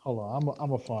 Hold on. I'm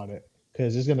gonna find it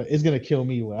because it's gonna kill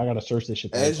me when I gotta search this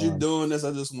shit. As you're doing this,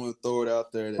 I just want to throw it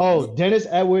out there. Dennis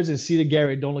Edwards and Cedar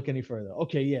Garrett. Don't look any further.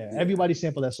 Okay, yeah. Everybody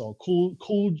sample that song. Cool.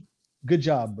 Good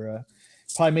job, bro.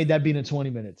 Probably made that beat in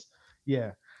 20 minutes.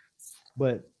 Yeah,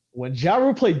 but when Ja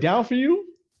Rule played Down For You.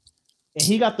 And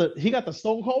he got the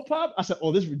Stone Cold pop. I said,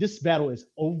 "Oh, this battle is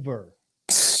over,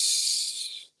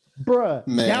 bruh."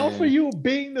 Man. Down For You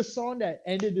being the song that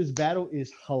ended this battle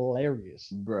is hilarious,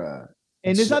 bruh.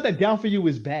 And it's not that Down For You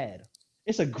is bad;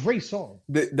 it's a great song.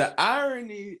 The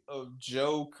irony of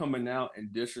Joe coming out and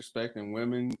disrespecting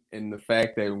women, and the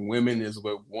fact that women is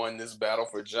what won this battle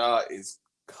for Ja is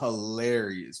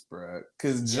hilarious, bruh.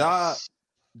 Because Ja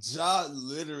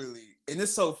literally, and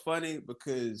it's so funny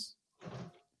because.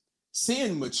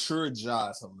 Seeing mature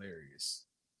Ja is hilarious.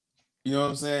 You know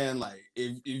what I'm saying? Like,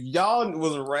 if y'all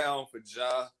was around for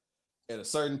Ja at a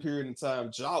certain period in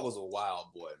time, Ja was a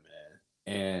wild boy, man.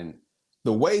 And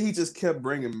the way he just kept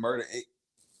bringing Murder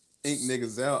Inc.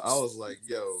 niggas out, I was like,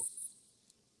 yo,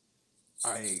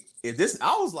 all right,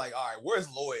 I was like, all right, where's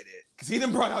Lloyd at? Because he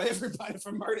done brought out everybody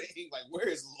from Murder Inc. Like, where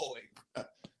is Lloyd, bro?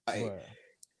 Like,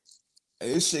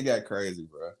 this shit got crazy,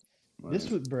 bro.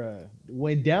 This was, bruh.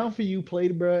 When Down For You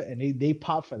played, bruh, and they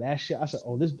popped for that shit, I said,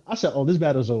 this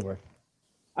battle's over.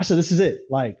 I said, this is it.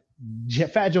 Like,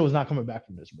 Fat Joe is not coming back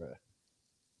from this, bruh.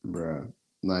 Bruh,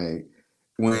 like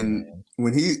when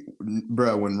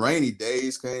Rainy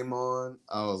Days came on,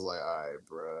 I was like, all right,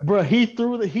 bruh.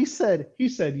 Bruh, he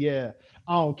said, yeah,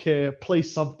 I don't care, play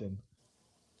something.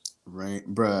 Right,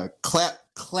 bruh,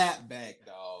 clap back,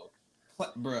 dog.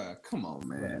 Bruh, come on,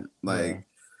 man. Like. Bruh.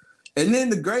 And then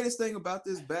the greatest thing about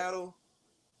this battle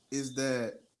is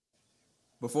that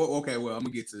I'm gonna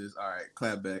get to this. All right,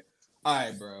 clap back. All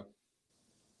right, bro.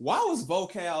 Why was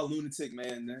Vocal Lunatic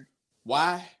Man there?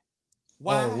 Why?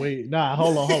 Oh wait, nah,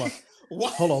 hold on.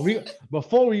 Hold on.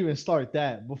 Before we even start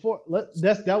that,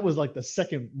 that was like the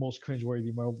second most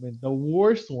cringeworthy moment. The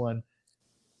worst one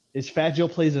is Fat Joe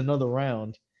plays another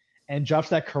round and drops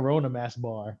that Corona mask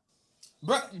bar.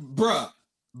 Bruh.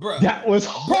 That was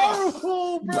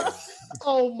horrible, bro.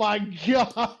 Oh my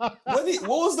god. What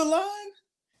was the line?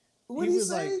 What did he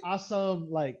say?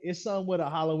 Like, it's something with a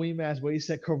Halloween mask where he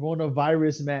said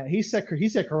coronavirus mask. He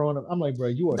said corona. I'm like, bro,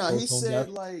 you are so he said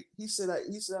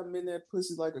I'm in that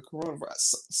pussy like a coronavirus.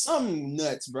 Something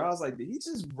nuts, bro. I was like, did he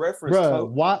just reference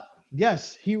what?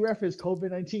 Yes, he referenced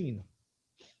COVID-19.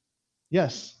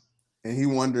 Yes. And he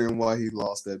wondering why he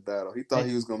lost that battle. He thought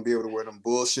he was gonna be able to wear them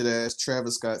bullshit ass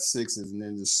Travis Scott sixes and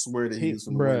then just swear that he was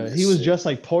gonna win that he was shit. just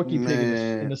like Porky Pig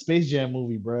in the Space Jam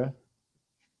movie, bruh.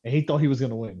 And he thought he was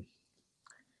gonna win.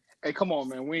 Hey, come on,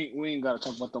 man. We ain't gotta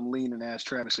talk about them leaning ass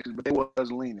Travis sixes, but they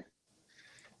was leaning.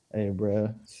 Hey,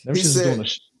 bruh.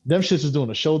 Them shits is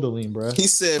doing a shoulder lean, bruh. He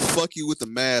said, "Fuck you with the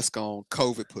mask on,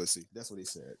 COVID pussy." That's what he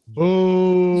said.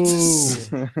 Boo!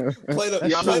 Play that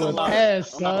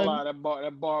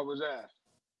bar was ass.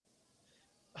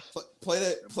 Play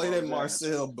that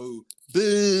Marcel boo.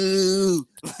 Boo!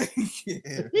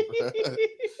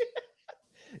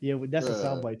 Yeah, that's a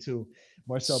soundbite too.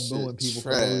 Marcel booing people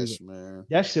trash, man.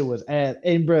 That shit was ass.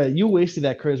 And bruh, you wasted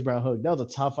that Chris Brown hook. That was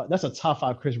a top 5. That's a top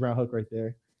 5 Chris Brown hook right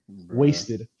there. Bruh.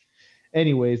 Wasted.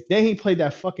 Anyways, then he played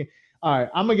that fucking. All right,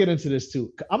 I'm gonna get into this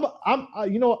too. I'm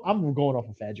going off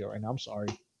of Fat Joe right now. I'm sorry.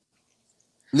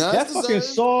 No, that fucking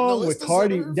song with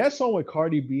Cardi. That song with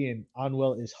Cardi B and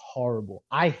Anuel is horrible.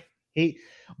 I hate,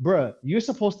 bruh. You're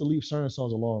supposed to leave certain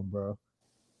songs alone, bro.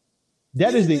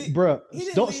 That is the bruh.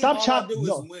 Don't stop chopping.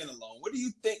 No. Win alone. What do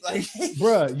you think? Like,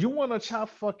 bruh, you want to chop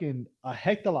fucking a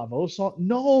Hector Lavoe song?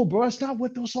 No, bro. It's not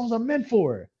what those songs are meant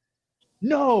for.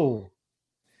 No.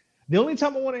 The only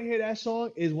time I want to hear that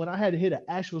song is when I had to hear the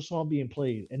actual song being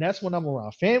played. And that's when I'm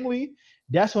around family.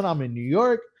 That's when I'm in New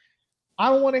York. I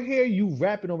don't want to hear you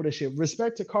rapping over that shit.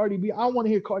 Respect to Cardi B. I don't want to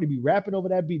hear Cardi B rapping over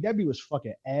that beat. That beat was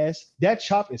fucking ass. That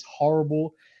chop is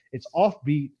horrible. It's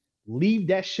offbeat. Leave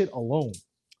that shit alone.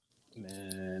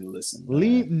 Man, listen.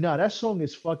 Man. That song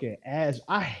is fucking ass.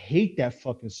 I hate that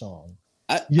fucking song.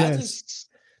 That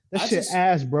shit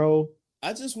ass, bro.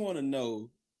 I just want to know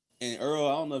and Earl,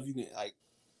 I don't know if you can like.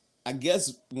 I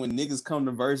guess when niggas come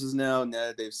to verses now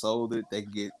that they've sold it, they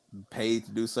get paid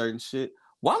to do certain shit.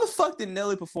 Why the fuck did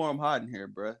Nelly perform Hot in here,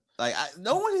 bruh? Like,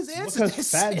 no one has answered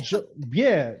because this.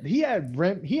 yeah, he had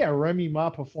Remy Ma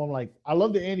perform. Like, I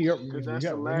love the Andy. Because that's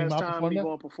the last time he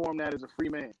gonna perform that as a free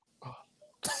man.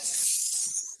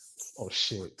 Oh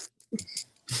shit!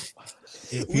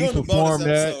 If he performed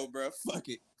that, bro, fuck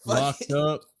it. Locked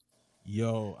up.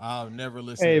 Yo, I'll never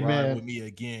listen to Ride With Me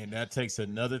again. That takes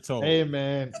another toll. Hey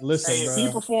man, listen, hey, bro. if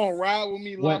he perform Ride With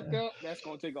Me locked up, that's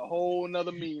gonna take a whole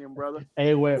nother meaning, brother.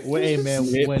 Hey, hey man,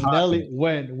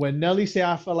 when Nelly say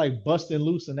I felt like busting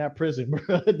loose in that prison,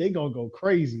 bro, they gonna go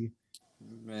crazy.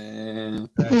 Man,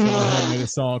 that's a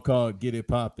song called "Get It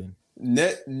Poppin'."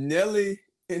 Nelly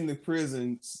in the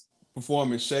prisons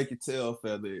performing "Shake Your Tail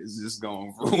Feather" is just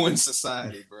gonna ruin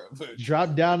society, bro. But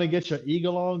drop down and get your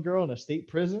eagle on, girl, in a state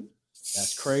prison.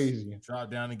 That's crazy. Drop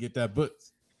down and get that butt.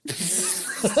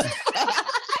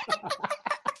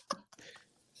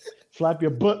 Flap your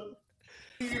butt.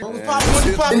 And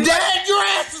dad, your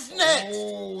ass is next.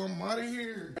 Oh, I'm out of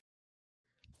here.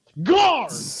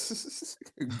 Guard.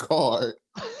 Guard.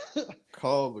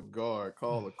 Call the guard.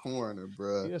 Call the coroner,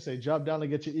 bro. You say drop down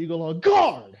and get your eagle on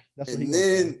guard. That's what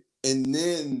and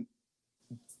then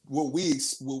what we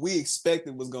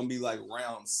expected was gonna be like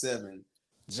round 7.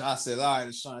 Josh said, "All right,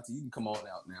 Ashanti, you can come on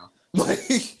out now. Like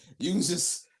you can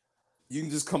just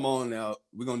come on out.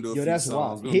 We're gonna do a few that's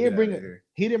songs. wild. He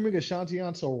didn't bring Ashanti on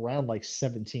until round like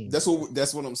 17. That's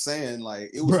what I'm saying.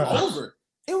 Like it was over.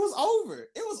 It was over.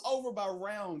 It was over by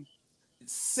round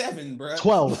 7, bro.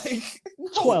 12. Like, no,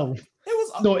 12.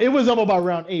 It was over by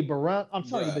round 8, but I'm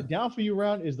telling you, the down for you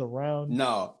round is the round.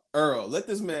 No. Earl, let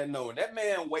this man know. When that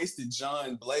man wasted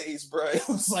John Blaze, bro, it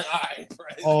was like, all right, bro.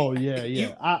 Oh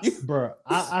yeah.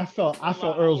 I felt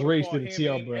Earl's rage to the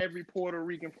TL, bro. Every Puerto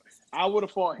Rican, I would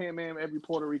have fought him and every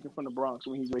Puerto Rican from the Bronx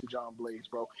when he wasted John Blaze,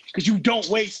 bro. Because you don't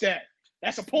waste that.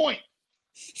 That's a point.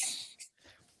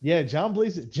 Yeah, John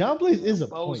Blaze is a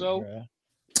point, bro.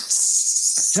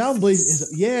 John Blaze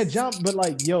is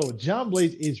John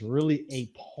Blaze is really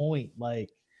a point. Like,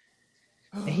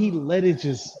 and he let it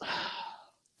just.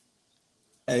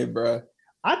 Hey, bro.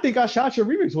 I think I Shot Your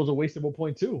remix was a wastable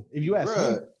point too. If you ask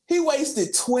me, he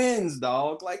wasted twins,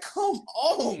 dog. Like, come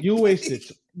on. You wasted,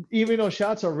 even though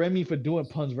shots are Remy for doing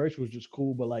Pun's verse was just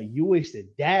cool, but like you wasted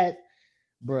that,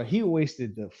 bro. He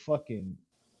wasted the fucking.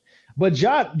 But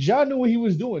Ja knew what he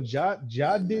was doing. Ja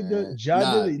did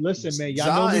the. Listen, man,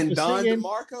 y'all know me for Don singing.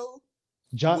 DeMarco.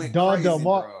 Don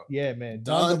DeMarco, yeah, man.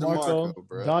 Don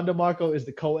DeMarco is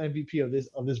the co-MVP of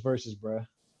this versus, bro.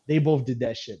 They both did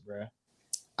that shit, bro.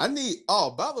 By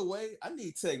the way, I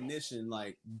need Technician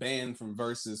like banned from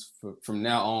verses from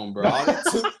now on, bro.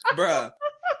 Bruh,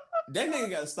 that nigga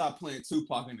gotta stop playing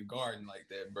Tupac in the Garden like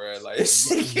that, bro. Like,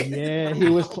 yeah, he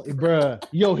was, bro.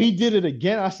 Yo, he did it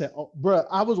again. I said, oh, bro,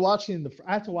 I was watching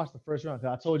I had to watch the first round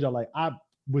because I told y'all like I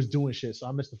was doing shit, so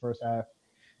I missed the first half.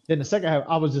 Then the second half,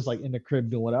 I was just like in the crib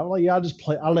doing whatever. I'm like, yeah, I'll just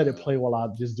play. I'll let it play while I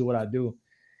just do what I do.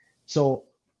 So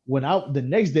when the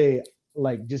next day,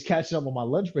 like just catching up on my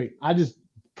lunch break, I just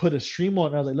put a stream on.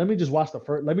 And I was like, let me just watch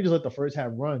let me just let the first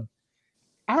half run.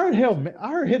 I heard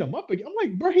hit him up again. I'm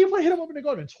like, bro, he might hit him up in the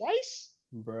Garden twice.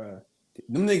 Bruh.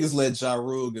 Them niggas let Ja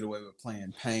Rule get away with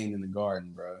playing Pain in the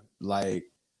Garden, bro. Like,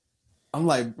 I'm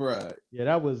like, bruh. Yeah,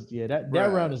 that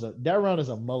round is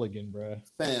a mulligan, bro.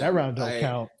 That round don't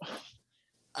count.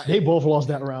 They both lost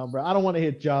that round, bro. I don't want to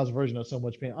hit Ja's version of So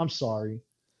Much Pain. I'm sorry.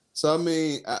 So I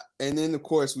mean, and then of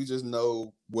course we just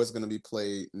know what's gonna be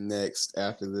played next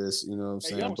after this. You know what I'm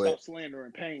saying? Y'all stop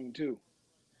slandering Pain too.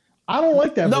 I don't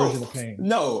like that version of Pain.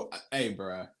 No, hey,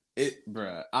 bruh.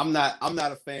 I'm not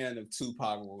a fan of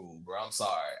Tupac Rule, bro. I'm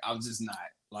sorry. I'm just not.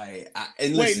 Like,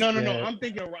 no. I'm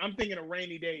thinking of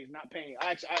Rainy Days, not Pain.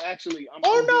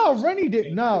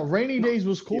 Rainy Days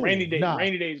was cool. Rainy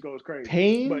Days goes crazy.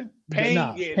 Pain, Pain.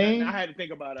 I had to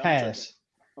think about it. Pass.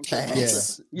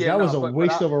 That was a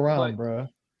waste of a round, bro.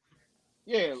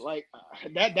 Yeah, like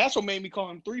that's what made me call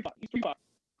him 3 Pac. He's 3 Pac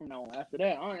from now on. After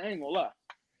that, I ain't gonna lie.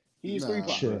 He's 3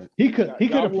 Pac. He could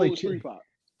have played 3 Pac.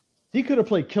 He could have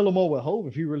played Kill 'Em All with Hov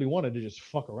if he really wanted to just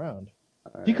fuck around.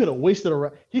 Right. He could have wasted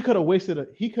he could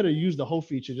have used the whole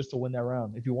feature just to win that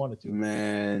round if he wanted to.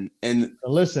 Man, and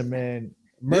listen, man,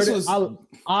 Murder.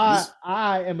 I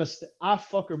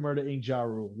fuck with Murder Inc. Ja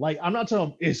Rule. Like, I'm not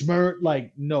talking it's Murder.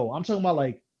 Like, no, I'm talking about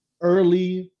like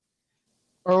early.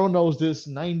 Earl knows this.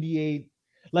 98.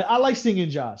 Like, I like Singing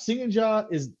Ja. Singing Ja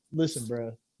is, listen,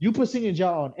 bro. You put Singing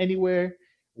Ja on anywhere,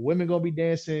 women gonna be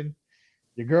dancing.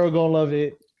 Your girl gonna love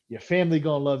it. Your family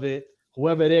gonna love it.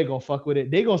 whoever they're gonna fuck with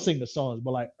it, they gonna sing the songs.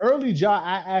 But like early Ja,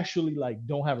 I actually like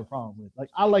don't have a problem with. Like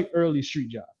I like early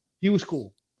street Ja. He was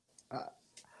cool.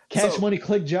 Cash Money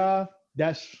Click Ja,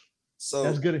 that's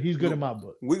good. He's good in my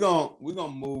book. We're gonna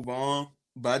move on,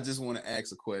 but I just want to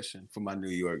ask a question for my New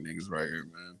York niggas right here,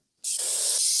 man.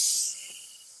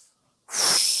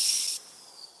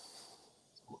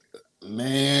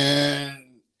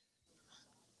 Man,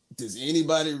 does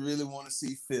anybody really want to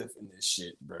see Fifth in this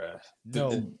shit, bruh?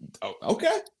 No.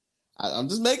 Okay. I'm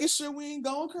just making sure we ain't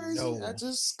going crazy. No.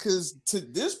 Cause to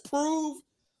disprove,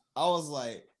 I was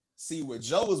like, see, where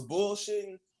Joe was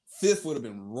bullshitting, Fifth would have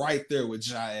been right there with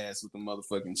Ja ass with the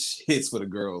motherfucking hits for the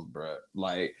girls, bruh.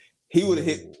 Like, he would have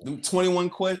hit them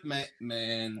 21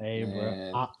 man. Hey,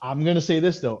 bro. I'm gonna say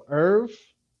this though, Irv.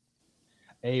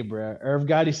 Hey, bro. Irv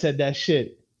Gotti said that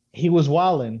shit. He was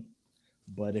wildin',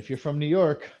 but if you're from New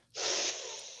York,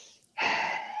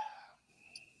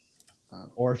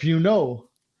 or if you know,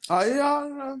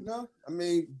 no. I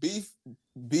mean, beef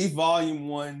volume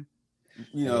 1.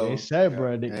 You know, they said,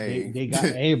 bro, they got,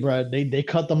 hey, bro, they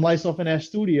cut them lights off in that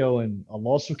studio, and a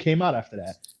lawsuit came out after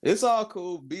that. It's all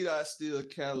cool. B-Dot still a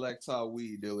Cadillac top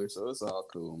weed dealer, so it's all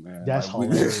cool, man. That's like,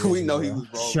 hilarious. We know he was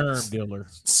wrong.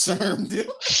 Sherm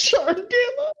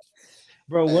dealer.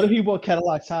 Bro, what if he bought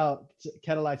Cadillac Town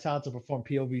to perform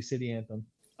POV City Anthem?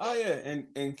 Oh yeah,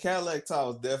 and Cadillac Town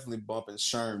was definitely bumping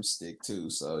Sherm stick too.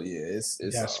 So yeah, it's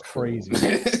that's all crazy.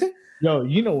 Cool. Yo,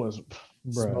 you know what's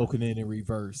bro smoking it in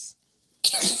reverse.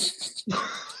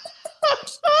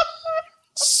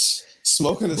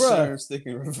 Smoking a Sherm stick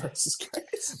in reverse is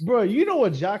crazy. Bro, you know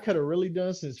what Ja could have really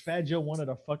done since Fat Joe wanted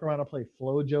to fuck around and play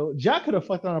Flo Joe? Ja could have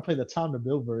fucked around and played the Tom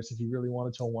DeVille verse if he really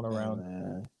wanted to one around.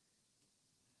 Man.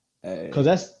 Because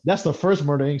that's the first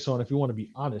Murder Inc. song, if you want to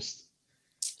be honest.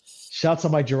 Shouts to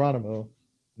Mike Geronimo,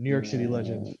 New York City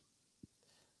legend.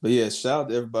 But yeah, shout out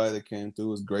to everybody that came through.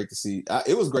 It was great to see.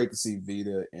 It was great to see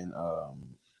Vita and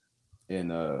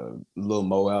Lil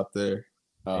Mo out there.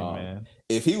 Man.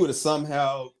 If he would have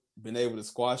somehow been able to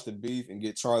squash the beef and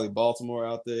get Charlie Baltimore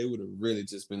out there, it would have really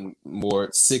just been more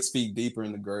 6 feet deeper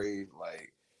in the grave.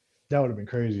 Like, that would have been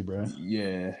crazy, bro.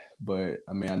 Yeah, but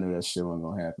I mean, I knew that shit wasn't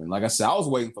gonna happen. Like I said, I was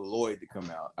waiting for Lloyd to come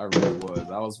out. I really was.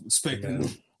 I was expecting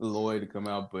Lloyd to come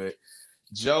out, but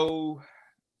Joe,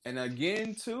 and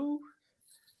again too,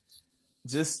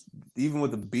 just even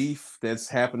with the beef that's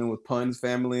happening with Pun's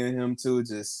family and him too,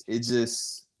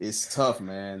 it's tough,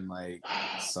 man. Like,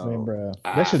 so, man, bro,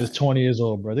 that shit is 20 years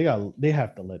old, bro. They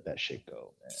have to let that shit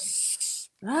go,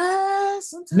 man.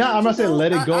 No, I'm not saying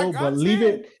let it go, but leave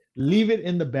it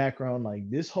in the background. Like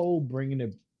this whole bringing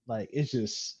it, like it's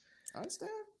just, I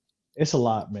understand. It's a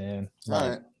lot, man. All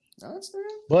right, I understand.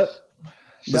 But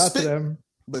shout out to them.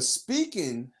 But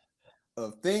speaking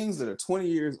of things that are 20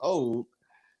 years old,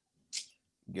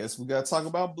 guess we gotta talk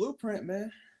about Blueprint,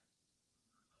 man.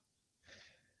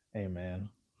 Hey, man.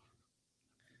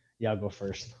 Y'all go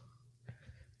first.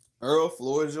 Earl,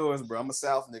 floor is yours, bro. I'm a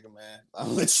South nigga, man. I'll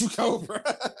let you go, bro.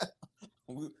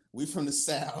 we from the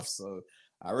South, so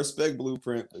I respect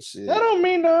Blueprint, but shit. That don't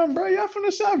mean nothing, bro. Y'all from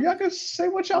the South. Y'all can say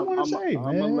what y'all want to say,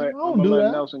 man. I'm gonna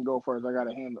let Nelson go first. I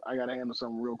gotta handle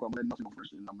something real quick. Let Nelson go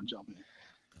first, and I'm gonna jump in.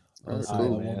 All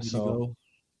right, man. So,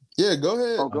 yeah, go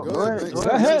ahead. Oh, go ahead. Go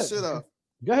ahead.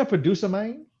 Go ahead, producer,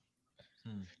 man.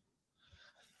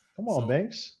 Come on,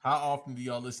 Banks. How often do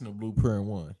y'all listen to Blueprint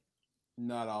 1?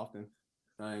 Not often.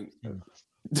 No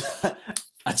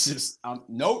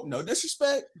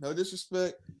disrespect. No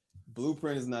disrespect.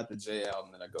 Blueprint is not the J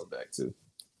album that I go back to.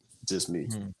 Just me.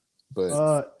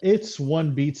 But it's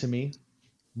 1B to me.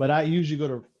 But I usually go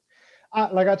to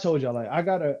like I told y'all, like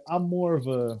I'm more of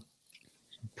a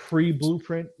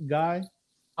pre-Blueprint guy.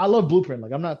 I love Blueprint.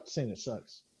 Like I'm not saying it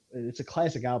sucks. It's a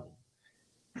classic album.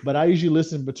 But I usually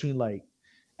listen between like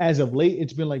as of late,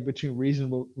 it's been like between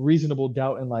reasonable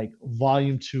doubt and like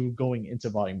volume 2 going into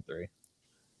volume 3.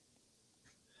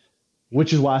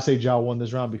 Which is why I say Ja won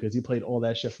this round, because he played all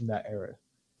that shit from that era,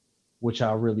 which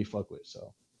I really fuck with.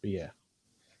 So, but yeah.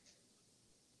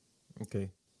 Okay.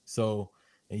 So,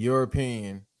 in your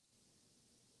opinion,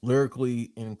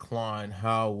 lyrically inclined,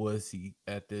 how was he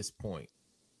at this point?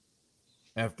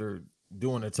 After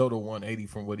doing a total 180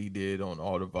 from what he did on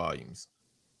all the volumes.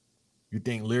 You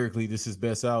think lyrically this is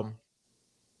best album?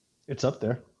 It's up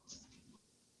there.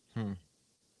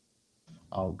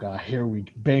 Oh God, here we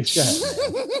Banks. Go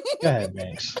ahead, man. Go ahead,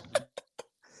 Banks.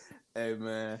 Hey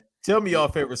man, tell me y'all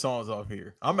favorite songs off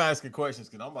here. I'm asking questions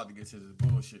because I'm about to get to this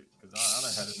bullshit because I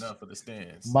done had enough of the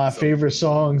stands. My favorite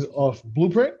songs off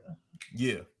Blueprint?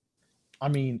 Yeah. I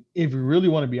mean, if you really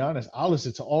want to be honest, I'll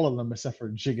listen to all of them except for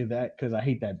Jigga That because I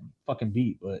hate that fucking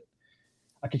beat, but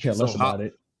I could care less about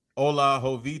it. Hola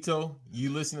Jovito. You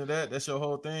listen to that? That's your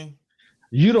whole thing?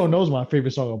 You Don't Know is my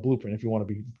favorite song on Blueprint, if you want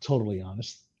to be totally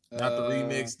honest. Not the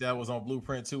remix that was on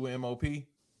Blueprint 2 with MOP?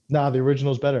 Nah, the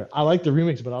original's better. I like the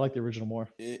remix, but I like the original more.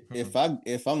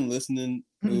 If I'm listening,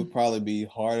 it would probably be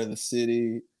Heart of the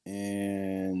City,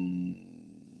 and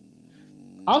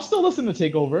I'll still listen to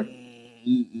Takeover.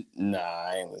 Nah,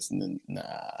 I ain't listening. Nah.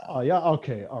 Oh yeah,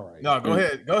 okay, all right. No, go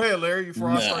ahead, Larry.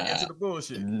 Before I start getting to the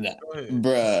bullshit, Nah, go ahead,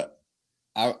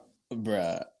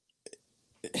 bruh.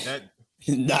 That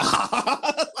Nah.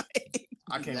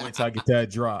 I can't wait till I get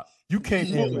that drop. You can't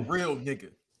fool a real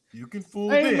nigga. You can fool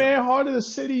Hey them. man, Heart of the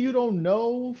City, You Don't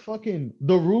Know. Fucking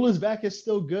The Rule Is Back is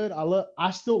still good.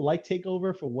 I still like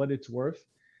Takeover for what it's worth.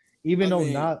 Even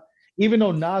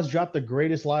though Nas dropped the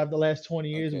greatest live the last 20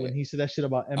 years when he said that shit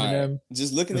about Eminem. Right.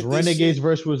 Just looking at Renegade's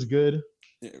verse was good.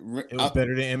 It was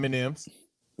better than Eminem's.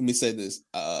 Let me say this.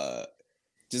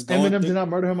 Eminem did not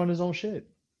murder him on his own shit.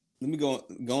 Let me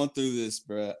going through this,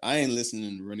 bro. I ain't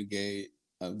listening to Renegade.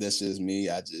 That's just me.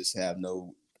 I just have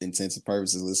no intensive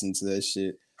purpose of listening to that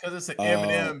shit. Because it's an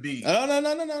Eminem beat.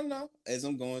 No. As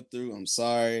I'm going through, I'm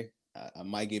sorry. I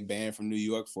might get banned from New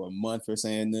York for a month for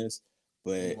saying this,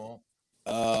 but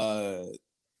I'm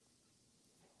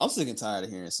sick and tired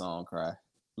of hearing Song Cry.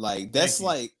 Like that's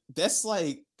like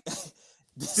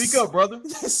speak up, brother.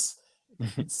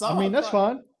 I mean, that's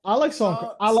fine. I like Song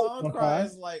Cry. I like Song Cry.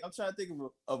 Is like, I'm trying to think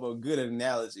of a good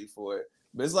analogy for it,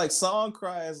 but it's like Song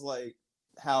Cry is like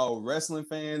how wrestling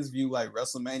fans view like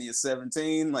WrestleMania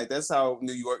 17. Like that's how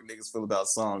New York niggas feel about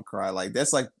Song Cry. Like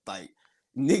that's like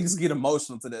niggas get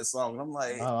emotional to that song. I'm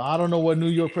like, I don't know what New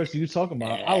York person you talking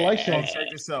about. I like Song.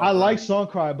 I like Song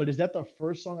Cry, but is that the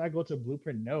first song I go to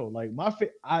Blueprint? No. Like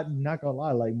I'm not gonna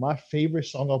lie. Like my favorite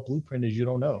song off Blueprint is You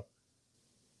Don't Know.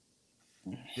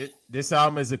 This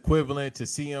album is equivalent to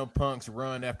CM Punk's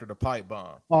Run After the Pipe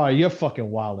Bomb. Oh, you're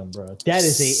fucking wilding, bro. That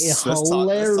is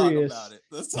hilarious.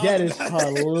 That is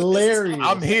hilarious.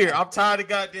 I'm here. I'm tired of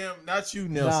goddamn, not you,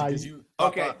 Nelson. You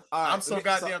okay? All right. I'm so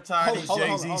goddamn tired of these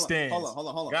Jay-Z stands.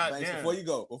 Hold on. Banks, before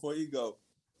you go,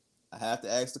 I have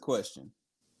to ask the question.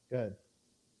 Good.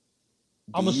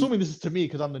 I'm assuming this is to me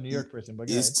because I'm the New York person. But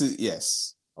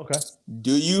yes. Okay.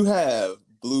 Do you have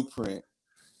Blueprint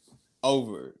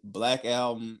over Black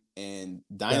Album and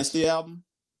Dynasty album?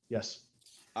 Yes.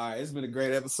 All right, it's been a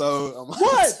great episode.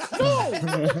 What? No.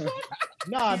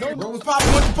 Nah, don't.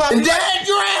 And Dad,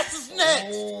 your ass is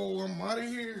next. Oh, I'm out of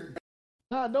here.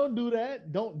 Nah, don't do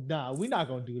that. Nah, we're not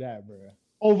gonna do that, bro.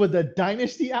 Over the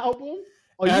Dynasty album?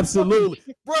 Absolutely,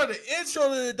 bro. The intro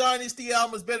to the Dynasty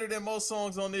album is better than most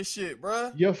songs on this shit,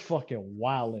 bro. You're fucking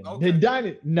wilding. Okay. The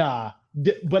Dynasty, nah.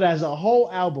 But as a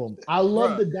whole album, I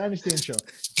love the Dynasty intro.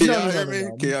 Can y'all hear me?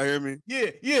 Can y'all hear me?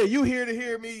 Yeah. You here to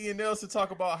hear me and Nelson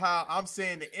talk about how I'm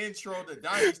saying the intro to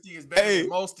Dynasty is better than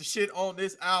most of the shit on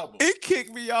this album. It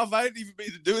kicked me off. I didn't even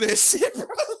mean to do that shit, bro.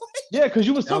 Yeah, because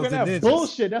you was talking that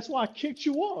bullshit. That's why I kicked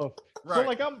you off. Right. So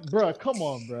like bro, come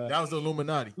on, bro. That was the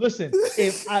Illuminati. Listen,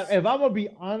 if I'm gonna be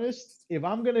honest, if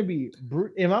I'm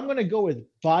gonna go with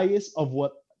bias of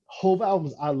what whole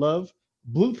albums I love,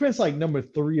 Blueprint's like number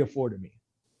 3 or 4 to me.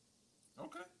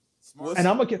 Okay. Smart. And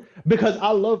I'm gonna because I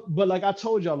love, but like I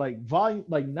told y'all, like volume,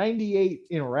 like 98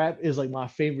 in rap is like my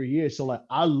favorite year. So like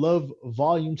I love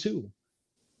volume 2.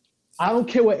 I don't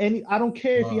care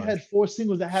if you had 4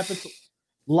 singles that happened to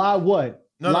lie what?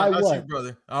 No, that's you,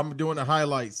 brother. I'm doing the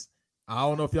highlights. I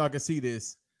don't know if y'all can see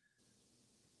this.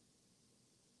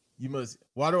 You must.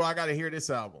 Why do I gotta hear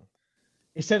this album?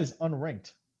 It said it's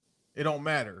unranked. It don't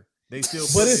matter. They still.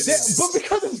 But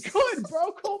because it's good,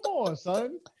 bro. Come on,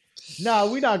 son. Nah,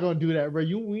 we're not gonna do that, bro.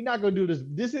 We're not gonna do this.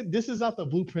 This is not the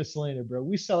Blueprint slander, bro.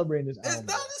 We celebrating this album. It's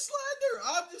not a slander.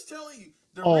 I'm just telling you.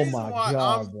 The oh reason my why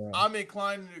God, bro. I'm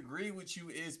inclined to agree with you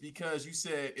is because you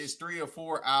said it's 3 or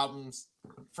 4 albums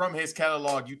from his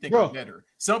catalog you think are better.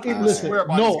 Some people swear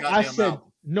by his goddamn album.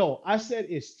 No, I said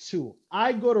it's 2.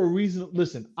 I go to Reasonable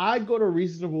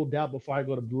Doubt before I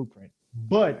go to Blueprint.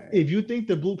 But if you think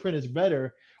the Blueprint is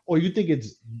better or you think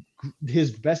it's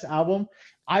his best album,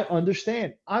 I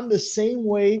understand. I'm the same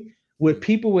way with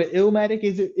people with Illmatic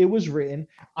as it was written.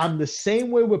 I'm the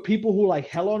same way with people who like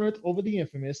Hell on Earth over the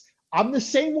Infamous. I'm the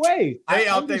same way. I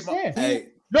understand.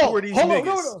 No,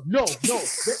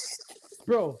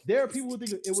 bro, there are people who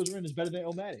think it was written is better than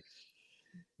Illmatic.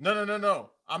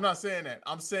 No. I'm not saying that.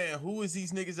 I'm saying who is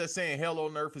these niggas that saying Hell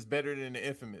on Earth is better than the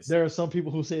Infamous? There are some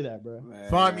people who say that, bro. Man,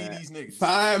 find me these niggas.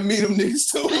 Find me them niggas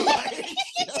too.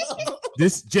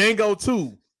 This Django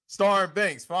 2, starring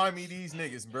Banks. Find me these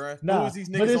niggas, bro. Who is these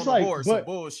niggas on the board? Some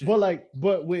bullshit. But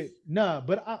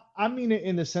I mean it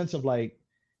in the sense of like,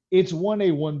 it's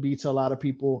 1A, 1B to a lot of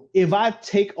people. If I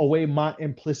take away my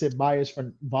implicit bias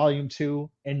from Volume 2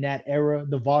 in that era,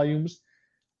 the volumes,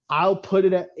 I'll put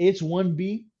it at it's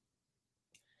 1B.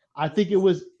 I think it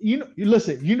was,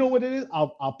 listen, you know what it is?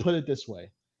 I'll put it this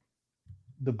way.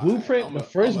 The blueprint, the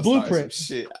first blueprint.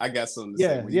 Shit, I got something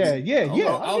to Yeah. I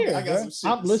got some shit.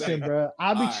 I'm listening, bro.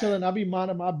 I'll be chilling. I'll be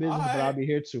minding my business, but I'll be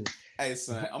here too. Hey,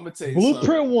 son, I'm gonna tell you Blueprint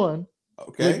something. 1.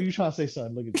 Okay. Look, you trying to say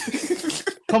something? Look at this.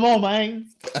 Come on, man.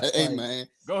 Hey, man.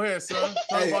 Go ahead, son.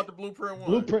 Talk about the Blueprint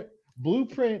 1.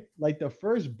 Blueprint, like the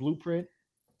first Blueprint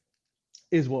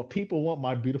is what people want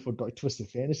my beautiful dark twisted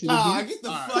fantasy to be. Get the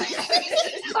fuck out of here.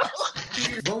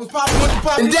 What was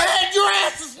poppin'? And Dad, your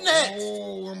ass is next.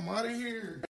 Oh, I'm out of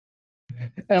here.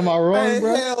 Am I wrong, Hey,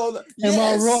 bro? hell, Am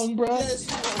I wrong, bro? Yes,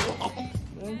 you are wrong.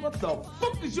 Man, what the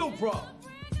fuck is your problem?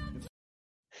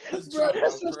 Bro,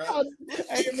 that's what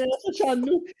y'all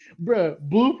knew. Bro,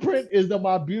 Blueprint is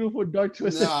my beautiful dark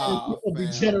twisted fantasy of the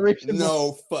generation.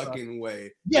 No fucking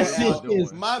way. Yes, That it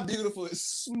is. My beautiful is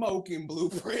smoking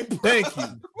Blueprint. Bro. Thank you.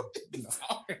 What you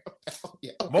talking about?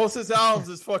 Yeah. Most of his albums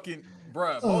is fucking,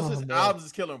 bruh. Most of his albums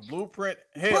is killing Blueprint.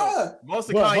 Hell, most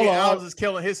of Kanye albums is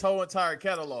killing his whole entire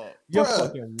catalog. You're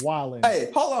fucking wildin'.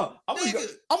 Hey, hold on. I'm gonna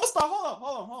stop.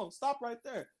 Hold on. Stop right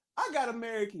there. I got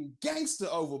American Gangster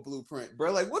over Blueprint,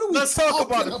 bro. Like, what are we? Let's talk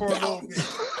about it for a little bit.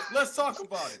 Let's talk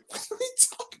about it. What are we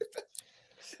talking about?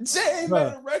 Jay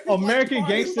made a record. American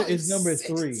Gangster is number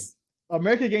 3.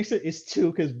 American Gangster is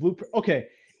 2 because Blueprint. Okay,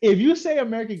 if you say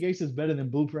American Gangster is better than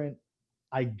Blueprint,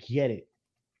 I get it.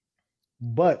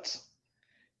 But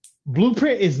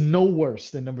Blueprint is no worse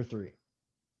than number 3.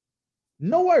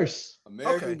 No worse.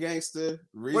 American Gangster.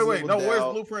 Wait. No,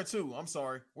 where's Blueprint 2? I'm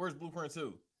sorry. Where's Blueprint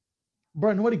 2?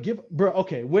 Bro, nobody give. Bro,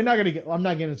 okay, I'm not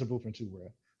getting into Blueprint 2,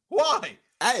 bro. Why?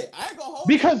 Hey, I ain't gonna hold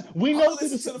because we know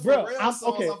this, bro.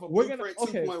 We're gonna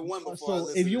okay. So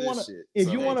if you want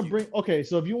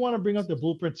to bring up the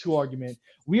Blueprint 2 argument,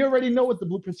 we already know what the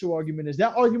Blueprint 2 argument is.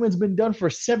 That argument's been done for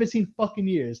 17 fucking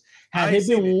years. Had it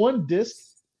been one disc,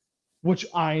 which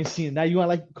I ain't seen. Now you are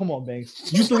like, come on,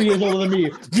 Banks. You 3 years older than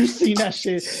me. You seen that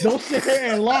shit. Don't sit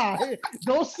here and lie.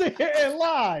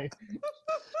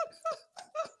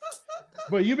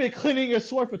 But you've been cleaning your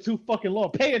sword for too fucking long.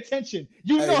 Pay attention.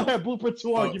 You know that Blueprint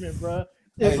 2 argument, bro.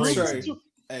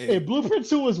 If Blueprint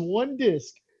 2 was one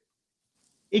disc,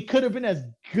 it could have been as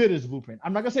good as Blueprint.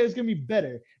 I'm not gonna say it's gonna be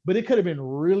better, but it could have been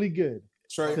really good.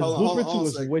 Trey, Blueprint 2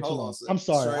 is way too long. I'm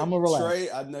sorry. I'm gonna relax.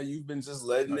 Trey, I know you've been just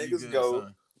letting niggas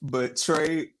go, but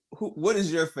Trey, what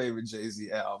is your favorite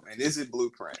Jay-Z album, and is it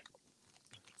Blueprint?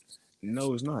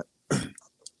 No, it's not.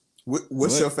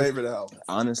 What's your favorite album?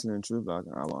 Honestly and truth,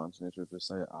 I'll honestly and truth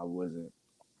say I wasn't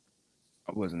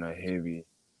a heavy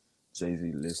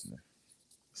Jay-Z listener.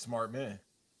 Smart man.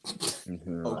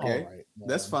 Okay, right,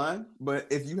 that's fine. But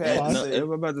if you had, I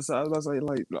was about to say,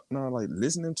 like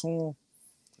listening to him,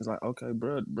 it's like, okay,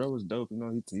 bro was dope. You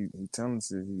know, he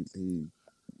talented. He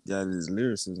got his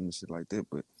lyricism and shit like that.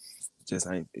 But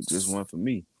it just wasn't for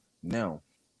me. Now,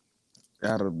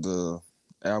 out of the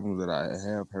albums that I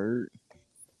have heard,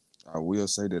 I will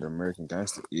say that American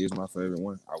Gangster is my favorite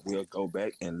one. I will go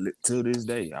back and to this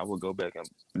day, I will go back and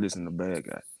listen to Bad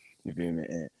Guy. You feel me?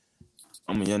 And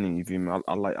I'm a youngin', you feel me?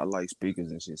 I like speakers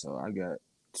and shit, so I got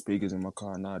speakers in my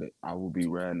car now that I will be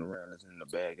riding around listening to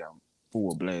Bad Guy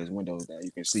full blast windows down.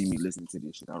 You can see me listening to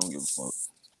this shit. I don't give a fuck.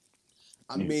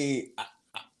 I mean,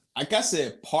 like I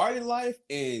said, Party Life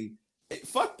and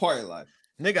fuck Party Life.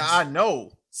 Nigga, I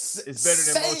know. It's better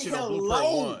than most shit on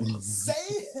Blueprint 1.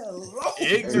 Say hello.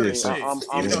 Ignorant shit.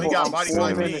 Even though he got body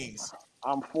like knees.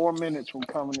 I'm 4 minutes from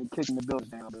coming and kicking the bills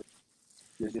down.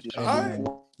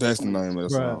 That's the name of the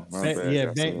song.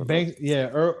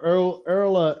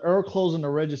 Earl closing the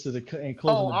registers and closing the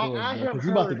doors. I have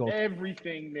heard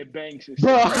everything that Banks is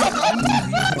saying.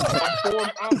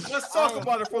 Let's talk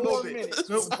about it for a little bit.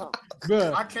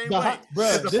 I can't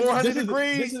wait. The 400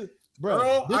 degrees.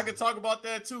 Bro, I can talk about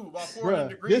that too. About 400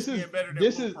 degrees being better than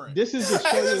Blueprint. This is the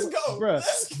show, bro.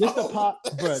 This the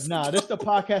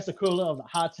podcast equivalent of the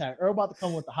hot tag. Earl about to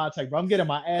come with the hot tag, bro. I'm getting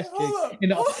my ass kicked.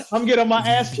 I'm getting my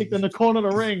ass kicked in the corner of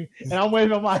the ring, and I'm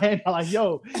waving my hand like,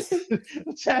 "Yo,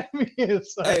 tag me in."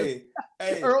 Hey,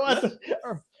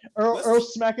 Earl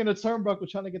smacking the turnbuckle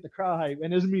trying to get the crowd hype,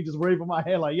 and it's me just waving my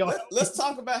head like, "Yo." Let's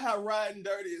talk about how Riding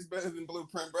Dirty is better than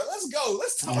Blueprint, bro. Let's go.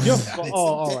 Let's talk.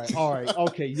 All right.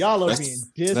 Okay, y'all are being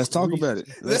disrespectful. Let's talk about it.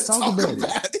 Let's talk about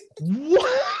it.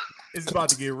 What? It's about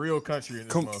to get real country in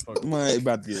this motherfucker. Man, it's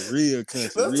about to get real country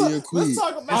real quick. Let's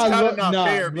talk about.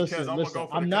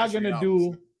 I'm not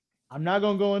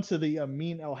gonna go into the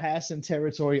Amin El Hassan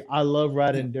territory. I love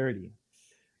Riding Dirty.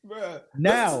 Bruh.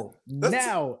 Now.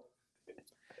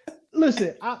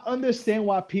 listen, I understand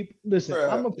why people listen.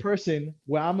 Bruh. I'm a person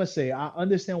where I'm gonna say I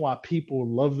understand why people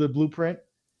love the Blueprint.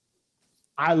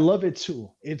 I love it too.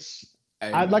 It's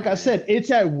Hey, like I man. said,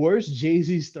 it's at worst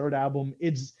Jay-Z's third album.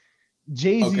 It's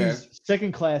Jay-Z's Okay.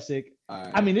 second classic. All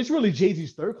right. I mean, it's really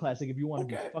Jay-Z's third classic if you want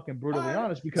to Okay. be fucking brutally All right.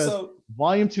 honest, because So-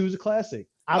 Volume 2 is a classic.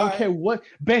 I don't All care what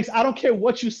Banks. I don't care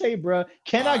what you say, bro.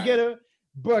 Can All I right. get a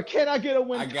bro? Can I get a I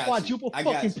win got quadruple you. I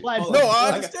got fucking you. platinum? Hold on. No, I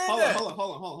got- understand hold that. on.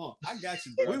 Hold on. I got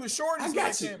you, bro. We was shorties I when got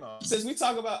it you. came out. Since we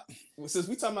talking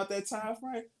about that time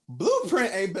frame,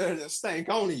 Blueprint ain't better than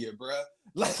Stankonia, bro.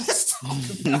 Like, let's talk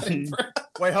about it, bro.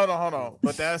 Wait, hold on.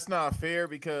 But that's not fair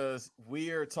because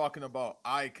we're talking about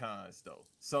icons, though.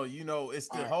 So it's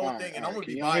the whole all right, thing, and all I'm right. gonna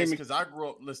Can be y'all hear biased me? because I grew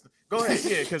up listening. Go ahead,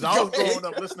 yeah, because I was growing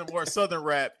up listening to more Southern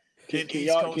rap than Can East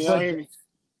y'all Coast. hear me?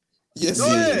 Yes, Go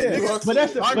ahead, you nigga. are But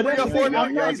that's the, I but bring that's up the 400 thing.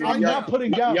 I'm not, degrees I'm right not now.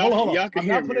 putting down. Y'all- Hold on. y'all can I'm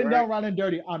hear not me, putting right? down Ron and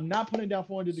Dirty. I'm not putting down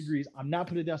 400 Degrees. I'm not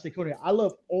putting down Stankonia. I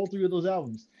love all three of those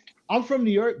albums. I'm from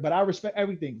New York, but I respect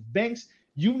everything. Banks,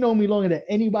 you know me longer than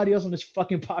anybody else on this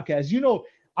fucking podcast. You know,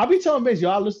 I'll be telling Banks, yo,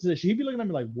 I listen to this shit. He be looking at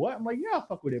me like, what? I'm like, yeah, I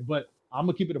fuck with it, but I'm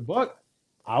gonna keep it a buck.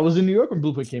 I was in New York when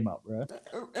Blueprint came out, bro.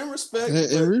 In respect, And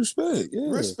but- respect,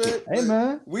 yeah. respect. Hey, but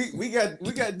man. we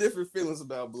got different feelings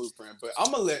about Blueprint, but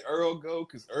I'm gonna let Earl go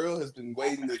because Earl has been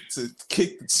waiting to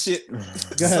kick the shit.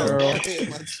 Go ahead, Earl. ahead,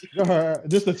 my G. Go ahead.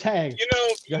 Just a tag. You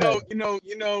Go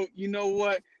know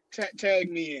what?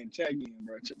 Tag me in,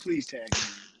 bro. Please tag me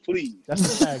in. Please.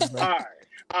 That's the tag, bro.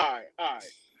 All right.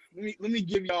 Let me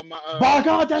give y'all my. By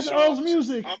God, that's Shawn- Earl's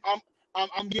music.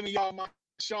 I'm giving y'all my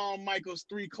Shawn Michaels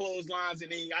 3 clotheslines,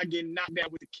 and then I get knocked down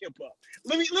with the kip up.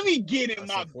 Let me get in That's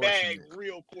my bag unfortunate.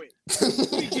 real quick.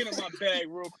 Let me get in my bag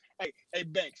real quick. Hey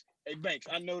Banks.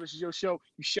 I know this is your show.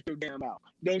 You shut your damn mouth.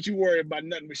 Don't you worry about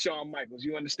nothing with Shawn Michaels.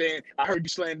 You understand? I heard you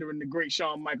slandering the great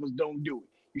Shawn Michaels. Don't do it.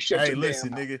 You shut Hey, your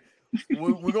listen, damn mouth.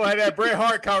 nigga. We're gonna have that Bret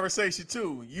Hart conversation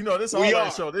too. This all We our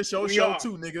are. show. This your We show are.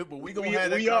 too, nigga. But we gonna We-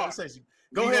 have that we are. conversation.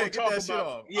 Go We ahead, gonna get that talk shit about-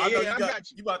 off. Yeah, I know yeah, I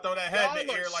got you. you about to throw that hat in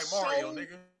the Y'all air are like Mario, so-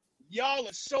 nigga. Y'all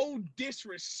are so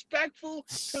disrespectful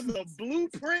to the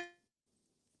Blueprint.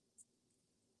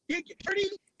 Dirty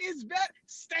is better.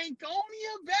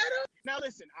 Stankonia better. Now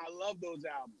listen, I love those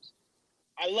albums.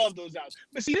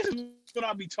 But see, this is what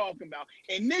I'll be talking about.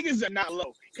 And niggas are not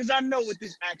low. Because I know what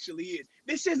this actually is.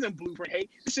 This isn't Blueprint hate.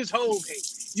 This is Hove hate.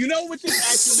 You know what this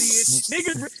actually is?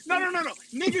 Niggas, no.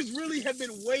 Niggas really have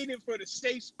been waiting for the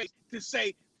safe space to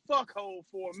say, fuck Hove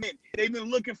for a minute. They've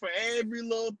been looking for every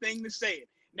little thing to say it.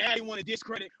 Now they want to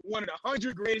discredit one of the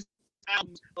 100 greatest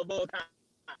albums of all time.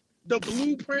 The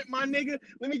Blueprint, my nigga,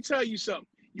 let me tell you something.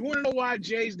 You want to know why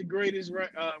Jay's the greatest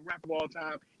rapper of all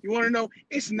time? You want to know?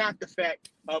 It's not the fact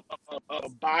of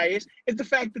bias. It's the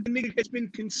fact that the nigga has been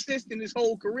consistent his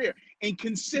whole career and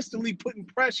consistently putting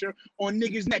pressure on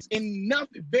niggas' necks. And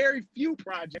very few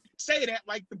projects say that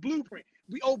like the Blueprint.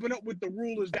 We open up with the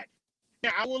rule is that.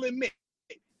 Now, I will admit,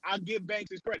 I'll give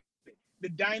Banks his credit. The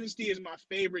Dynasty is my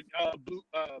favorite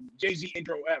Jay-Z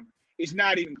intro ever. It's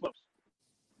not even close.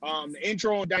 The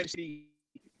intro on Dynasty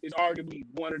is arguably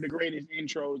one of the greatest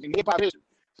intros in hip-hop history.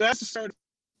 So that's a certified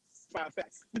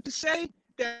fact. But to say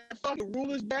that fucking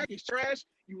Rule is Back is trash,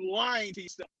 you lying to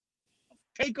yourself.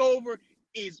 Takeover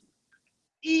is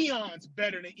eons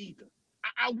better than Ether.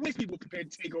 I wish people compare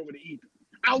Takeover to Ether.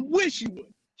 I wish you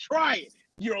would. Try it.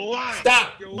 You're lying.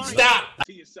 Stop. You're lying Stop.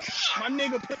 to yourself. My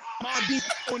nigga put my beat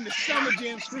on the Summer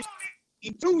Jam street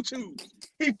in tutus.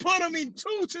 He put them in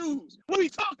tutus. What are we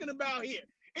talking about here?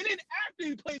 And then after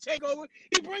he played Takeover,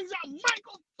 he brings out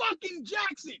Michael fucking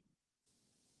Jackson.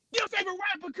 Your favorite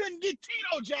rapper couldn't get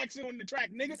Tito Jackson on the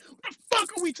track, nigga. What the fuck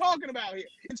are we talking about here?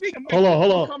 And speaking of Hold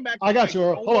Michael, on. come back I to got you,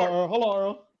 Michael. Earl. Don't Hold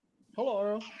on,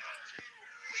 worry. Earl.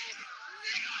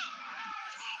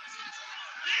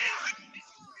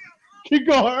 Keep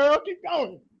going, Earl. Keep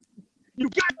going. You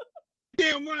got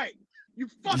damn right. You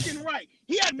fucking right.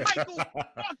 He had Michael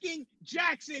fucking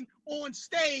Jackson on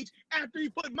stage after he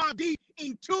put my beat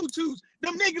in tutus.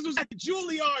 Them niggas was at the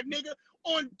Juilliard, nigga,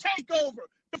 on Takeover.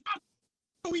 The fuck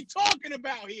are we talking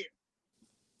about here?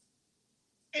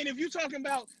 And if you're talking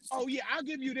about, oh yeah, I'll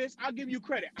give you this, I'll give you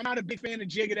credit. I'm not a big fan of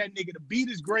Jigga, that nigga. The beat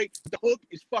is great, but the hook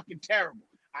is fucking terrible.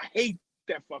 I hate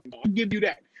that fucking song. I'll give you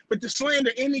that. But to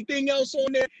slander anything else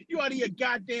on there, you out of your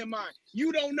goddamn mind.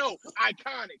 You don't know.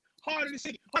 Iconic. Heart of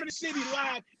the City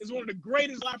Live is one of the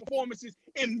greatest live performances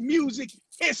in music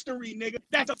history, nigga.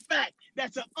 That's a fact.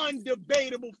 That's an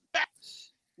undebatable fact.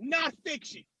 Not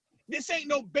fiction. This ain't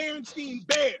no Berenstein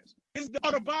Bears. This is the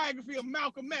autobiography of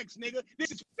Malcolm X, nigga.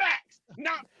 This is facts,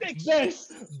 not fiction.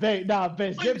 Banks, get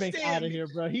Banks Understand out of me. here,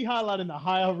 bro. He highlighting the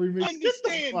High remix. Get the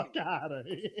Understand fuck out of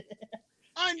here.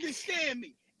 Understand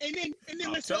me. And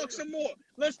then let's talk some more.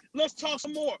 Let's talk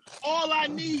some more. All I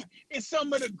need is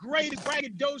some of the greatest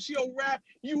braggadocio rap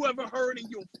you ever heard in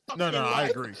your fucking life. I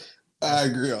agree. I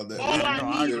agree on that. All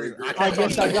I need. I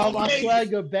guess I got my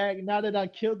swagger back now that I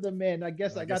killed the man. I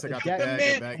guess I got the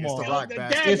dagger back. It's the rock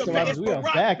back. It's the rock. We are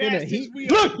back in it. Look, you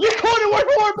caught it word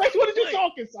for word, Banks. What are you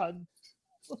talking, son?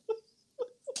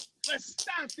 Let's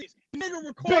stop this. Nigga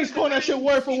recorded. Banks calling that shit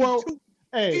word for word.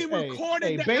 He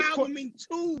recorded the album in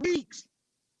 2 weeks.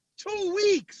 2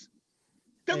 weeks.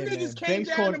 Them niggas came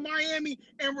down to Miami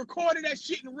and recorded that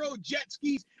shit and rode jet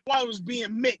skis while it was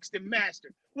being mixed and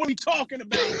mastered. What are we talking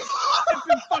about?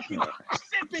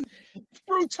 sipping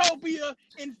Fruitopia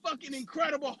and fucking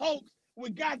Incredible Hulk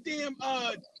with goddamn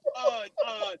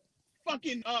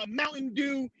Mountain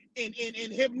Dew and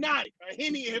Hypnotic or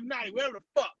Henny and Hypnotic, whatever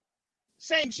the fuck.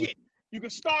 Same shit. You can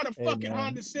start a fucking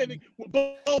Honda Civic with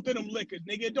both of them liquors,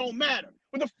 nigga. It don't matter.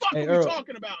 What the fuck are we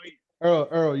talking about here?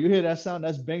 Earl, you hear that sound?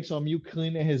 That's Banks on mute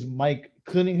cleaning his mic,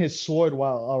 cleaning his sword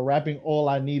while rapping All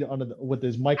I Need with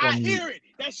his mic on mute. I hear it.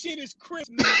 That shit is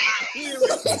crisp, nigga. I hear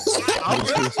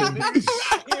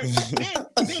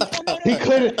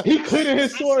it. He cleaning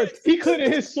his sword. He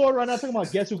cleaning his sword right now talking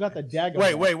about guess who got the dagger.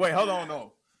 Wait, hold on,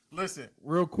 no. Listen,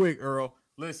 real quick, Earl.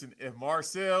 Listen, if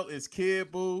Marcel is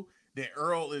Kid Boo, then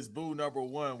Earl is Boo number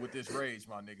 1 with this rage,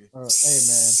 my nigga. Hey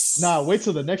man. Nah, wait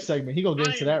till the next segment. He gonna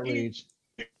get into that rage.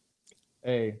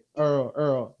 Hey,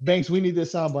 Earl, Banks, we need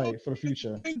this soundbite for the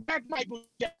future. Bring back Michael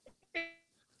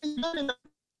Jackson.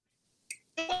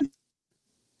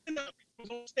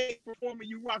 On stage performing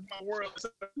 "You Rock My World"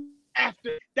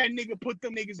 after that nigga put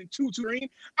them niggas in Tutu Green.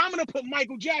 I'm gonna put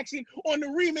Michael Jackson on the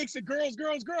remix of "Girls,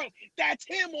 Girls, Girls." That's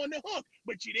him on the hook,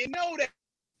 but you didn't know that.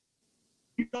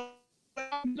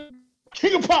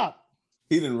 King of Pop.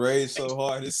 He done raged so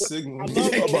hard his signal. But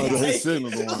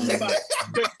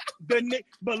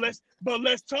let's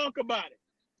talk about it.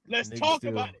 Let's talk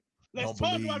about it. Let's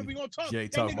talk about it. We're gonna talk.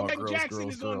 That nigga Michael Jackson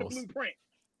is on the blueprint.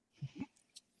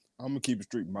 I'm gonna keep it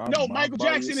straight. Michael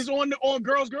Jackson is on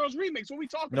Girls, Girls remix. What we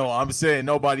talking about? No, I'm saying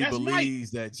nobody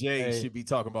believes that Jay should be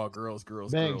talking about girls,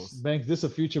 girls. Banks, this a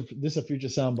future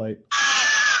soundbite.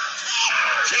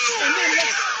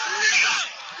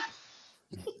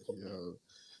 Yo,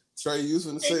 Trey, you was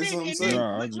gonna say something?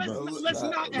 Let's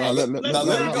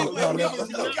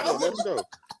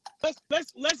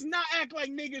not act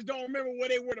like niggas don't remember where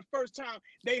they were the first time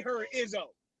they heard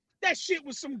Izzo. That shit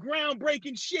was some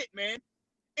groundbreaking shit, man.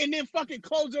 And then fucking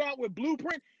close it out with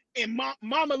Blueprint and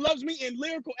Mama Loves Me and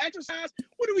Lyrical Exercise.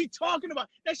 What are we talking about?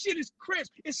 That shit is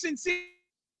crisp. It's sincere.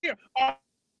 Are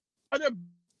there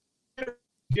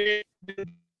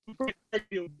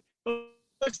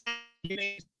in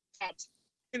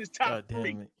his top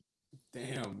three?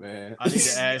 Damn, man. I need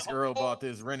to ask Earl about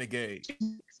this Renegade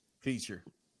feature.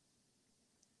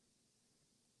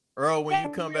 Earl, when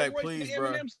you come back, please,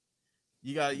 bro.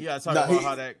 You got to talk about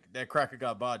how that cracker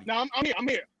got bodied. No, I'm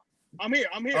here.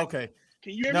 Okay.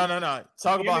 Can you hear me? No.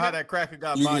 Talk about how that cracker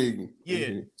got bodied. Yeah.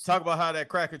 Mm-hmm. Talk about how that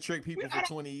cracker tricked people for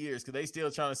 20 years because they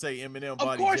still trying to say Eminem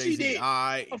bodied Of course Jay-Z. he did.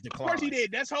 Of declined. course he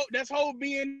did. That's whole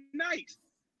being nice.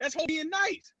 That's whole being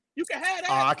nice. You can have that.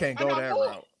 Oh, I can't go that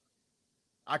route.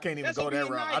 I can't even That's go whole that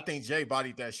being route. nice. I think Jay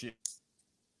bodied that shit.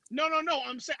 No.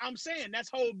 I'm saying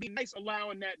that's whole being nice,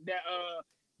 allowing that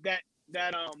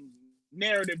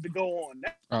narrative to go on.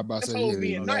 I about to say, whole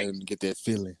being nice. Get that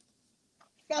feeling.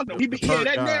 Fuck no.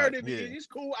 That narrative is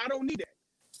cool. I don't need that.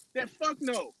 That fuck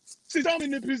no. Since I'm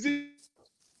in the position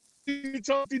to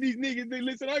talk to these niggas, they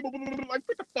listen. Like,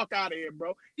 get the fuck out of here,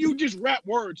 bro. You just rap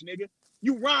words, nigga.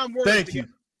 You rhyme words together.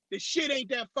 The shit ain't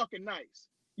that fucking nice.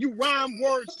 You rhyme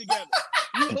words together.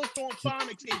 You hooked on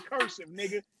phonics in cursive,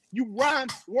 nigga. You rhyme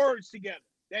words together.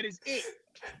 That is it.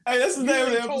 Hey, that's the name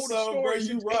of the ain't told a episode, story bro. You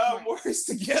since rhyme 8 Mile. words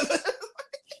together.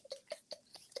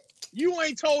 You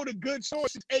ain't told a good story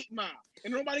since 8 Mile.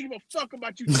 And nobody give a fuck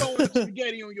about you throwing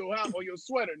spaghetti on your house or your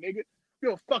sweater, nigga. You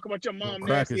don't fuck about your mom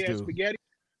nasty ass spaghetti.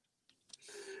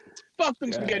 Fuck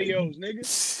them SpaghettiOs,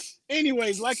 nigga.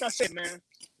 Anyways, like I said, man,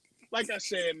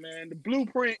 the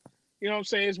Blueprint, you know what I'm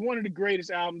saying, it's one of the greatest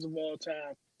albums of all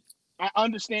time. I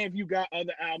understand if you got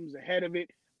other albums ahead of it.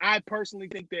 I personally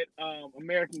think that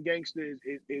American Gangster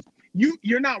is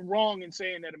you're not wrong in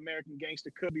saying that American Gangster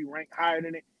could be ranked higher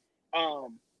than it.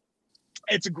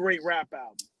 It's a great rap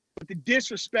album. But to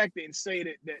disrespect it and say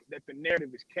that the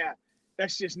narrative is capped,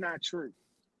 that's just not true.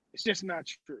 It's just not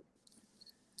true.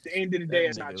 At the end of the day,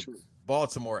 it's not true.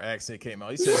 Baltimore accent came out.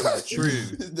 He said it's not true.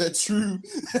 That's true.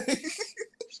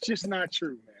 It's just not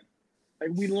true, man.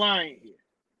 Like, we lying here.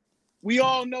 We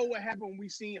all know what happened when we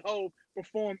seen Hov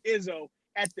perform Izzo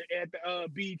at the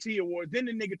BET Awards. Then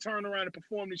the nigga turned around and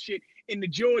performed the shit in the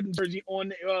Jordan jersey on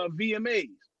the VMAs.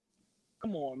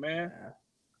 Come on, man.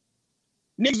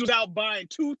 Niggas was out buying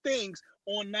two things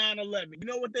on 9/11. You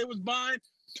know what they was buying?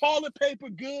 Toilet paper,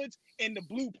 goods, and the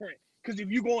Blueprint. Because if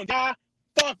you going to die,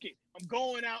 fuck it. I'm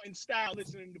going out in style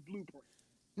listening to Blueprint.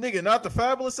 Nigga, not the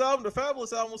Fabulous album. The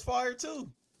Fabulous album was fire too.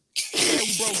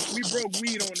 Yeah, we broke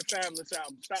weed on the Fabulous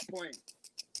album. Stop playing.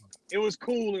 It was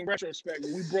cool in retrospect,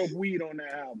 but we broke weed on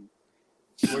that album.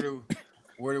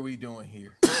 What are we doing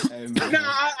here? I'm not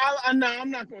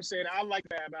gonna say that. I like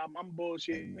Fab album. I'm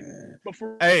bullshit, man. But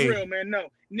for real, man, no.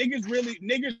 Niggas really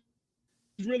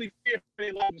fear for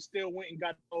their life and still went and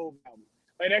got the old album.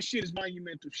 Like that shit is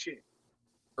monumental shit.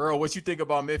 Earl, what you think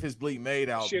about Memphis Bleak Made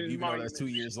album? Shit is Even though that's 2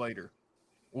 monumental years later.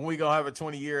 When we gonna have a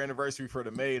 20-year anniversary for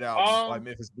the Made album by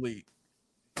Memphis Bleak?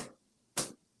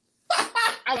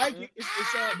 I like it.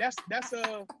 That's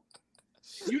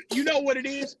you know what it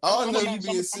is. I know you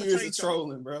being serious and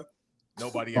trolling, bro.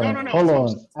 Nobody. No. Hold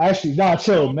on. Actually,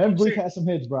 chill. Man, Bleak has some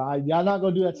hits, bro. Y'all not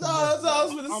gonna do that to me. No, that's what I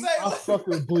was gonna say. I fuck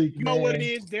with Bleak. You know what it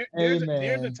is? There's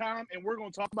man. a time, and we're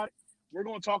gonna talk about it. We're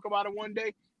gonna talk about it one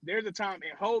day. There's a time,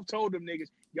 and Hov told them niggas,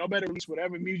 y'all better release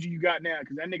whatever music you got now,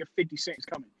 because that nigga 50 Cent's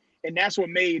coming, and that's what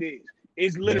Made is.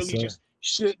 It's literally just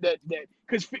shit that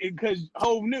because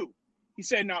Hov knew. He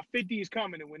said, "Nah, 50 is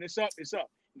coming, and when it's up, it's up."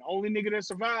 And the only nigga that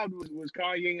survived was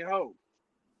Kanye and Hov.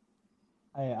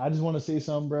 Hey, I just want to say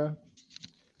something, bro.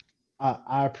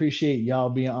 I appreciate y'all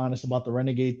being honest about the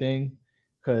Renegade thing,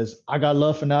 because I got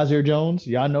love for Nasir Jones.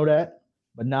 Y'all know that,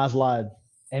 but Nas lied,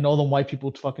 and all them white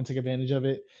people fucking took advantage of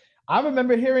it. I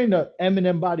remember hearing the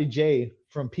Eminem Body J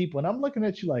from people, and I'm looking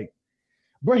at you like,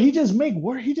 bro, he just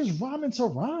rhyming to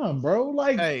rhyme, bro.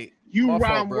 Like, hey, you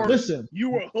rhyme words. Listen, you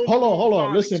were hold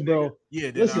on. Listen, bro. Yeah,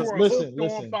 listen,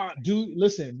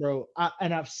 bro.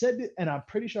 I've said it, and I'm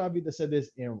pretty sure I've either said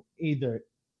this in either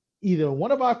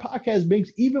one of our podcast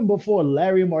banks, even before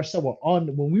Larry and Marcel were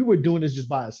on, when we were doing this just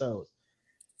by ourselves.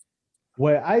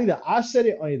 Where I said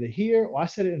it on either here or I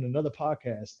said it in another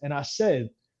podcast, and I said,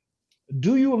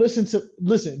 do you what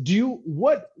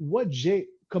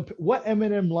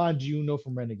Eminem line do you know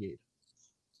from Renegade?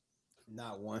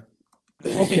 Not one.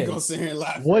 Okay. Go sit here and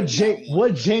laugh. What J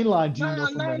line do you know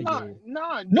from Renegade?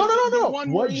 No.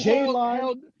 What J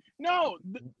line?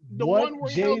 The one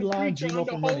where he held the creature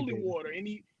under holy water and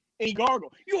he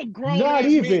gargled. You a grown not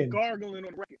ass even man gargling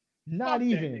on the record. Not Fuck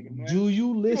even. Nigga, do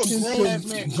you listen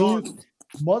to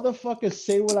motherfuckers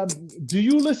say what I'm? Do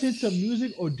you listen to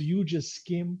music or do you just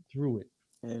skim through it?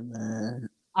 Hey man,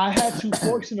 I had 2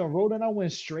 forks in a row and I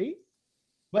went straight.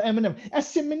 But Eminem,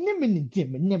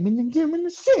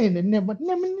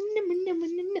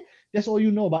 that's all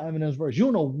you know about Eminem's verse. You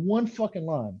don't know one fucking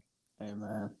line. Hey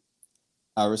man,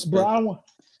 I respect. Bro,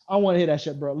 I want to hear that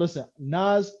shit, bro. Listen,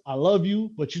 Nas, I love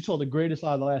you, but you told the greatest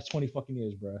lie of the last 20 fucking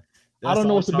years, bro. I don't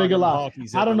know what's a bigger lie.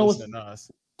 I don't know what's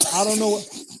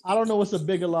a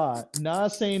bigger lie.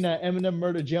 Nas saying that Eminem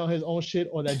murdered Jay on his own shit,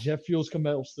 or that Jet Fuel's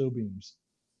Camel still beams.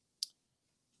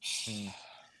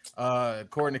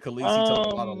 According to Khaleesi, he told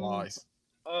a lot of lies.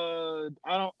 The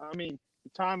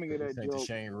timing of that joke.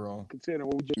 Shane wrong. Consider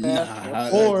what we just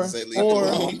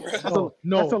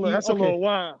that's a little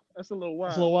wild. That's a little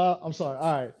wild. I'm sorry.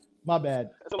 All right, my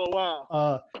bad. That's a little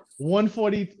wild.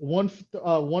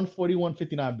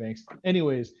 141.59 Banks.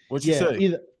 Anyways, what you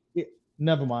say?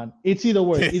 Never mind. It's either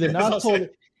way. Either Nas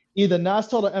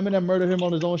told Eminem murdered him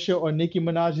on his own shit, or Nicki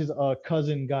Minaj's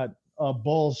cousin got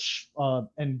balls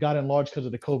and got enlarged because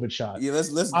of the COVID shot. Yeah,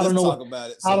 let's talk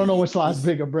about it. So I don't know which line's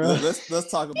bigger, bro.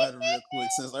 Let's talk about it real quick.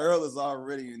 Since Earl is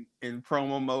already in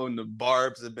promo mode and the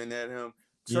barbs have been at him.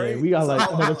 Trey, we got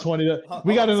like another 20 to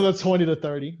we got another 20 to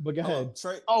 30. But go ahead.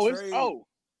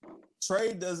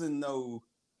 Trey doesn't know.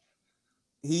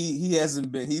 He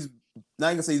hasn't been. He's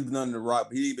not gonna say he's been under the rock,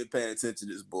 but he ain't been paying attention to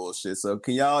this bullshit. So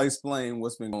can y'all explain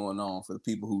what's been going on for the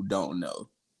people who don't know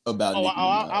about?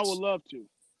 I would love to.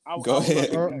 Go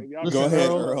ahead, Earl.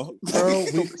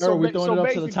 Earl, we throwing it up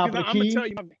to the top of the key.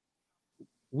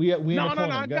 We in the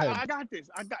corner. I got this.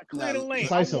 I got clear the lane.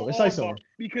 It's ISO.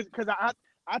 Because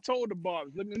I told the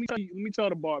Barbs. Let me tell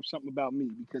the Barbs something about me,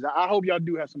 because I hope y'all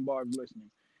do have some Barbs listening.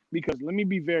 Because let me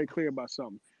be very clear about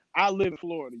something. I live in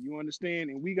Florida, you understand,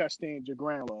 and we got stand your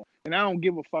ground law. And I don't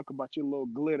give a fuck about your little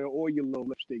glitter or your little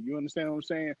lipstick. You understand what I'm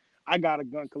saying? I got a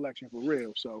gun collection for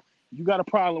real. So you got a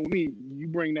problem with me, you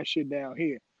bring that shit down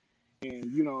here.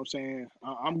 And you know what I'm saying?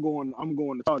 I'm going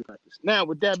to target practice. Now,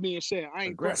 with that being said, I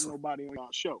ain't aggressing nobody on y'all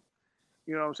show.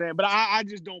 You know what I'm saying? But I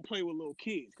just don't play with little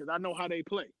kids because I know how they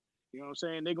play. You know what I'm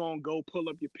saying? They're going to go pull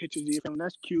up your pictures of your family.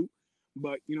 That's cute.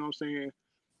 But you know what I'm saying?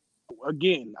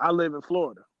 Again, I live in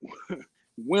Florida.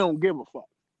 We don't give a fuck.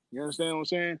 You understand what I'm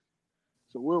saying?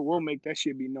 So we'll make that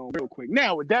shit be known real quick.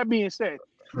 Now, with that being said,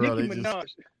 Bro, Nicki Minaj.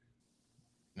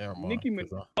 Never mind. Nicki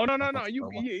Minaj. Oh no. I'm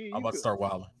about to start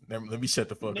wilding. Let me shut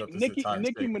the fuck up. Nicki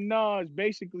Minaj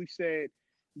basically said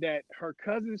that her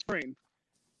cousin's friend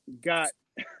got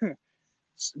the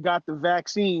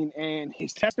vaccine and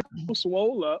his testicles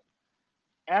swole up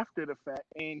after the fact,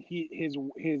 and his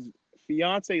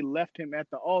fiance left him at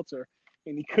the altar,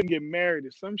 and he couldn't get married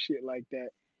or some shit like that.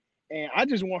 And I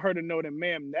just want her to know that,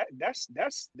 ma'am, that's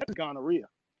gonorrhea.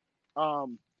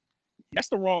 That's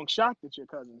the wrong shot that your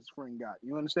cousin's friend got.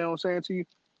 You understand what I'm saying to you?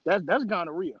 That's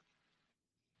gonorrhea.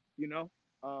 You know,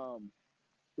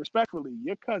 respectfully,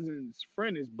 your cousin's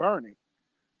friend is burning.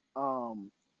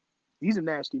 He's a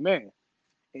nasty man,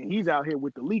 and he's out here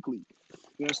with the leak. You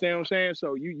understand what I'm saying?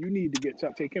 So you need to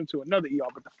take him to another ER.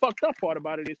 But the fucked up part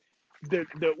about it is the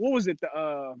what was it?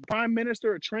 The Prime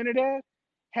Minister of Trinidad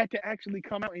had to actually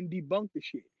come out and debunk the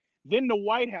shit. Then the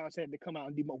White House had to come out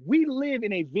and debunk. We live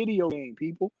in a video game,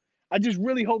 people. I just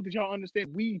really hope that y'all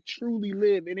understand we truly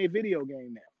live in a video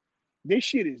game now. This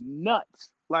shit is nuts.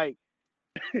 Like,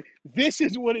 this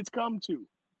is what it's come to.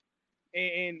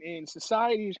 And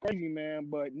society is crazy, man.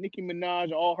 But Nicki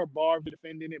Minaj, all her bars are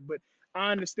defending it. But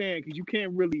I understand, because you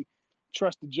can't really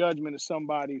trust the judgment of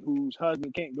somebody whose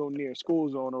husband can't go near a school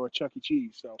zone or a Chuck E.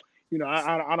 Cheese. So, you know,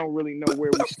 I don't really know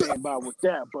where we stand by with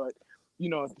that. But, you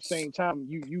know, at the same time,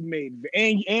 you made,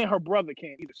 and her brother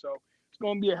can't either. So it's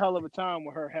going to be a hell of a time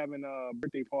with her having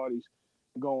birthday parties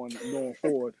going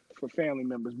forward for family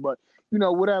members. But, you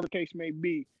know, whatever the case may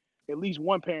be, at least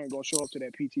one parent going to show up to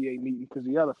that PTA meeting, because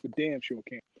the other for damn sure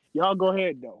can't. Y'all go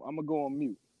ahead, though. I'm going to go on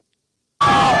mute.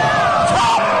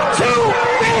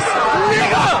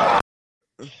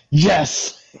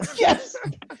 Yes.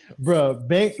 bro,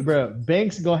 Banks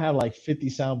gonna have like 50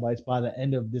 sound bites by the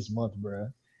end of this month, bro.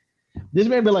 This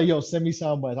man be like, yo, send me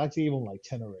sound bites. I gave him like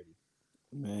 10 already.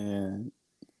 Man.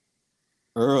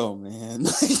 Earl, man.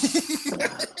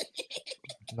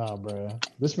 Nah, bro.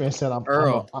 This man said I'm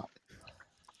Earl.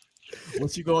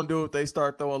 What you gonna do if they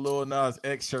start throwing Lil Nas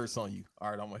X shirts on you? All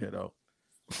right, I'm gonna hit up.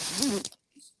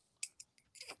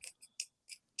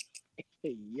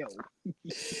 Hey, yo.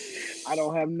 I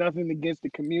don't have nothing against the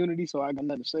community, so I got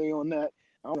nothing to say on that.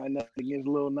 I don't have nothing against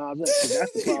Lil Nas X, because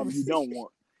that's the problem you don't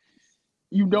want.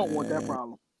 You don't want that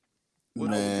problem.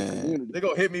 Man. They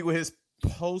gonna hit me with his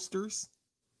posters.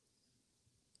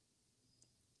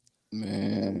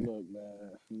 Man. Look,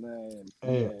 man.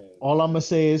 Hey, all I'm gonna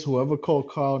say is whoever called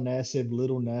Carl Nassib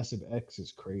Little Nassib X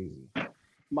is crazy.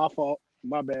 My fault.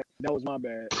 My bad. That was my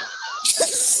bad.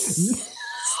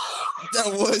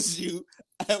 That was you.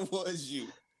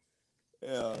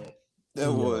 Yeah.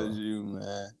 That was you,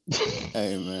 man.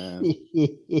 Hey, man.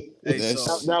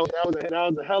 That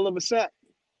was a hell of a set.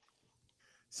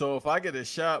 So if I get a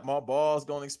shot, my balls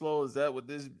gonna explode. Is that what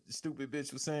this stupid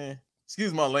bitch was saying?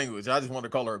 Excuse my language. I just want to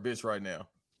call her a bitch right now,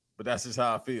 but that's just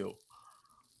how I feel.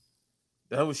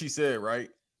 That's what she said, right?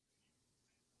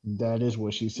 That is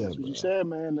what she said. That's what you said,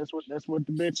 man. That's what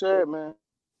the bitch said, man.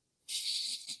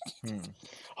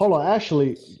 Hold on,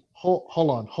 actually, hold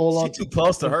on. She's too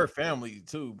close to her family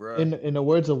too, bro. In the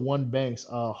words of one Banks,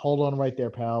 hold on right there,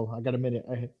 pal. I got a minute.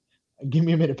 Give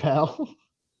me a minute, pal.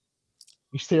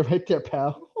 You stay right there,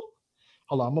 pal.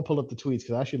 Hold on, I'm gonna pull up the tweets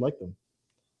because I actually like them.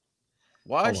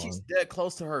 Why is she that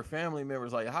close to her family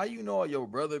members? Like, how you know all your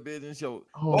brother business?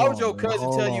 Why would your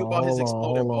cousin tell you about his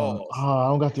exploded balls? I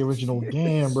don't got the original.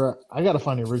 Damn, bro. I gotta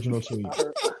find the original tweet.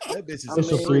 That bitch is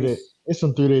it's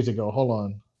from 3 days ago. Hold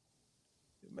on.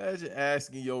 Imagine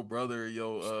asking your brother or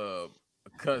your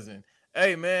cousin,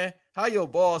 "Hey man, how your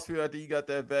balls feel after you got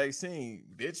that vaccine?"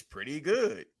 Bitch, pretty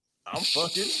good. I'm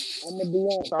fucking. I'm gonna be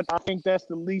honest. I think that's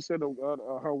the least of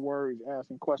her worries,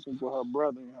 asking questions with her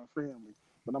brother and her family.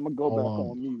 But I'm gonna go back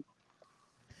on mute.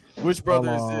 Which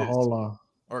brother is this? Hold on.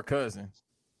 Or cousin?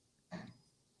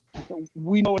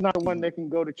 We know it's not the one that can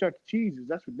go to Chuck E. Cheese's.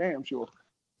 That's for damn sure.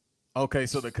 Okay,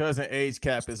 so the cousin age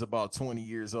cap is about 20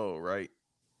 years old, right?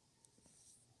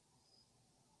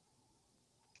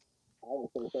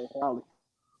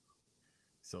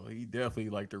 So he definitely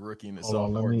like the rookie in the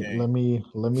sophomore game. Let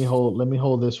me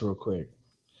hold this real quick.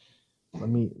 Let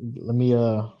me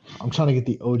I'm trying to get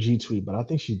the OG tweet, but I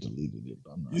think she deleted it.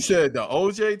 You said the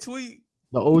OJ tweet?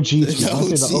 The OG tweet. The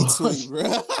OG tweet,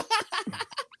 bro.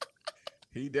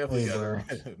 He definitely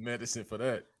got medicine for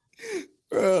that.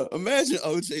 Bro, imagine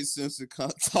OJ Simpson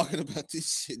talking about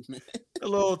this shit, man.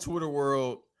 Hello, Twitter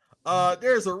world.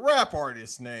 There's a rap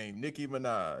artist named Nicki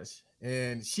Minaj,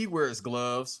 and she wears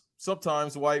gloves,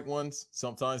 sometimes white ones,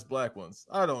 sometimes black ones.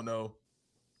 I don't know.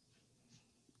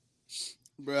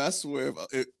 Bro, I swear,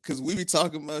 because we be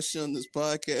talking about shit on this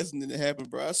podcast and then it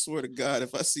happened, bro. I swear to God,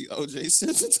 if I see OJ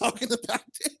Simpson talking about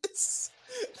this.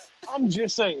 I'm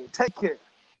just saying, take care.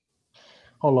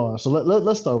 Hold on. So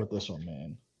let's start with this one,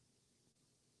 man.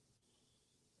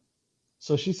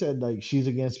 So she said like she's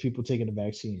against people taking the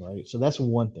vaccine, right? So that's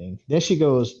one thing. Then she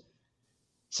goes,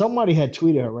 somebody had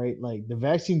tweeted her, right? Like the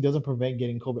vaccine doesn't prevent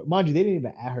getting COVID. Mind you, they didn't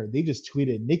even at her. They just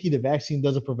tweeted, Nikki, the vaccine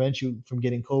doesn't prevent you from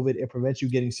getting COVID. It prevents you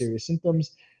getting serious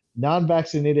symptoms.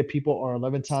 Non-vaccinated people are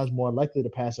 11 times more likely to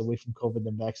pass away from COVID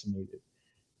than vaccinated.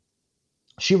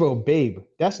 She wrote, babe,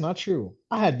 that's not true.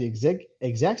 I had the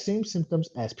exact same symptoms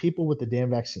as people with the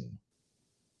damn vaccine.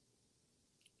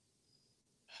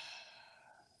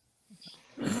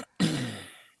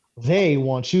 They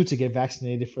want you to get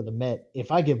vaccinated for the Met.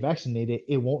 If I get vaccinated,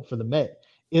 it won't for the Met.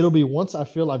 It'll be once I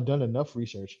feel I've done enough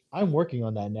research. I'm working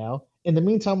on that now. In the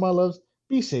meantime, my loves,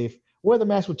 be safe. Wear the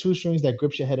mask with 2 strings that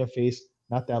grips your head and face,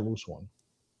 not that loose one.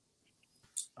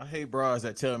 I hate bras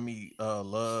that tell me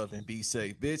love and be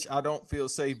safe. Bitch, I don't feel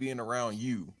safe being around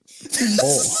you.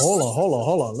 Oh, hold on.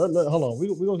 Hold on. We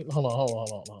gonna hold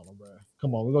on, bro.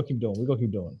 Come on, we're gonna keep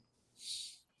doing.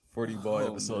 40 ball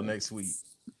episode next week.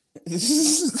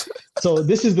 So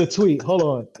this is the tweet. Hold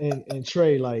on. And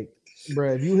Trey, like,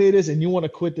 bro, if you hear this and you want to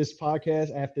quit this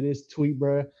podcast after this tweet,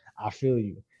 bro, I feel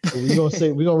you. So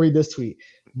we're gonna read this tweet.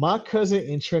 My cousin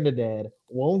in Trinidad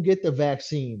won't get the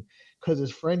vaccine because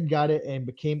his friend got it and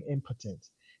became impotent.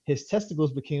 His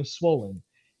testicles became swollen.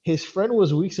 His friend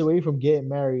was weeks away from getting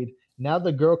married. Now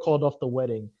the girl called off the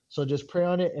wedding. So just pray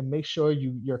on it and make sure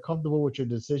you're comfortable with your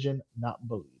decision, not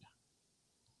bullied.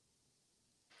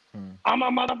 I'm a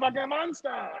motherfucking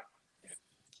monster.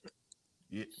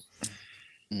 Yeah.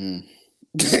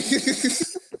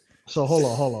 So hold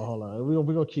on.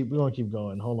 We're gonna keep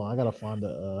going. Hold on, I gotta find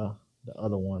the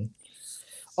other one.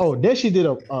 Oh, then she did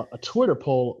a Twitter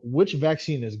poll. Which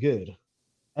vaccine is good?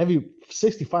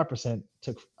 65%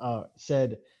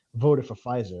 said voted for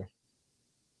Pfizer.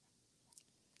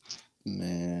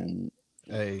 Man,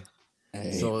 hey.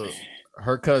 So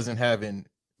her cousin having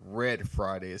Red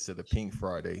Friday instead of Pink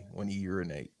Friday when he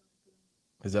urinate.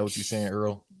 Is that what you're saying,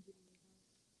 Earl?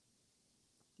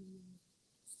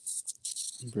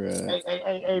 Bruh.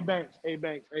 Hey, Banks.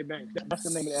 That's the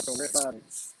name of the episode, Red Friday.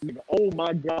 Nigga, oh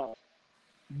my God.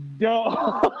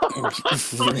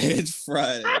 Red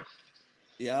Friday.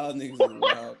 Y'all niggas are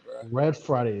wild, bro. Red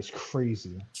Friday is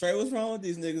crazy. Trey, what's wrong with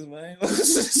these niggas, man?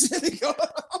 What's going on?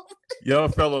 Y'all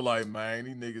fella like, man,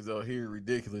 these niggas out here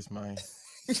ridiculous, man.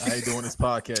 I ain't doing this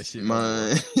podcast shit,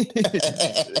 man.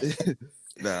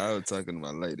 Nah, I was talking to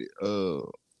my lady.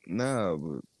 Nah,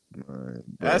 but man,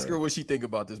 ask her what she think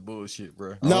about this bullshit,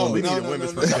 bro. No, we need a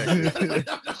women's perspective.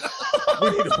 We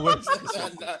need a women's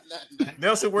perspective.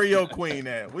 Nelson, where your queen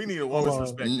at? We need a woman's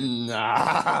perspective.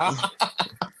 Nah.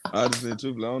 I just said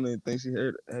truthfully, I don't even think she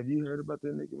heard. Have you heard about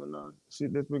that Nicki Minaj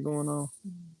shit that's been going on?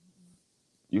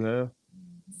 You have?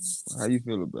 How you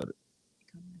feel about it?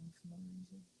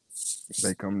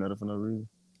 They coming at her for no reason.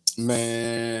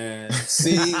 Man,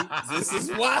 see, this is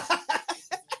why.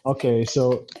 Okay,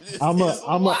 so I'm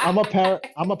a parrot.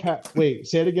 Wait,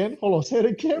 say it again. Hold on, say it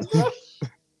again, bro.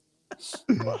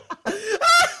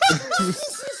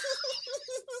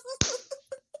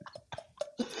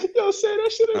 Yo, say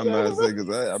that shit again. I'm not saying because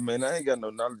I ain't got no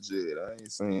knowledge yet. I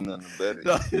ain't saying nothing better.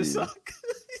 No, it's all good.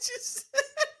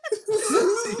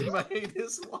 See, man,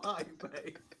 this is why,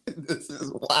 man. This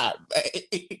is why, man.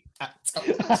 I told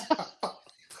you.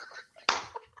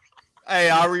 Hey,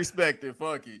 I respect it.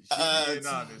 Fuck it. She being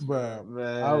honest, bro.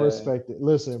 Man. I respect it.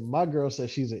 Listen, my girl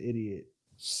says she's an idiot.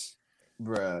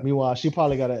 Bruh. Meanwhile, she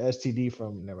probably got an STD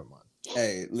from. Never mind.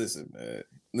 Hey, listen, man.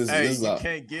 Listen, hey, this is you all...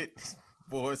 can't get.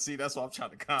 Boy, see, that's why I'm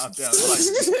trying to calm down.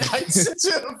 It's like, shut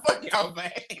the fuck out,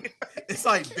 man. It's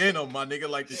like Venom, my nigga.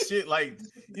 Like the shit, like,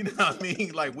 you know what I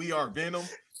mean? Like we are Venom.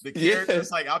 The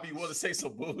characters, like, I'll be willing to say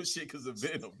some bullshit because of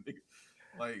Venom, nigga.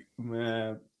 Like,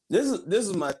 man, this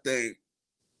is my thing.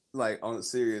 Like, on a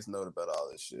serious note about all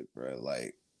this shit, bro.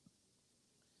 Like,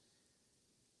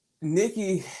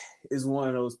 Nicki is one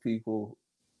of those people,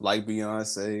 like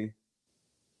Beyonce,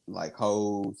 like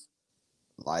Hove,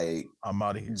 like I'm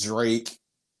out of here. Drake,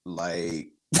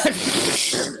 like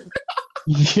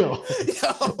yo,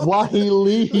 why he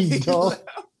leave, dog?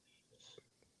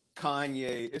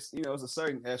 Kanye. It's it's a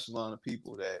certain echelon of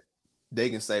people that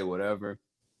they can say whatever,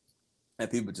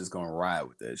 and people just gonna ride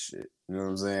with that shit. You know what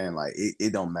I'm saying? Like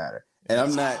it don't matter. And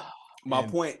I'm not. My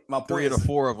point. 3 of the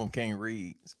 4 of them can't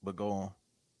read. But go on.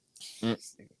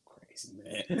 This nigga crazy,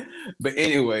 man. But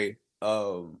anyway,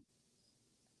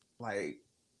 like,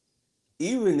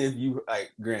 even if you,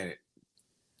 like, granted,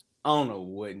 I don't know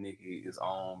what Nicki is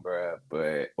on,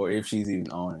 bruh, or if she's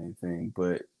even on anything,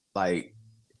 but like,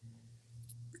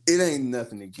 it ain't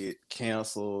nothing to get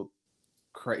canceled,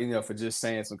 for just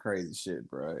saying some crazy shit,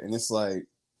 bruh. And it's like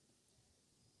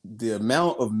the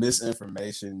amount of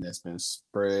misinformation that's been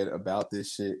spread about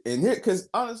this shit, and here, because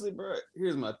honestly, bruh,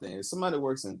 here's my thing: if somebody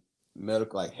works in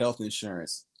medical, like health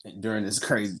insurance, during this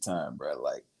crazy time, bruh,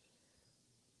 like,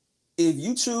 if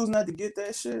you choose not to get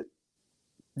that shit,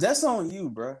 that's on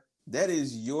you, bruh. That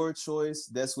is your choice.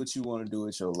 That's what you want to do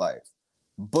with your life.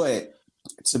 But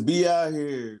to be out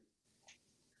here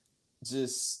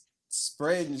just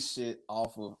spreading shit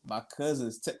off of my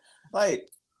cousin's, like,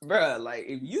 bruh, like,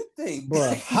 if you think,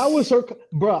 bruh, how is her,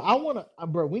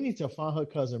 bruh, we need to find her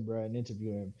cousin, bruh, and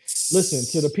interview him. Listen,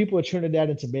 to the people of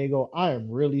Trinidad and Tobago, I am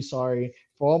really sorry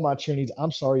for all my Trinities.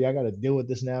 I'm sorry I got to deal with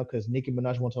this now because Nicki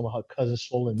Minaj wants to talk about her cousin's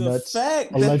swollen nuts. The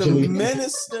fact allegedly. that the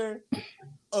minister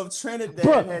of Trinidad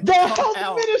bruh, the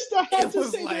health minister had to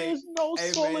say like, there's no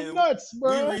hey, swollen man, nuts,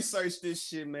 bruh. We researched this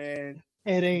shit, man.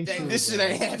 It ain't true. This shit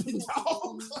ain't happening,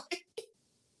 dog. Like,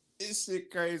 this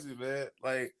shit crazy, man.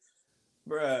 Like,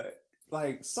 bruh,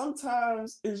 like,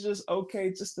 sometimes it's just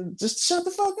okay just shut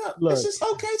the fuck up. Look, it's just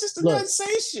okay just to not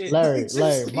say shit. Larry,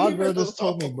 my girl just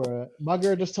told me, bruh. My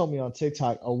girl just told me on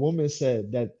TikTok, a woman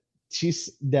said that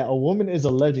a woman is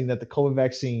alleging that the COVID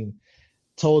vaccine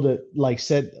told it,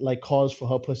 said cause for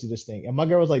her pussy to stink. And my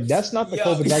girl was like, that's not the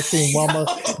COVID vaccine, mama.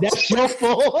 That's your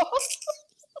fault.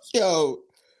 Yo.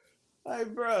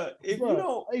 Like, bruh, if you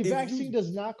don't, a vaccine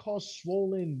does not cause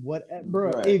swollen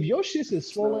bruh. Right. If your shit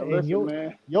is swollen and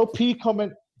your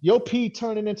pee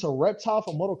turning into Reptile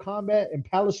from Mortal Kombat and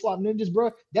Palace Swap Ninjas,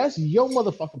 bruh, that's your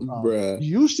motherfucking problem. Bruh.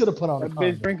 You should have put on a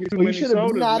condom. Drinking too many sodas, you should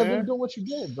have not even doing what you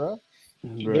did, bruh.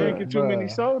 Drinking too many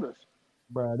sodas.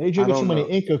 Bruh, they drinking too many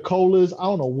Inca Colas. I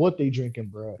don't know what they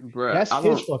drinking, bruh. That's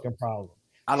his fucking problem.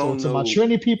 I don't know. To my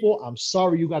Trinity people, I'm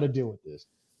sorry you got to deal with this.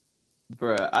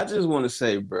 Bruh, I just want to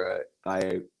say, bruh,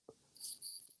 like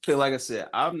I said,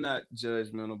 I'm not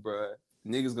judgmental, bruh.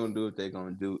 Niggas gonna do what they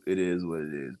gonna do. It is what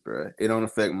it is, bruh. It don't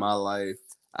affect my life.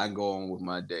 I go on with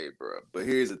my day, bruh. But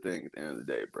here's the thing at the end of the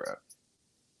day, bruh.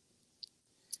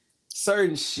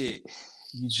 Certain shit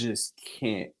you just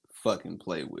can't fucking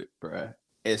play with, bruh.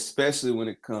 Especially when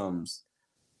it comes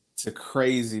to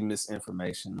crazy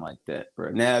misinformation like that,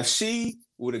 bruh. Now, if she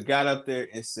would have got up there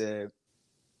and said,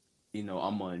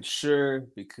 I'm unsure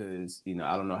because,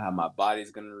 I don't know how my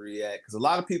body's going to react. Because a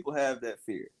lot of people have that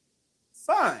fear.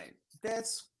 Fine.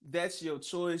 That's your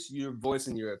choice. You're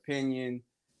voicing your opinion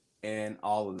and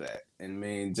all of that. And,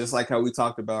 man, just like how we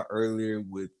talked about earlier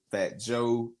with Fat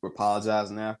Joe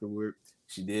apologizing afterward,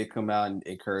 she did come out and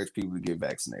encourage people to get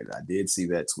vaccinated. I did see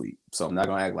that tweet. So I'm not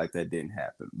going to act like that didn't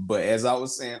happen. But as I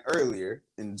was saying earlier,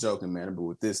 in a joking manner, but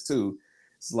with this too,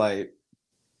 it's like,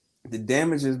 the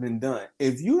damage has been done.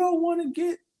 If you don't want to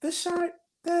get the shot,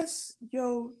 that's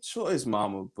your choice,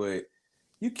 mama. But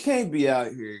you can't be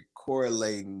out here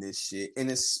correlating this shit.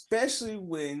 And especially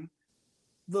when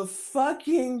the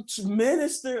fucking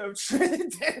minister of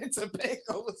Trinidad and Tobago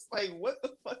was like, what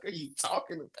the fuck are you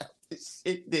talking about? This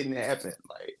shit didn't happen.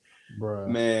 Like, bruh.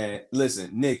 Man,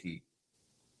 listen, Nicki,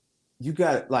 you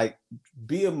got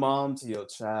be a mom to your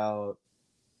child.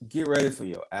 Get ready for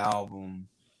your album.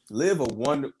 Live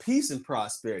peace and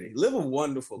prosperity. Live a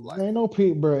wonderful life. Ain't no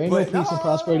peace, bro. Ain't no peace and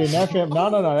prosperity in that family.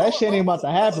 No. That shit ain't about to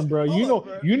happen, bro.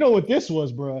 You know what this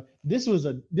was, bro. This was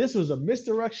a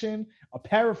misdirection, a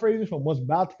paraphrasing from what's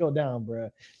about to go down,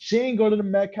 bro. She ain't go to the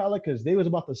Met Gala because they was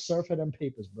about to surf at them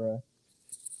papers, bro.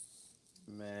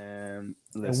 Man,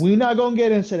 and we not gonna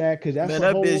get into that because that's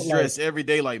that bitch dressed every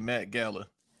day like Met Gala.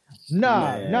 We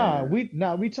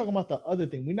talking about the other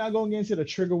thing. We're not gonna get into the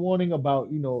trigger warning about,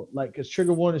 because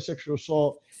trigger warning, sexual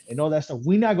assault, and all that stuff.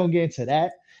 We're not gonna get into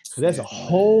that because that's a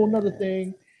whole nother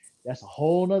thing. That's a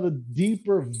whole nother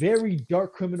deeper, very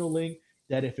dark criminal link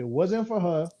that if it wasn't for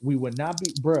her, we would not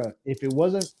be, bruh. If it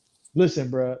wasn't, listen,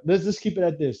 bruh, let's just keep it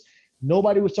at this.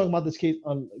 Nobody was talking about this case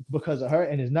because of her,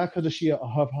 and it's not because of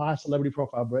her high celebrity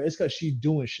profile, bruh. It's because she's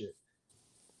doing shit,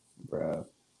 bruh.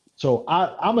 So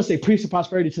I'm gonna say peace and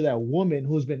prosperity to that woman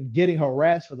who's been getting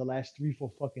harassed for the last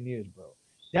 3-4 fucking years, bro.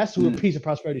 That's who the peace and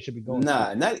prosperity should be going.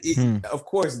 Of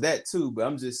course that too, but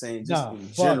I'm just saying,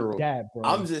 in general. That, bro.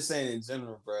 I'm just saying in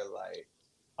general, bro. Like,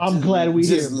 I'm glad we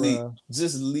here, bro.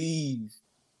 Just leave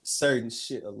certain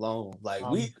shit alone. Like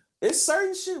it's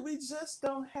certain shit we just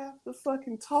don't have to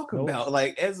fucking talk about.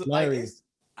 Like Larry,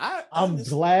 I'm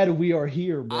glad we are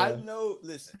here, bro. I know.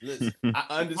 Listen. I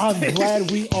understand. I'm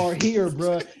glad we are here,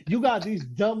 bro. You got these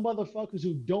dumb motherfuckers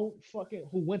who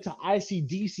went to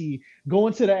ICDC,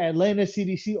 going to the Atlanta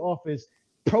CDC office,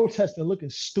 protesting, looking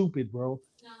stupid, bro.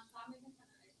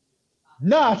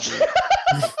 Nah,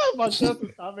 my sister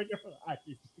stopped making fun of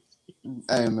IQC.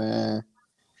 Hey man.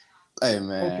 Hey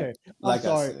man. Okay, Like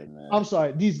sorry. I said, man. I'm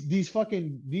sorry. These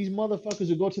motherfuckers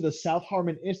who go to the South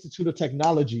Harmon Institute of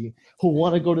Technology who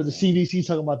want to go to the CDC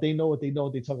talking about they know what they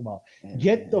talking about.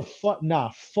 Get the fuck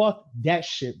fuck that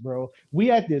shit, bro.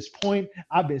 We at this point.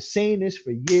 I've been saying this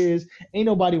for years. Ain't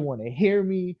nobody want to hear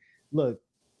me. Look,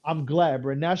 I'm glad,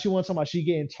 bro. Now she wants somebody she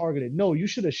getting targeted. No, you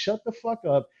should have shut the fuck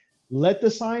up. Let the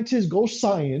scientists go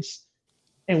science,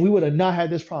 and we would have not had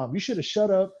this problem. You should have shut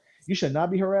up. You should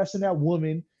not be harassing that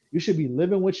woman. You should be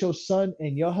living with your son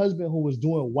and your husband who was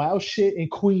doing wild shit in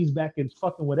Queens back in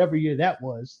fucking whatever year that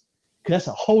was. Cause that's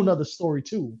a whole nother story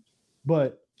too.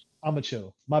 But I'ma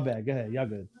chill. My bad. Go ahead. Y'all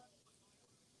good.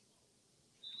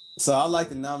 So I like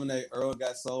to nominate Earl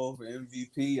Got Soul for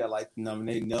MVP. I like to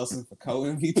nominate Nelson for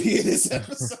co-MVP of this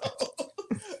episode.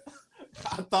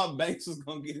 I thought Banks was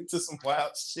gonna get into some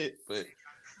wild shit, but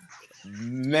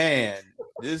man,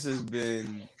 this has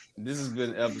been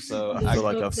an episode. I feel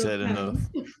like I've said enough.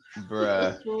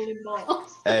 Bruh.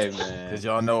 Hey man. Because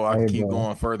y'all know I keep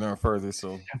going further and further.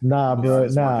 So nah, bro.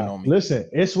 Nah. Listen,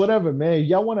 it's whatever, man.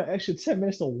 Y'all want an extra 10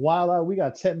 minutes to wild out? We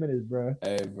got 10 minutes, bro.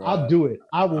 Hey, bro. I'll do it.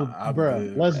 I will,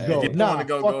 bro. Let's go. If you want to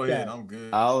go ahead. I'm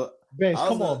good. Banks,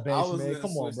 come on, Banks, man.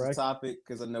 Come on, bro. Topic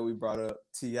because I know we brought up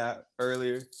T.I.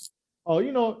 earlier. Oh,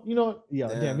 you know, yeah,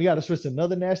 damn, we got to switch to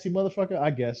another nasty motherfucker. I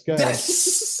guess. Go ahead.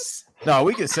 No,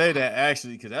 we can say that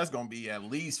actually because that's gonna be at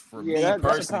least for me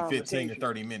personally 15 to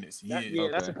 30 minutes.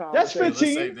 That's that's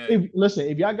 15.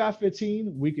 If y'all got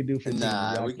 15, we could do 15.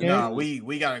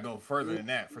 We gotta go further than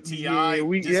that. For T.I.,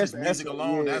 just music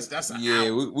alone, that's an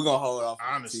hour. We're gonna hold off.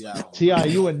 Honestly, T.I.,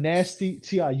 you a nasty.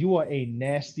 T.I., you are a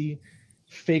nasty,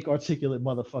 fake articulate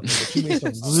motherfucker. But you made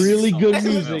some really good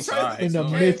music in the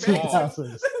mid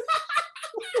 2000s.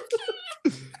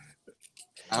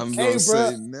 I'm gonna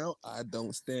say no, I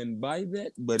don't stand by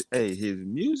that. But hey, his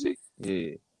music,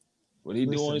 what he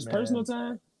do on his personal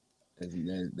time,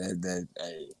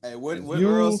 Hey, what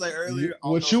Earl say earlier?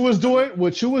 What you was doing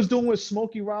with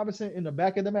Smokey Robinson in the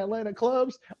back of them Atlanta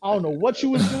clubs? I don't know what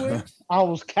you was doing. I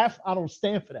don't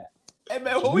stand for that. Hey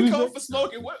man, when we come for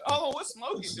Smokey, what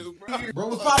Smokey do, bro?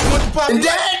 And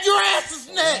Dad, your ass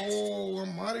is next. Oh,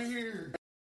 I'm out of here.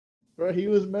 Bro, he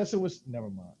was messing with. Never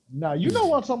mind. Nah, you know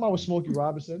what I'm talking about with Smokey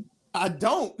Robinson. I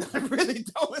don't. I really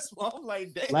don't. It's I'm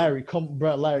like, damn. Larry,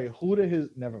 who did his?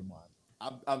 Never mind.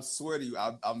 I swear to you,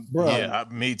 I'm. Bro. Yeah,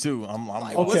 me too. I'm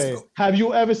like, okay. Have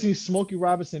you ever seen Smokey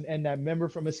Robinson and that member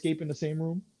from Escape in the same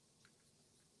room?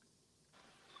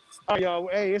 Oh, yo,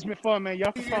 hey, it's been fun, man.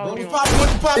 Y'all can follow me. And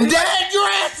Dad, your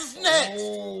ass is next.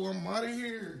 Oh, I'm out of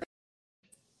here.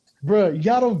 Bro,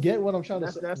 y'all don't get what I'm trying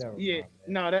to say.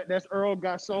 That's Earl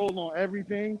Got Soul on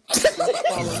everything.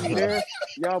 Follow me there.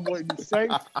 Y'all boys be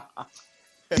safe.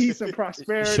 Peace and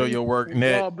prosperity. Show your work,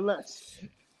 Ned. God bless.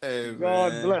 Hey,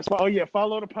 God bless. Oh yeah,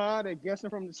 follow the pod at Guessing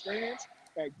from the Stands.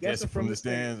 Guessing from the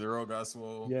Stands. Earl Got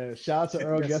Soul. Yeah, shout out to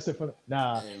Earl Guessing from.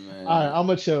 Nah, hey, man. All right, I'm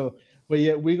gonna chill. But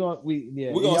yeah, we're gonna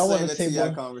y'all save that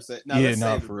T.I. conversation.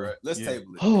 Let's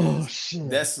table it. Oh shit.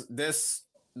 That's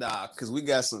because we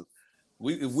got some.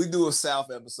 If we do a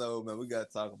South episode, man, we gotta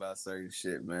talk about certain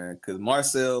shit, man. Because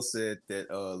Marcel said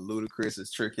that Ludacris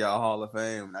is Trick Y'all Hall of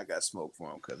Fame, and I got smoke for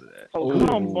him because of that. Oh,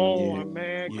 come on,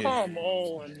 man. Yeah. Come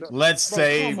on. Let's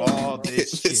save all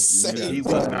this shit. He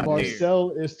was not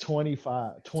Marcel is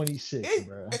 26,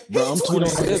 bro. Bro, I'm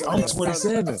 27. I'm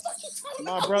 27.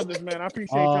 My brothers, man, I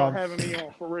appreciate y'all having me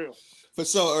on, for real. For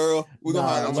sure, Earl. I'm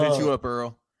gonna hit you up,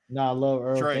 Earl. Nah, I love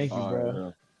Earl. Trey. Thank you,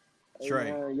 bro. Trey.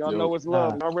 Hey, man, y'all know it's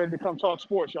love. Y'all ready to come talk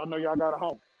sports. Y'all know y'all got a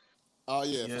home. Oh,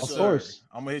 yeah. Of course.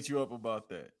 I'm going to hit you up about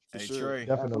that. Hey, Trey.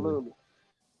 Definitely.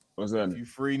 What's that? If you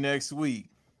free next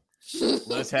week,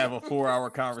 let's have a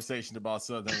 4-hour conversation about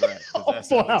Southern rap. That's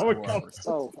 4 hours.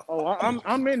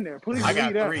 I'm in there. Please, I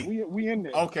got 3. We in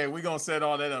there. Okay, we're going to set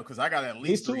all that up because I got at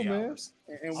least 3 hours.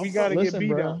 And we got to get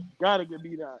beat up. Got to get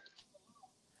beat up.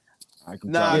 I'm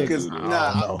not gonna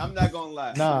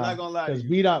lie. I'm not gonna lie. Because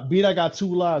B-Dot got 2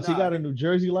 lives. He got a New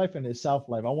Jersey life and his South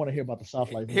life. I want to hear about the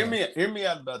South life. Hear me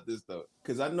out about this though,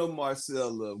 because I know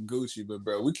Marcel love Gucci, but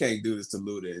bro, we can't do this to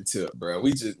Luda and Tip, bro.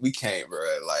 We can't, bro.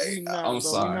 Like, I'm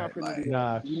sorry.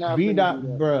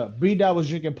 B-Dot was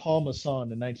drinking Paul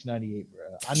Masson in 1998,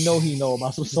 bro. I know he know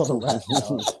about some sort of rap.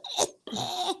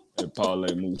 And Paul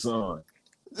Mousson.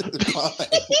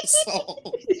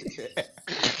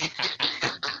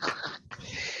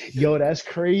 Yo, that's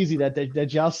crazy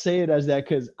that y'all say it as that,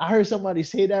 because I heard somebody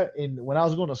say that when I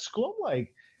was going to school. I'm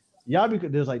like, y'all be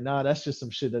there's like, nah, that's just some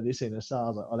shit that they say in the song. I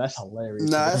was like, oh, that's hilarious.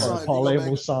 Nah, that's not. Paul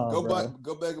Musan,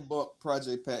 go back about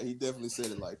Project Pat. He definitely said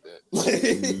it like that.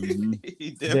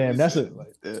 He damn, that's it.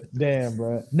 Like that. Damn,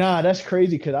 bro. Nah, that's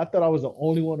crazy because I thought I was the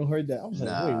only one who heard that. I was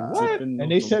like, wait, what? And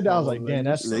they said that. I was like, damn,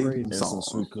 that's crazy.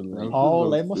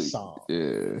 Paul Musan.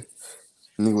 Yeah.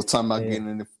 Nigga was talking about getting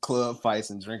in the club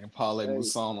fights and drinking Paul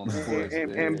Musan on the porch.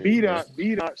 And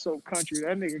B-Dot so country.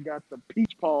 That nigga got the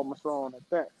peach Paul Musan at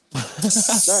that. That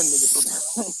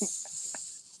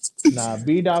nigga. Nah,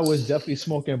 B-Dot was definitely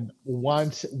smoking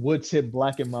wood tip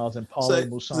Black and Miles and Paul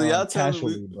Musan so y'all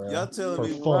casually, bro. Y'all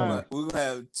telling me we're gonna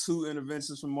have 2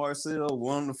 interventions from Marcel,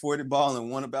 one on the 40 ball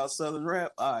and one about Southern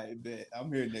rap. All right, bet.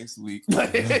 I'm here next week.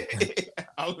 I'm here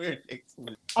next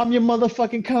week. I'm your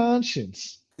motherfucking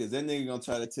conscience. Cause that nigga gonna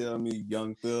try to tell me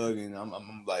Young Thug, and I'm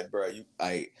like, bro, we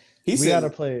gotta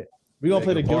play it. We gonna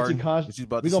play the guilty conscience. We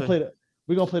gonna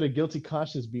play the guilty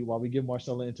conscience beat while we give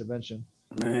Marcel an intervention.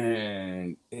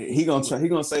 Man, he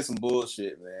gonna say some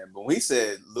bullshit, man. But when he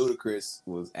said Ludacris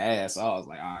was ass, I was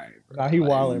like, all right, bro. Nah, he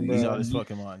wilding, bro. He's on his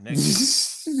fucking line.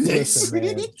 Listen,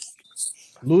 man.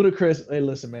 Ludacris, hey,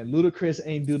 listen, man. Ludacris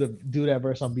ain't do that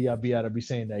verse on B.I.B. to be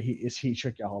saying that he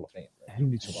tricked your Hall of Fame. Man. You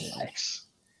need to relax.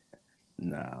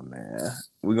 Nah, man.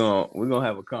 We're gonna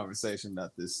have a conversation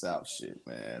about this South shit,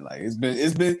 man. Like it's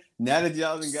been now that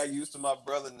y'all done got used to my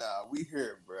brother. Nah, we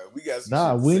here, bro. We got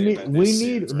some we need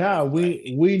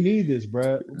this,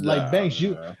 bro. Like Banks,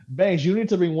 you need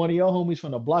to bring one of your homies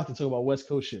from the block to talk about West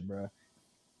Coast shit, bro.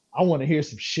 I want to hear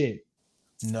some shit.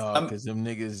 No, because them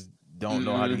niggas don't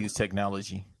know how to use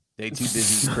technology. They too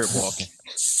busy crip walking.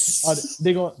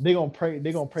 They gonna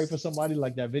pray for somebody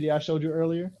like that video I showed you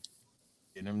earlier.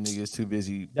 And them niggas too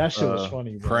busy. That shit was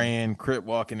funny, bro. Praying, crip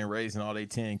walking, and raising all they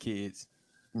 10 kids.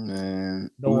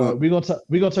 Man, we gonna talk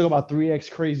about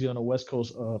 3X Crazy on the West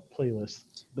Coast playlist,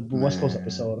 the West Coast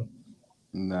episode.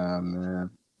 Nah, man.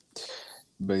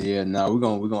 But yeah, we're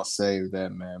gonna save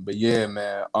that, man. But yeah,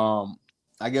 man.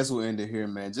 I guess we'll end it here,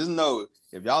 man. Just know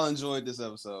if y'all enjoyed this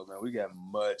episode, man, we got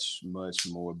much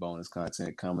more bonus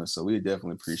content coming. So we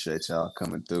definitely appreciate y'all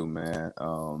coming through, man.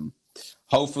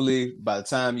 Hopefully, by the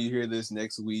time you hear this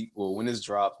next week, or when this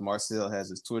drops, Marcel has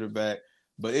his Twitter back.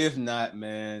 But if not,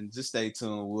 man, just stay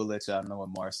tuned. We'll let y'all know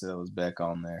when Marcel is back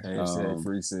on there.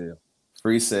 Free sale.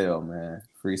 Free sale, man.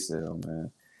 Free sale,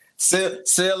 man.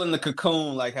 Sell in the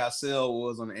cocoon like how Cell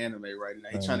was on the anime right now.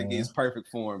 He's trying to get his perfect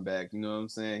form back. You know what I'm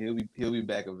saying? He'll be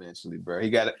back eventually, bro. He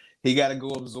gotta go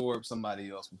absorb somebody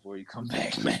else before he come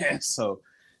back, man. So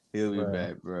he'll be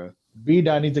back, bro.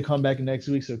 B-Dot needs to come back next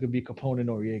week, so it could be Capone and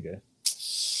Noriega.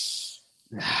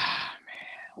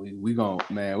 We're gonna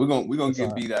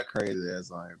get B-Dot crazy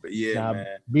ass on here. But yeah,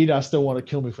 man. B-Dot still want to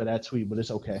kill me for that tweet, but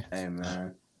it's okay. Hey,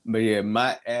 man. But yeah,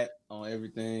 my @ on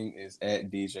everything is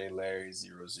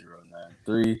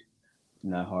 @DJLarry0093.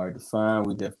 Not hard to find.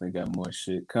 We definitely got more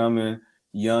shit coming.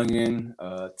 Youngin,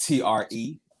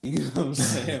 TRE. You know what I'm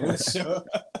saying? What's your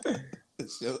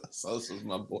socials,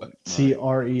 my boy?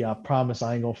 TRE. I promise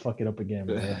I ain't gonna fuck it up again,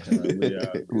 man.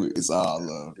 It's all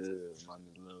love.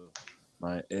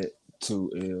 My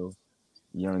 @2L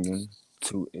Youngin,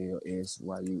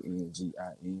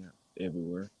 2LSYUNGIN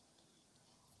everywhere.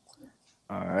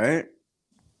 All right,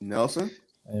 Nelson.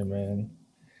 Hey, man.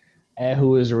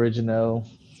 @Who is original.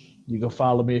 You can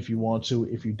follow me if you want to.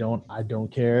 If you don't, I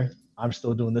don't care. I'm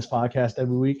still doing this podcast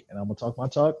every week, and I'm gonna talk my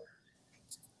talk.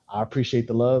 I appreciate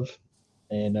the love,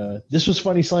 and this was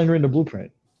funny slandering the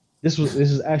Blueprint. This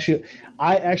is actually,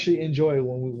 I actually enjoy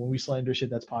when we slander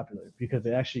shit that's popular because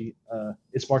it actually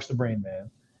it sparks the brain, man.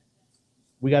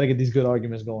 We got to get these good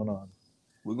arguments going on.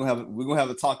 We're gonna have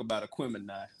a talk about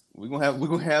Aquemini. We're gonna have a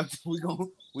conversation.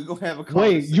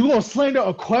 Wait, you gonna slander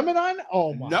Aquemini?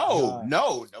 Oh my God.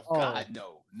 No. Oh,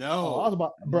 I was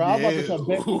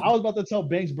about to tell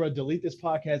Banks, bro, delete this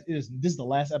podcast. This is the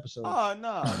last episode. Oh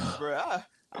no, bro.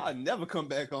 I'll never come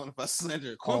back on if I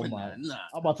slander Aquemini. Nah.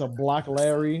 I'm about to block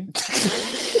Larry.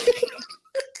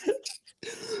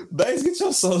 Banks, get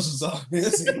your socials off.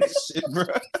 Shit, bro.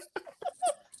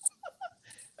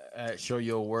 At Show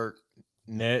Your Work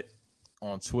Net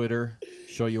on Twitter,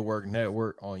 Show Your Work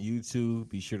Network on YouTube.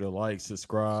 Be sure to like,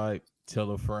 subscribe,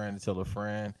 tell a friend.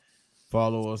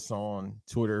 Follow us on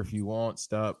Twitter if you want.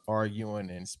 Stop arguing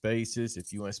in spaces.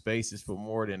 If you in spaces for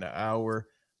more than an hour,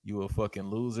 you a fucking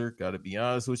loser. Got to be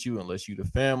honest with you, unless you the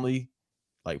family,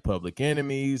 like Public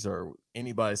Enemies or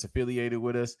anybody that's affiliated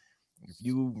with us. If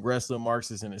you wrestling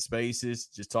Marxists in the spaces,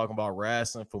 just talking about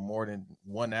wrestling for more than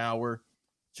 1 hour,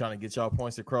 trying to get y'all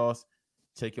points across,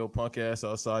 take your punk ass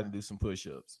outside and do some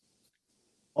push-ups.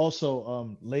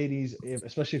 Also, ladies,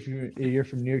 especially if you're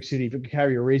from New York City, if you can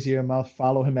carry a razor in your mouth,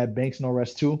 follow him at Banks No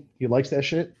Rest too. He likes that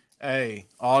shit. Hey,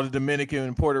 all the Dominican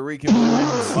and Puerto Rican women,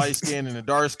 the light skin and the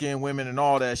dark skin women and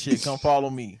all that shit, come follow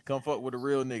me. Come fuck with a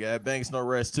real nigga at Banks No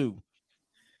Rest too.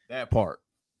 That part.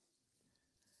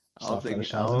 I don't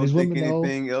think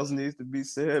anything else needs to be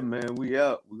said, man. We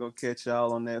out. We're gonna catch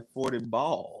y'all on that 40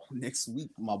 ball next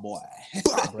week, my boy.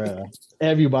 Bruh.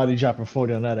 Everybody dropping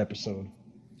 40 on that episode.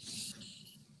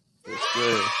 Yes,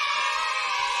 sir.